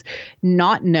time because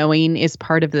not knowing is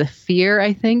part of the fear,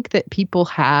 I think, that people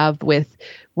have with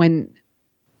when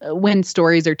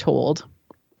stories are told.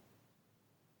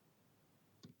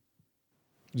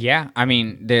 Yeah, I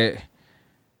mean,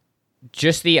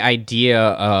 just the idea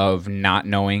of not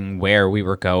knowing where we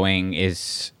were going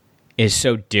is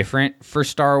so different for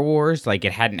Star Wars. Like,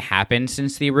 it hadn't happened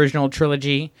since the original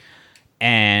trilogy,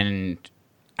 and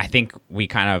I think we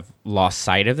kind of lost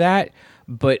sight of that.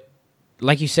 But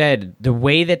like you said, the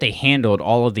way that they handled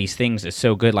all of these things is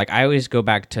so good. Like, I always go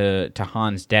back to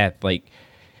Han's death. Like,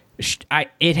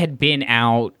 it had been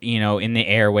out, you know, in the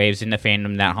airwaves, in the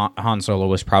fandom, that Han Solo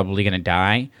was probably going to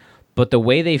die. But the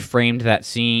way they framed that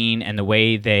scene and the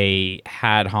way they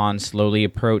had Han slowly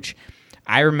approach,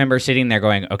 I remember sitting there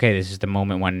going, okay, this is the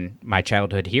moment when my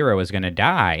childhood hero is going to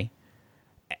die.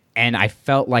 And I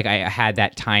felt like I had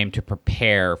that time to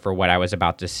prepare for what I was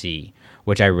about to see.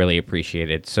 which I really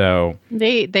appreciated. So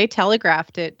they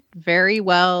telegraphed it very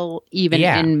well, even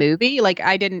in movie. Like,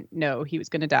 I didn't know he was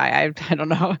going to die. I don't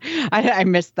know. I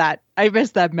missed that. I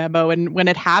missed that memo. And when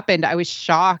it happened, I was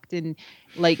shocked and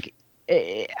like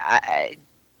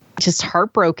just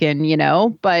heartbroken, you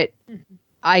know, but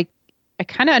I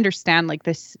kind of understand like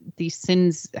these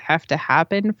sins have to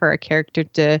happen for a character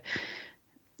to,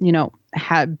 you know,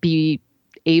 be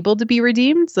able to be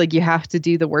redeemed. Like, you have to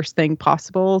do the worst thing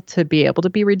possible to be able to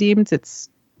be redeemed. It's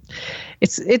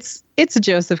a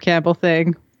Joseph Campbell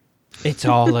thing. It's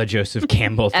all a Joseph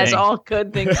Campbell thing. As all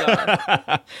good things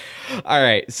are. All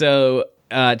right. So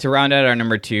to round out our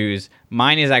number 2s,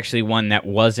 mine is actually one that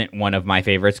wasn't one of my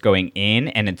favorites going in,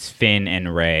 and it's Finn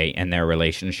and Rey and their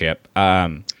relationship.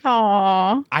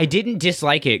 Aww. I didn't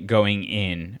dislike it going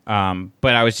in,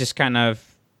 but I was just kind of,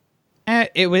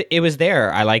 it was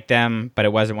there. I liked them, but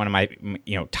it wasn't one of my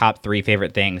top 3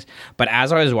 favorite things. But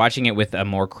as I was watching it with a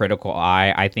more critical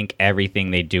eye, I think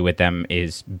everything they do with them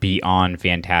is beyond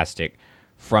fantastic.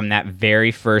 From that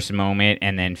very first moment,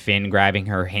 and then Finn grabbing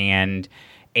her hand,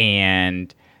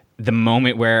 and the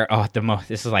moment where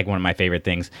this is like one of my favorite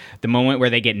things. The moment where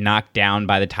they get knocked down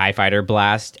by the TIE fighter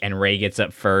blast, and Rey gets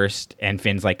up first, and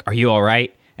Finn's like, "Are you all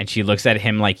right?" And she looks at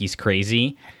him like he's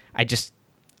crazy.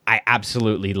 I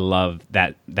absolutely love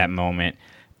that moment.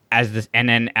 As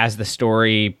the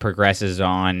story progresses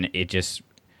on,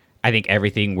 I think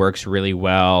everything works really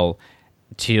well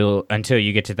until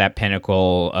you get to that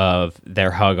pinnacle of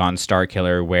their hug on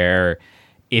Starkiller, where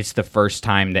it's the first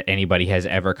time that anybody has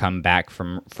ever come back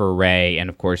for Rey, and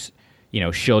of course,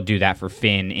 she'll do that for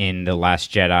Finn in The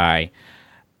Last Jedi.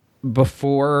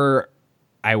 Before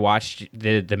I watched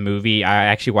the movie, I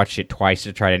actually watched it twice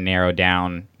to try to narrow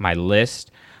down my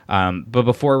list. But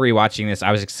before rewatching this,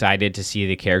 I was excited to see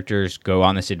the characters go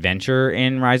on this adventure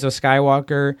in Rise of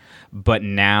Skywalker. But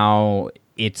now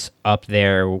it's up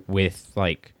there with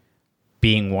like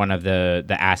being one of the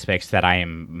aspects that I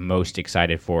am most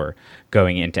excited for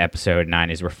going into Episode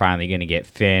 9. Is we're finally going to get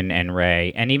Finn and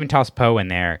Rey, and even toss Poe in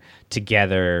there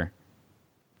together,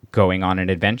 going on an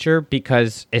adventure,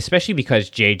 especially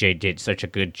because JJ did such a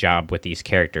good job with these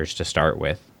characters to start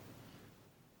with.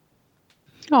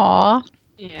 Aww.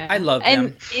 Yeah, I love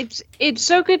them. And it's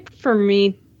so good for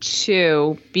me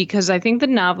too, because I think the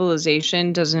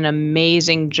novelization does an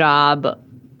amazing job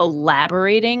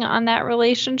elaborating on that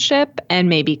relationship and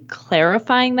maybe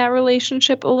clarifying that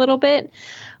relationship a little bit.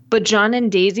 But John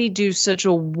and Daisy do such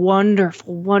a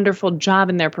wonderful, wonderful job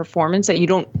in their performance that you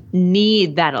don't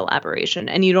need that elaboration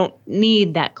and you don't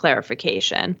need that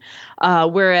clarification.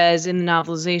 Whereas in the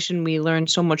novelization, we learn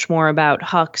so much more about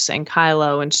Hux and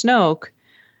Kylo and Snoke,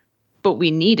 but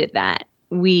we needed that.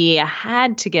 We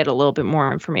had to get a little bit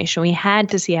more information. We had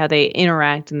to see how they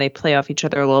interact and they play off each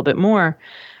other a little bit more.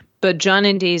 But John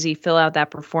and Daisy fill out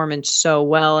that performance so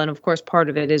well. And of course, part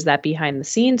of it is that behind the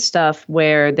scenes stuff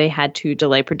where they had to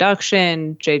delay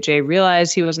production. JJ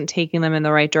realized he wasn't taking them in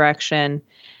the right direction,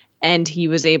 and he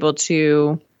was able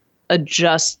to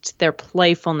adjust their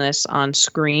playfulness on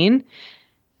screen.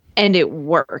 And it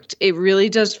worked. It really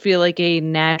does feel like a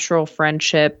natural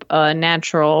friendship, a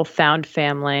natural found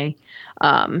family.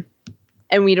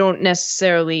 And we don't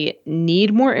necessarily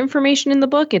need more information in the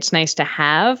book. It's nice to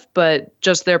have, but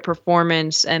just their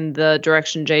performance and the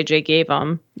direction JJ gave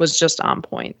them was just on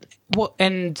point. Well,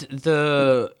 and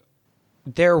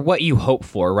they're what you hope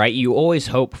for, right? You always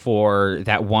hope for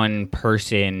that one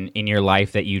person in your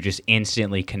life that you just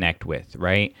instantly connect with,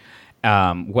 right?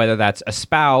 Whether that's a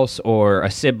spouse or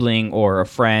a sibling or a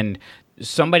friend,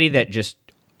 somebody that just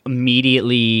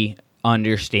immediately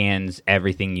understands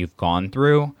everything you've gone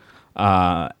through.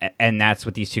 And that's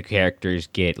what these two characters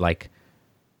get, like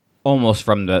almost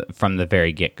from the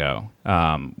very get-go.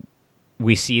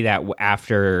 We see that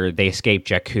after they escape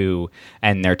Jakku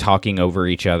and they're talking over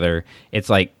each other. It's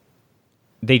like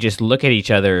they just look at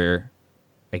each other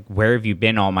like, where have you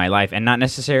been all my life? And not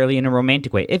necessarily in a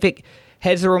romantic way. If it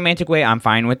heads the romantic way, I'm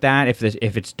fine with that. If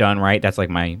it's done right, that's like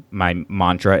my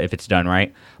mantra, if it's done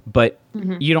right. But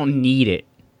you don't need it.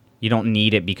 You don't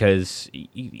need it because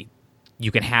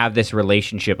you can have this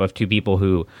relationship of two people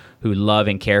who love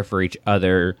and care for each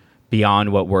other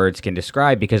beyond what words can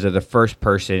describe because of the first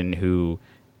person who,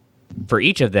 for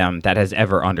each of them, that has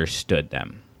ever understood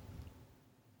them.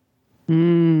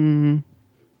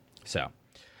 So,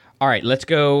 all right, let's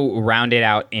go round it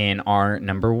out in our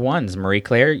number ones. Marie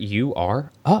Claire, you are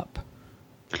up.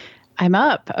 I'm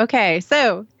up. Okay,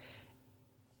 so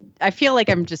I feel like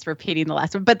I'm just repeating the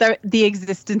last one, but the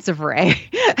existence of Rey.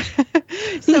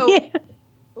 So yeah.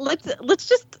 let's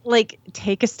just like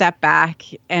take a step back.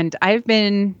 And I've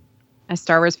been a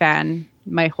Star Wars fan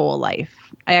my whole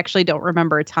life. I actually don't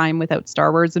remember a time without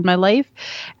Star Wars in my life.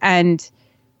 And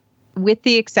with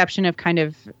the exception of kind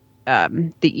of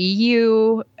the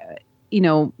EU,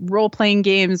 role-playing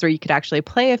games where you could actually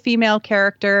play a female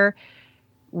character,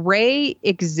 Rey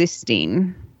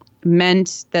existing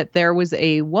meant that there was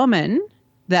a woman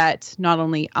that not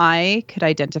only I could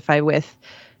identify with,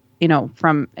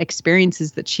 from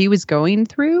experiences that she was going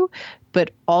through,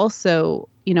 but also,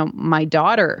 my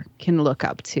daughter can look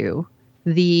up to.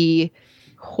 The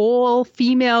whole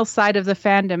female side of the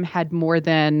fandom had more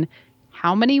than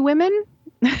how many women?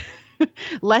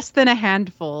 Less than a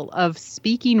handful of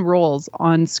speaking roles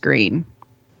on screen.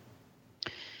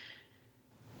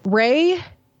 Rey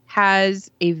has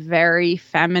a very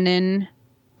feminine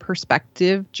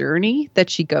perspective journey that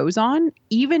she goes on,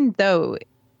 even though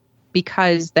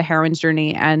because the heroine's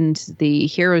journey and the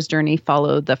hero's journey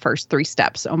follow the first 3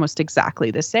 steps almost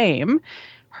exactly the same.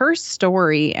 Her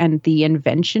story and the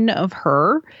invention of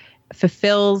her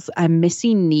fulfills a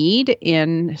missing need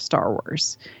in Star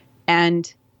Wars.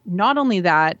 And not only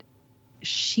that,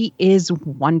 she is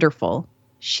wonderful.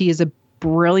 She is a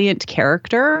brilliant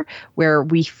character where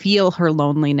we feel her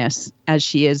loneliness as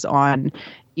she is on,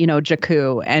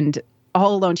 Jakku and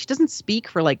all alone. She doesn't speak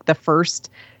for like the first,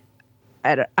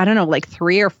 I don't know, like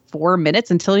 3 or 4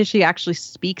 minutes until she actually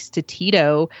speaks to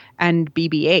Tito and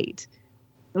BB-8.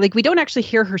 Like, we don't actually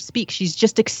hear her speak. She's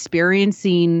just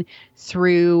experiencing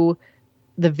through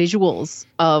the visuals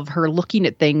of her looking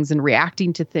at things and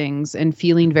reacting to things and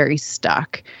feeling very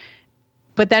stuck.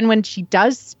 But then when she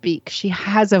does speak, she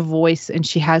has a voice and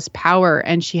she has power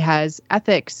and she has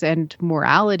ethics and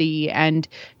morality and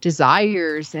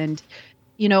desires and,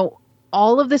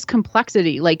 all of this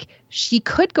complexity. Like, she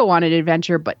could go on an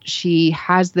adventure, but she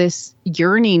has this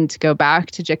yearning to go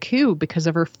back to Jakku because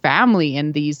of her family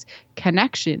and these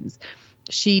connections.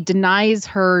 She denies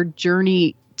her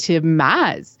journey to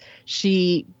Maz.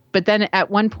 But then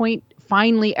at one point,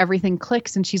 finally everything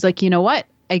clicks and she's like, you know what?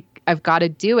 I've got to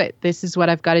do it. This is what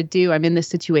I've got to do. I'm in this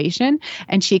situation.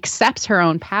 And she accepts her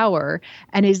own power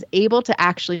and is able to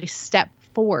actually step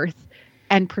forth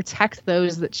and protect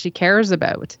those that she cares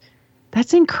about.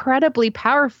 That's incredibly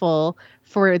powerful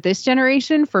for this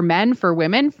generation, for men, for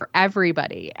women, for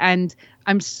everybody. And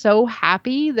I'm so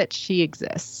happy that she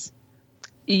exists.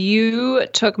 You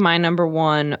took my number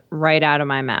 1 right out of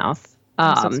my mouth.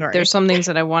 I'm so sorry. There's some things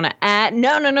that I want to add.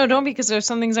 No, don't, because there's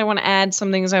some things I want to add,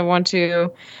 some things I want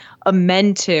to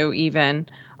amend to even.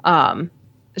 So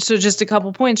just a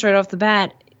couple points right off the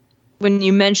bat. When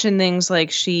you mention things like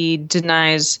she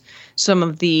denies some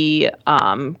of the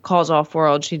calls off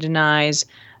world, she denies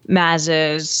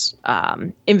Maz's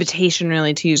invitation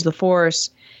really to use the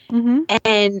Force. Mm-hmm.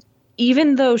 And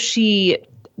even though she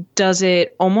does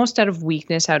it almost out of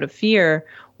weakness, out of fear,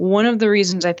 one of the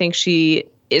reasons I think she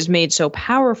is made so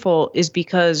powerful is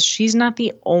because she's not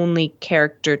the only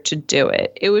character to do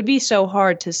it. It would be so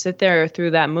hard to sit there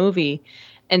through that movie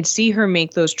and see her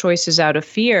make those choices out of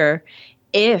fear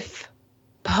if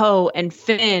Poe and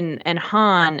Finn and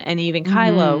Han and even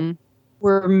Kylo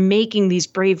were making these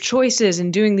brave choices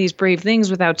and doing these brave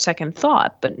things without second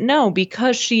thought. But no,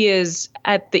 because she is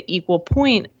at the equal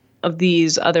point of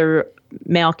these other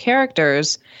male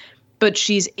characters, but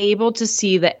she's able to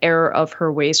see the error of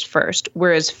her ways first.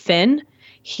 Whereas Finn,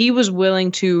 he was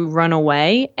willing to run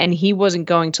away and he wasn't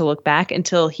going to look back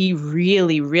until he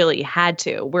really, really had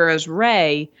to. Whereas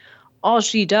Rey, all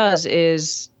she does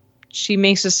is she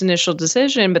makes this initial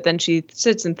decision, but then she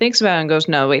sits and thinks about it and goes,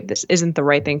 no, wait, this isn't the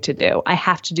right thing to do. I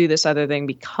have to do this other thing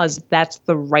because that's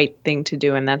the right thing to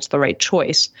do and that's the right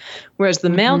choice. Whereas the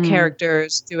male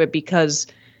characters do it because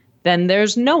then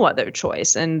there's no other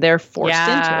choice and they're forced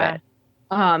into it.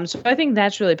 So I think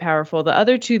that's really powerful. The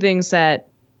other 2 things that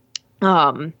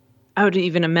I would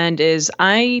even amend is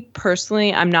I'm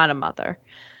not a mother,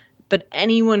 but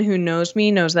anyone who knows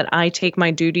me knows that I take my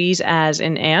duties as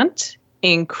an aunt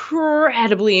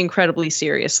incredibly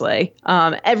seriously.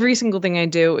 Every single thing I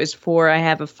do is I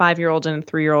have a 5-year-old and a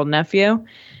 3-year-old nephew.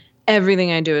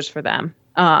 Everything I do is for them.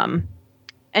 And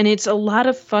it's a lot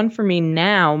of fun for me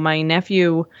now. My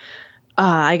nephew,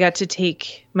 I got to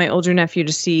take my older nephew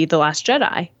to see The Last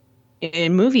Jedi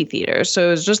in movie theaters. So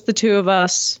it was just the 2 of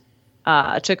us.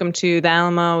 Took him to the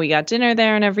Alamo. We got dinner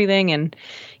there and everything. And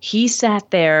he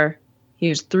sat there. He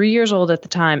was 3 years old at the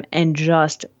time and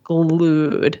just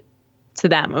glued to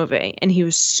that movie. And he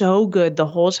was so good the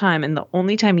whole time. And the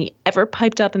only time he ever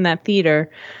piped up in that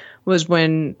theater was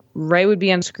when Rey would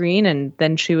be on screen and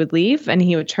then she would leave and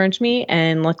he would turn to me.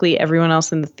 And luckily everyone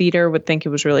else in the theater would think it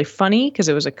was really funny because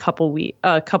it was a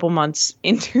couple months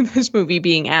into this movie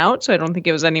being out. So I don't think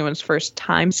it was anyone's first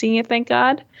time seeing it, thank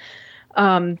God.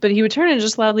 But he would turn and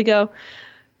just loudly go,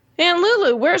 "Aunt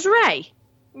Lulu, where's Ray?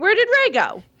 Where did Ray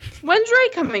go? When's Ray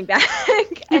coming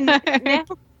back?" And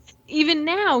even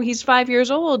now, he's 5 years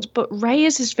old, but Ray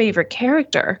is his favorite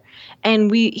character.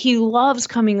 And he loves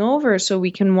coming over so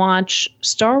we can watch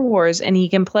Star Wars and he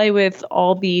can play with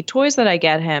all the toys that I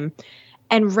get him.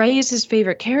 And Ray is his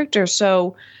favorite character.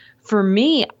 So for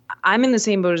me, I'm in the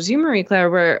same boat as you, Marie Claire,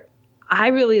 where I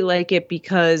really like it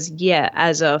because, yeah,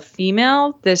 as a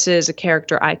female, this is a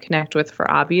character I connect with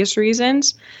for obvious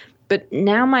reasons. But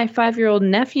now my 5-year-old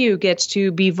nephew gets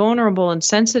to be vulnerable and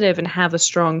sensitive and have a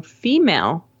strong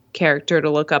female character to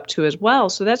look up to as well.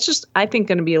 So that's just, I think,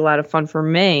 going to be a lot of fun for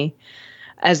me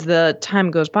as the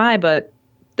time goes by. But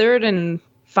third and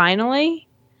finally,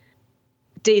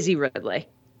 Daisy Ridley.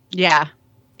 Yeah.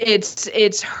 It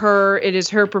is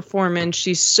her performance.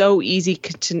 She's so easy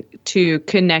to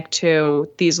connect to.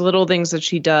 These little things that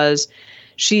she does,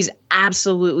 she's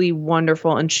absolutely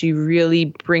wonderful, and she really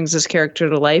brings this character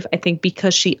to life, I think,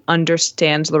 because she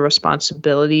understands the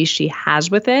responsibility she has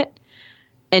with it,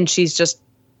 and she's just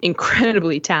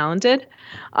incredibly talented.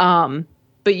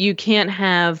 But you can't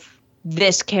have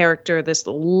this character,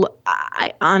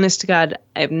 I honest to God,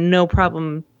 I have no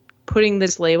problem putting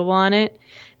this label on it.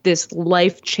 This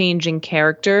life-changing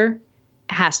character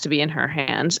has to be in her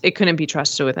hands. It couldn't be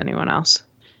trusted with anyone else.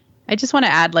 I just want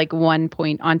to add like one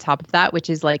point on top of that, which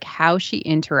is like how she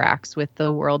interacts with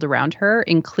the world around her,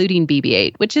 including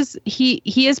BB-8, which is he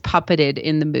is puppeted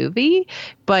in the movie,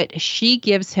 but she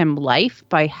gives him life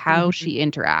by how she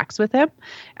interacts with him.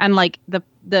 And like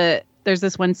there's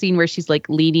this one scene where she's like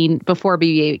leaning before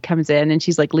BB-8 comes in, and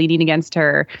she's like leaning against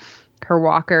her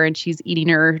walker, and she's eating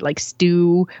her like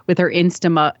stew with her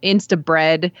Insta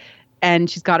bread, and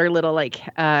she's got her little like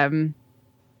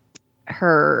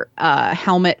her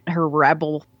helmet, her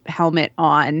rebel helmet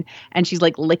on, and she's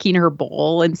like licking her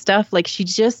bowl and stuff. Like she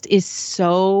just is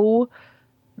so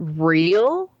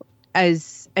real,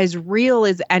 as real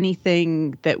as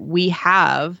anything that we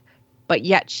have, but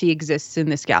yet she exists in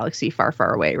this galaxy far,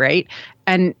 far away, right?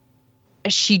 And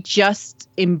she just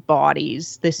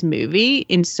embodies this movie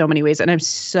in so many ways. And I'm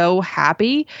so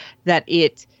happy that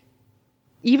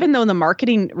even though the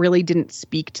marketing really didn't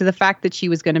speak to the fact that she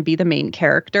was going to be the main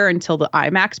character until the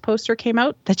IMAX poster came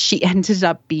out, that she ended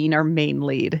up being our main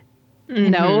lead. You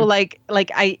know,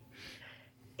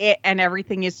 and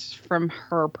everything is from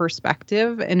her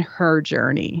perspective and her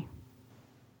journey.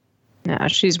 Yeah,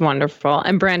 she's wonderful.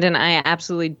 And Brandon, I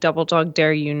absolutely double dog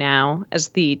dare you now, as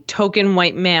the token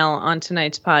white male on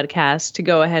tonight's podcast, to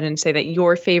go ahead and say that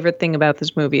your favorite thing about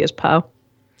this movie is Poe.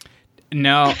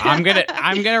 No, I'm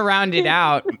gonna round it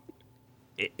out.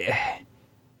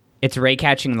 It's Rey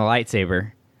catching the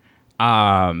lightsaber.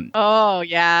 Oh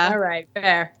yeah. All right,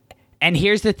 fair. And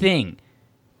here's the thing,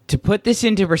 to put this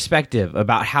into perspective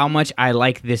about how much I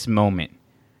like this moment.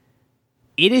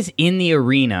 It is in the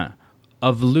arena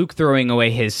of Luke throwing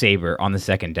away his saber on the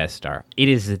second Death Star. It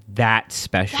is that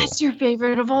special. That's your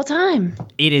favorite of all time.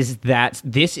 It is that.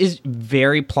 This is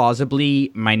very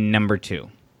plausibly my number 2.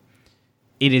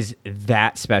 It is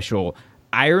that special.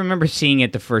 I remember seeing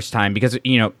it the first time because,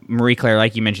 you know, Marie Claire,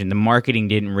 like you mentioned, the marketing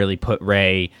didn't really put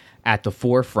Rey at the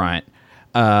forefront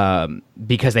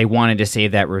because they wanted to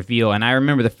save that reveal. And I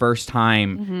remember the first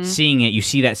time seeing it, you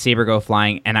see that saber go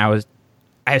flying, and I was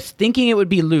thinking it would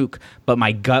be Luke, but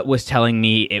my gut was telling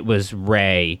me it was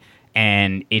Rey,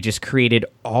 and it just created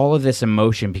all of this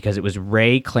emotion because it was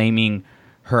Rey claiming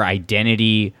her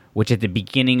identity, which at the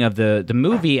beginning of the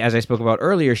movie, as I spoke about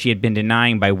earlier, she had been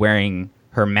denying by wearing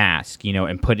her mask, you know,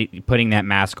 and putting that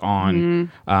mask on,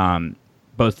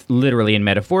 both literally and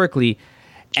metaphorically.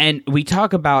 And we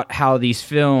talk about how these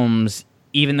films,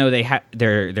 even though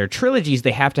they're trilogies,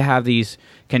 they have to have these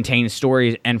contained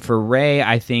stories. And for Rey,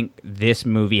 I think this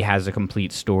movie has a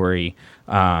complete story.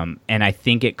 And I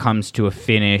think it comes to a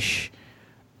finish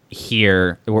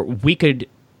here where we could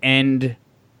end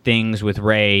things with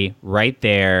Rey right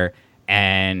there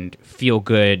and feel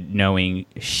good knowing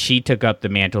she took up the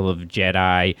mantle of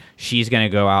Jedi. She's going to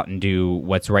go out and do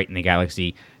what's right in the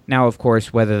galaxy. Now, of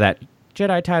course, whether that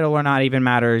Jedi title or not even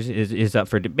matters is up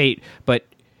for debate, but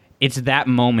it's that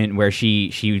moment where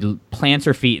she plants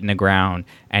her feet in the ground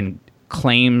and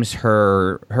claims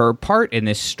her part in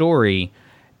this story.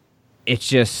 It's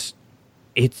just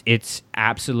it's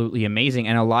absolutely amazing,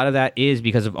 and a lot of that is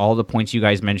because of all the points you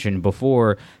guys mentioned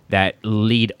before that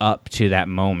lead up to that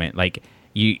moment. Like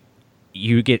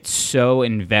you get so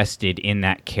invested in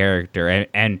that character,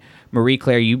 and Marie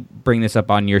Claire, you bring this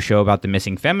up on your show about the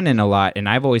missing feminine a lot, and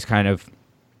I've always kind of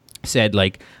said,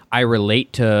 like, I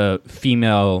relate to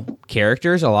female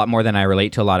characters a lot more than I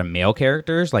relate to a lot of male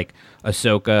characters, like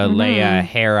Ahsoka, Leia,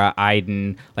 Hera,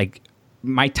 Iden. Like,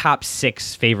 my top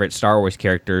 6 favorite Star Wars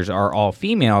characters are all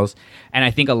females, and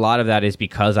I think a lot of that is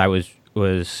because I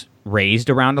was raised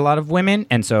around a lot of women,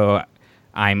 and so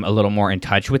I'm a little more in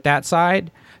touch with that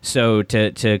side. So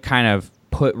to kind of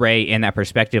put Rey in that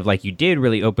perspective like you did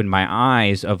really opened my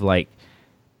eyes of, like,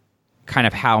 kind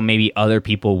of how maybe other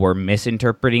people were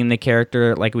misinterpreting the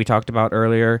character, like we talked about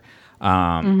earlier.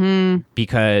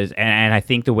 Because, and I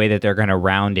think the way that they're going to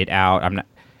round it out,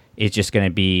 it's just going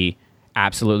to be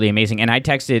absolutely amazing. And I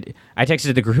texted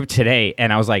the group today,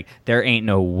 and I was like, there ain't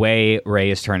no way Rey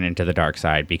is turning into the dark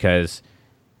side, because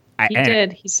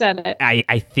he said it.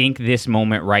 I think this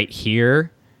moment right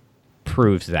here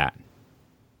proves that.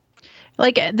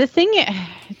 Like, the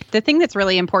thing that's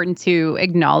really important to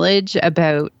acknowledge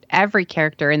about every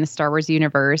character in the Star Wars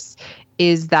universe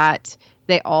is that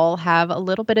they all have a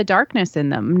little bit of darkness in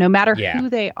them, no matter who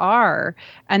they are.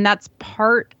 And that's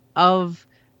part of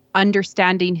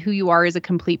understanding who you are as a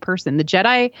complete person. The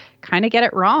Jedi kind of get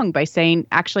it wrong by saying,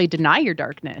 actually deny your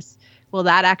darkness. Well,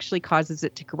 that actually causes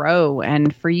it to grow.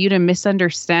 And for you to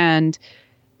misunderstand,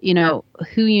 you know,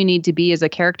 who you need to be as a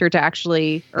character to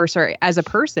actually, as a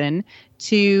person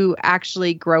to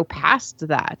actually grow past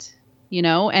that, you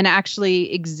know, and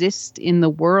actually exist in the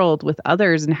world with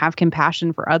others and have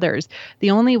compassion for others.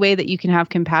 The only way that you can have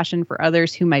compassion for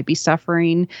others who might be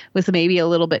suffering with maybe a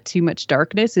little bit too much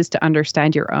darkness is to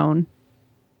understand your own.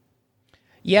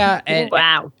 Yeah. And,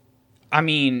 wow. I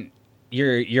mean,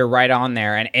 you're right on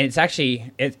there. And it's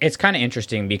actually, it's kind of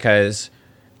interesting because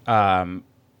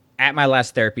at my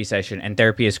last therapy session, and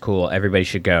therapy is cool, everybody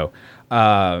should go.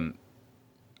 I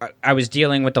was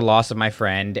dealing with the loss of my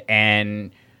friend,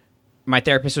 and my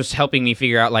therapist was helping me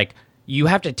figure out, like, you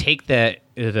have to take the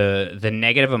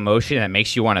negative emotion that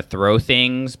makes you want to throw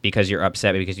things because you're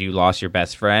upset because you lost your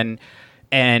best friend,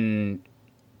 and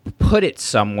put it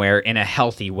somewhere in a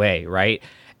healthy way, right?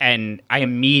 And I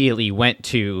immediately went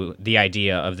to the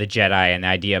idea of the Jedi and the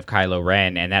idea of Kylo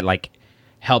Ren, and that, like,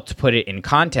 helped put it in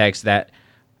context that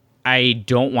I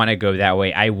don't want to go that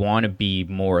way. I want to be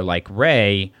more like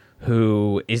Rey,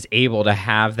 who is able to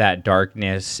have that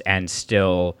darkness and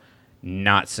still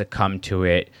not succumb to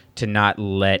it, to not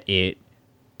let it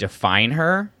define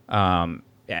her. And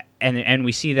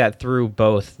we see that through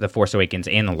both The Force Awakens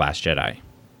and The Last Jedi.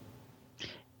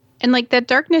 And, like, that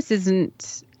darkness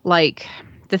isn't, like,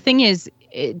 the thing is,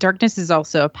 darkness is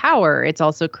also a power. It's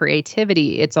also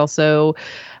creativity. It's also,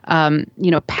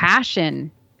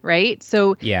 passion, right?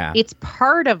 So it's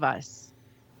part of us.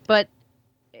 But,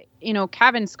 you know,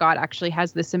 Cavan Scott actually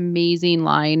has this amazing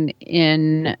line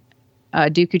in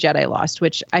Dooku Jedi Lost,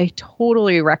 which I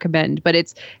totally recommend, but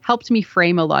it's helped me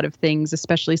frame a lot of things,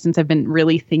 especially since I've been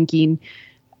really thinking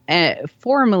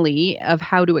formally of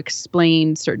how to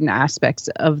explain certain aspects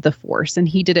of the Force. And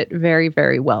he did it very,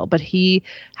 very well. But he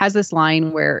has this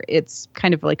line where it's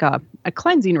kind of like a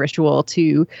cleansing ritual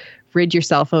to rid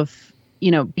yourself of, you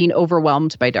know, being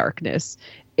overwhelmed by darkness.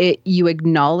 You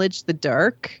acknowledge the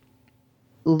dark,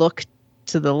 look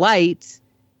to the light,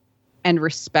 and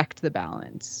respect the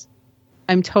balance.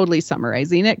 I'm totally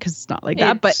summarizing it because it's not like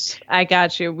that, but I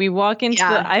got you. We walk into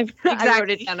I wrote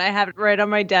it down. I have it right on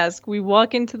my desk. We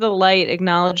walk into the light,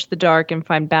 acknowledge the dark, and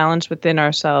find balance within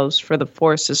ourselves, for the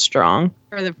Force is strong.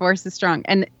 For the Force is strong.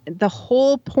 And the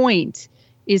whole point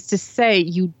is to say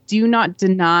you do not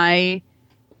deny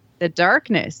the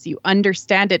darkness. You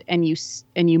understand it, and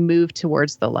you move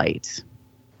towards the light.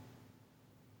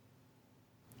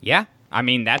 Yeah. I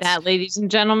mean, that, ladies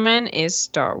and gentlemen, is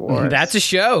Star Wars. That's a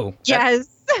show. Yes.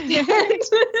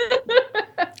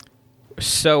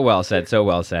 So well said. So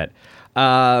well said.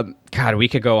 God, we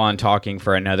could go on talking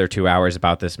for another 2 hours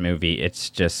about this movie. It's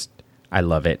just, I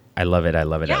love it. I love it. I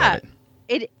love it. Yeah. I love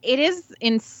it. It is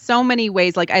in so many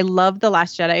ways. Like, I love The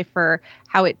Last Jedi for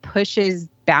how it pushes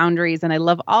boundaries, and I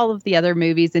love all of the other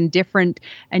movies in different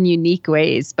and unique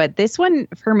ways. But this one,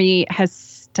 for me, has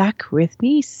stuck with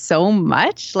me so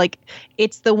much. Like,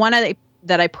 it's the one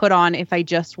that I put on if I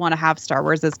just want to have Star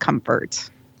Wars as comfort.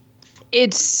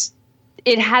 It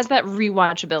has that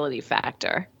rewatchability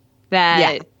factor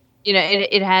that, you know,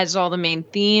 it has all the main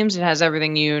themes. It has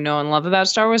everything you know and love about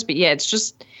Star Wars. But yeah,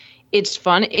 it's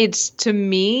fun. It's, to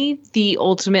me, the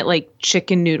ultimate, like,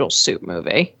 chicken noodle soup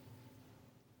movie.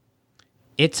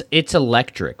 It's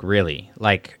electric, really.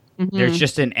 Like, there's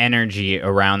just an energy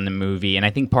around the movie. And I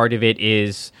think part of it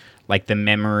is, like, the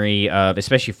memory of,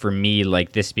 especially for me,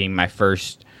 like, this being my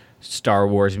first Star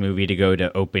Wars movie to go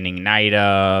to opening night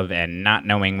of, and not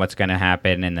knowing what's going to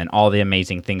happen, and then all the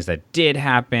amazing things that did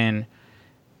happen.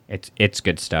 It's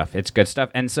good stuff. It's good stuff.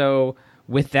 And so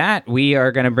with that, we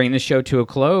are going to bring the show to a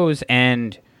close,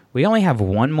 and we only have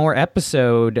one more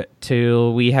episode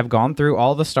till we have gone through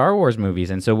all the Star Wars movies.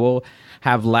 And so we'll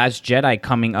have Last Jedi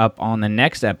coming up on the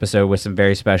next episode with some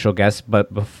very special guests.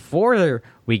 But before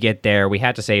we get there, we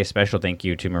had to say a special thank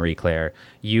you to Marie Claire.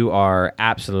 You are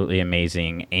absolutely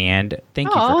amazing, and thank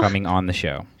you for coming on the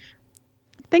show.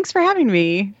 Thanks for having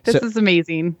me. This is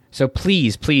amazing. So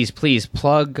please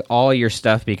plug all your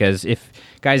stuff, because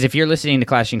if you're listening to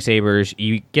Clashing Sabers,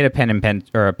 you get a pen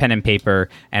and paper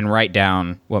and write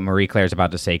down what Marie Claire's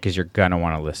about to say, because you're gonna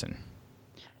want to listen.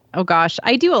 Oh gosh,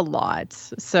 I do a lot,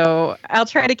 so I'll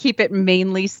try to keep it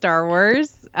mainly Star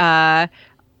Wars.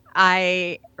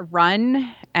 I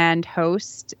run and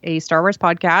host a Star Wars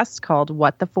podcast called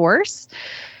What the Force.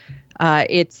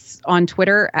 It's on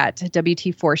Twitter at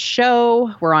WT Force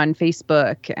Show. We're on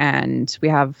Facebook, and we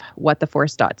have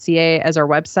whattheforce.ca as our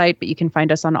website, but you can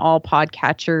find us on all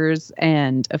podcatchers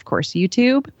and, of course,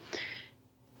 YouTube.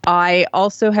 I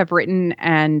also have written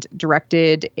and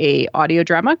directed a audio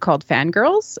drama called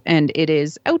Fangirls, and it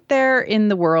is out there in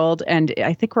the world, and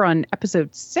I think we're on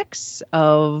episode 6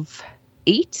 of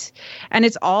 8, and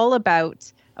it's all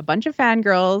about a bunch of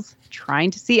fangirls trying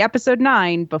to see episode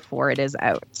 9 before it is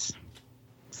out.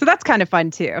 So that's kind of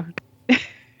fun too.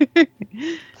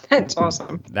 That's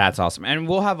awesome. That's awesome. And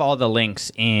we'll have all the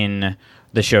links in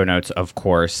the show notes, of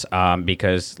course,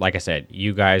 because, like I said,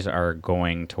 you guys are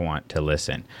going to want to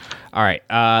listen. All right.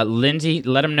 Lindsay,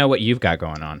 let them know what you've got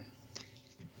going on.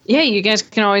 Yeah, you guys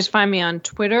can always find me on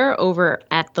Twitter over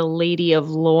at the Lady of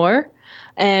Lore.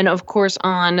 And, of course,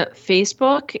 on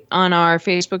Facebook, on our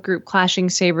Facebook group, Clashing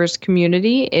Sabers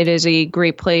Community. It is a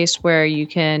great place where you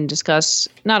can discuss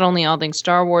not only all things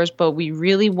Star Wars, but we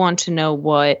really want to know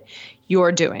what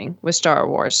you're doing with Star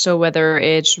Wars. So whether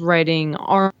it's writing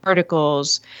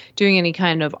articles, doing any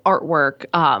kind of artwork,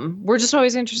 we're just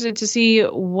always interested to see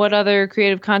what other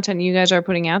creative content you guys are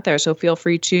putting out there. So feel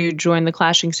free to join the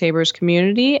Clashing Sabers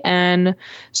community and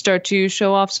start to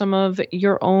show off some of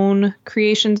your own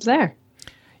creations there.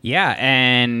 Yeah,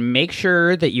 and make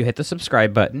sure that you hit the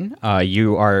subscribe button.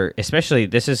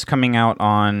 This is coming out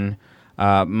on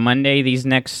Monday these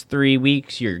next 3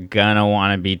 weeks. You're going to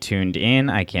want to be tuned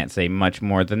in. I can't say much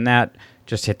more than that.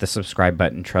 Just hit the subscribe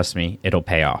button. Trust me, it'll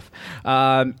pay off.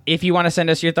 If you want to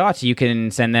send us your thoughts, you can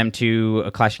send them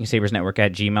to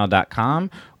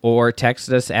clashingsabersnetwork@gmail.com or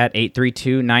text us at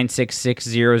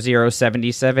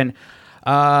 832-966-0077.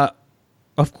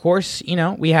 Of course,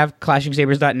 we have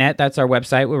ClashingSabers.net. That's our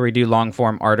website where we do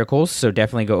long-form articles, so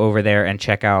definitely go over there and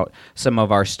check out some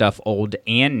of our stuff, old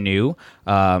and new.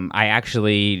 I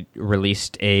actually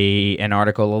released an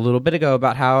article a little bit ago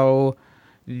about how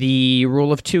the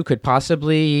Rule of 2 could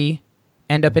possibly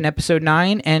end up in Episode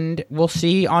 9, and we'll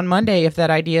see on Monday if that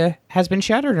idea has been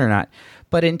shattered or not.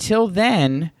 But until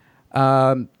then,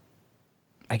 I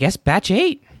guess Batch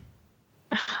 8.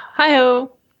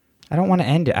 Hi-ho. I don't want to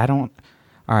end it.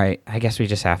 All right, I guess we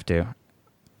just have to.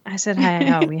 I said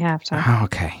hi-ho, we have to.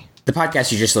 Okay. The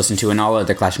podcast you just listened to and all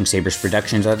other Clashing Sabers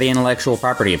productions are the intellectual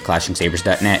property of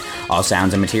ClashingSabers.net. All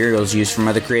sounds and materials used from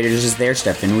other creators is their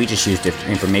stuff, and we just used it for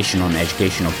informational and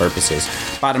educational purposes.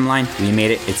 Bottom line, we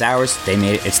made it, it's ours, they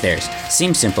made it, it's theirs.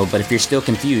 Seems simple, but if you're still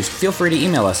confused, feel free to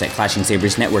email us at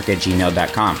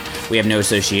clashingsabersnetwork@gmail.com. We have no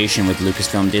association with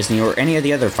Lucasfilm, Disney, or any of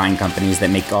the other fine companies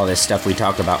that make all this stuff we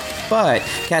talk about. But,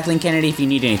 Kathleen Kennedy, if you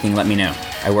need anything, let me know.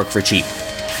 I work for cheap.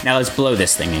 Now let's blow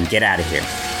this thing and get out of here.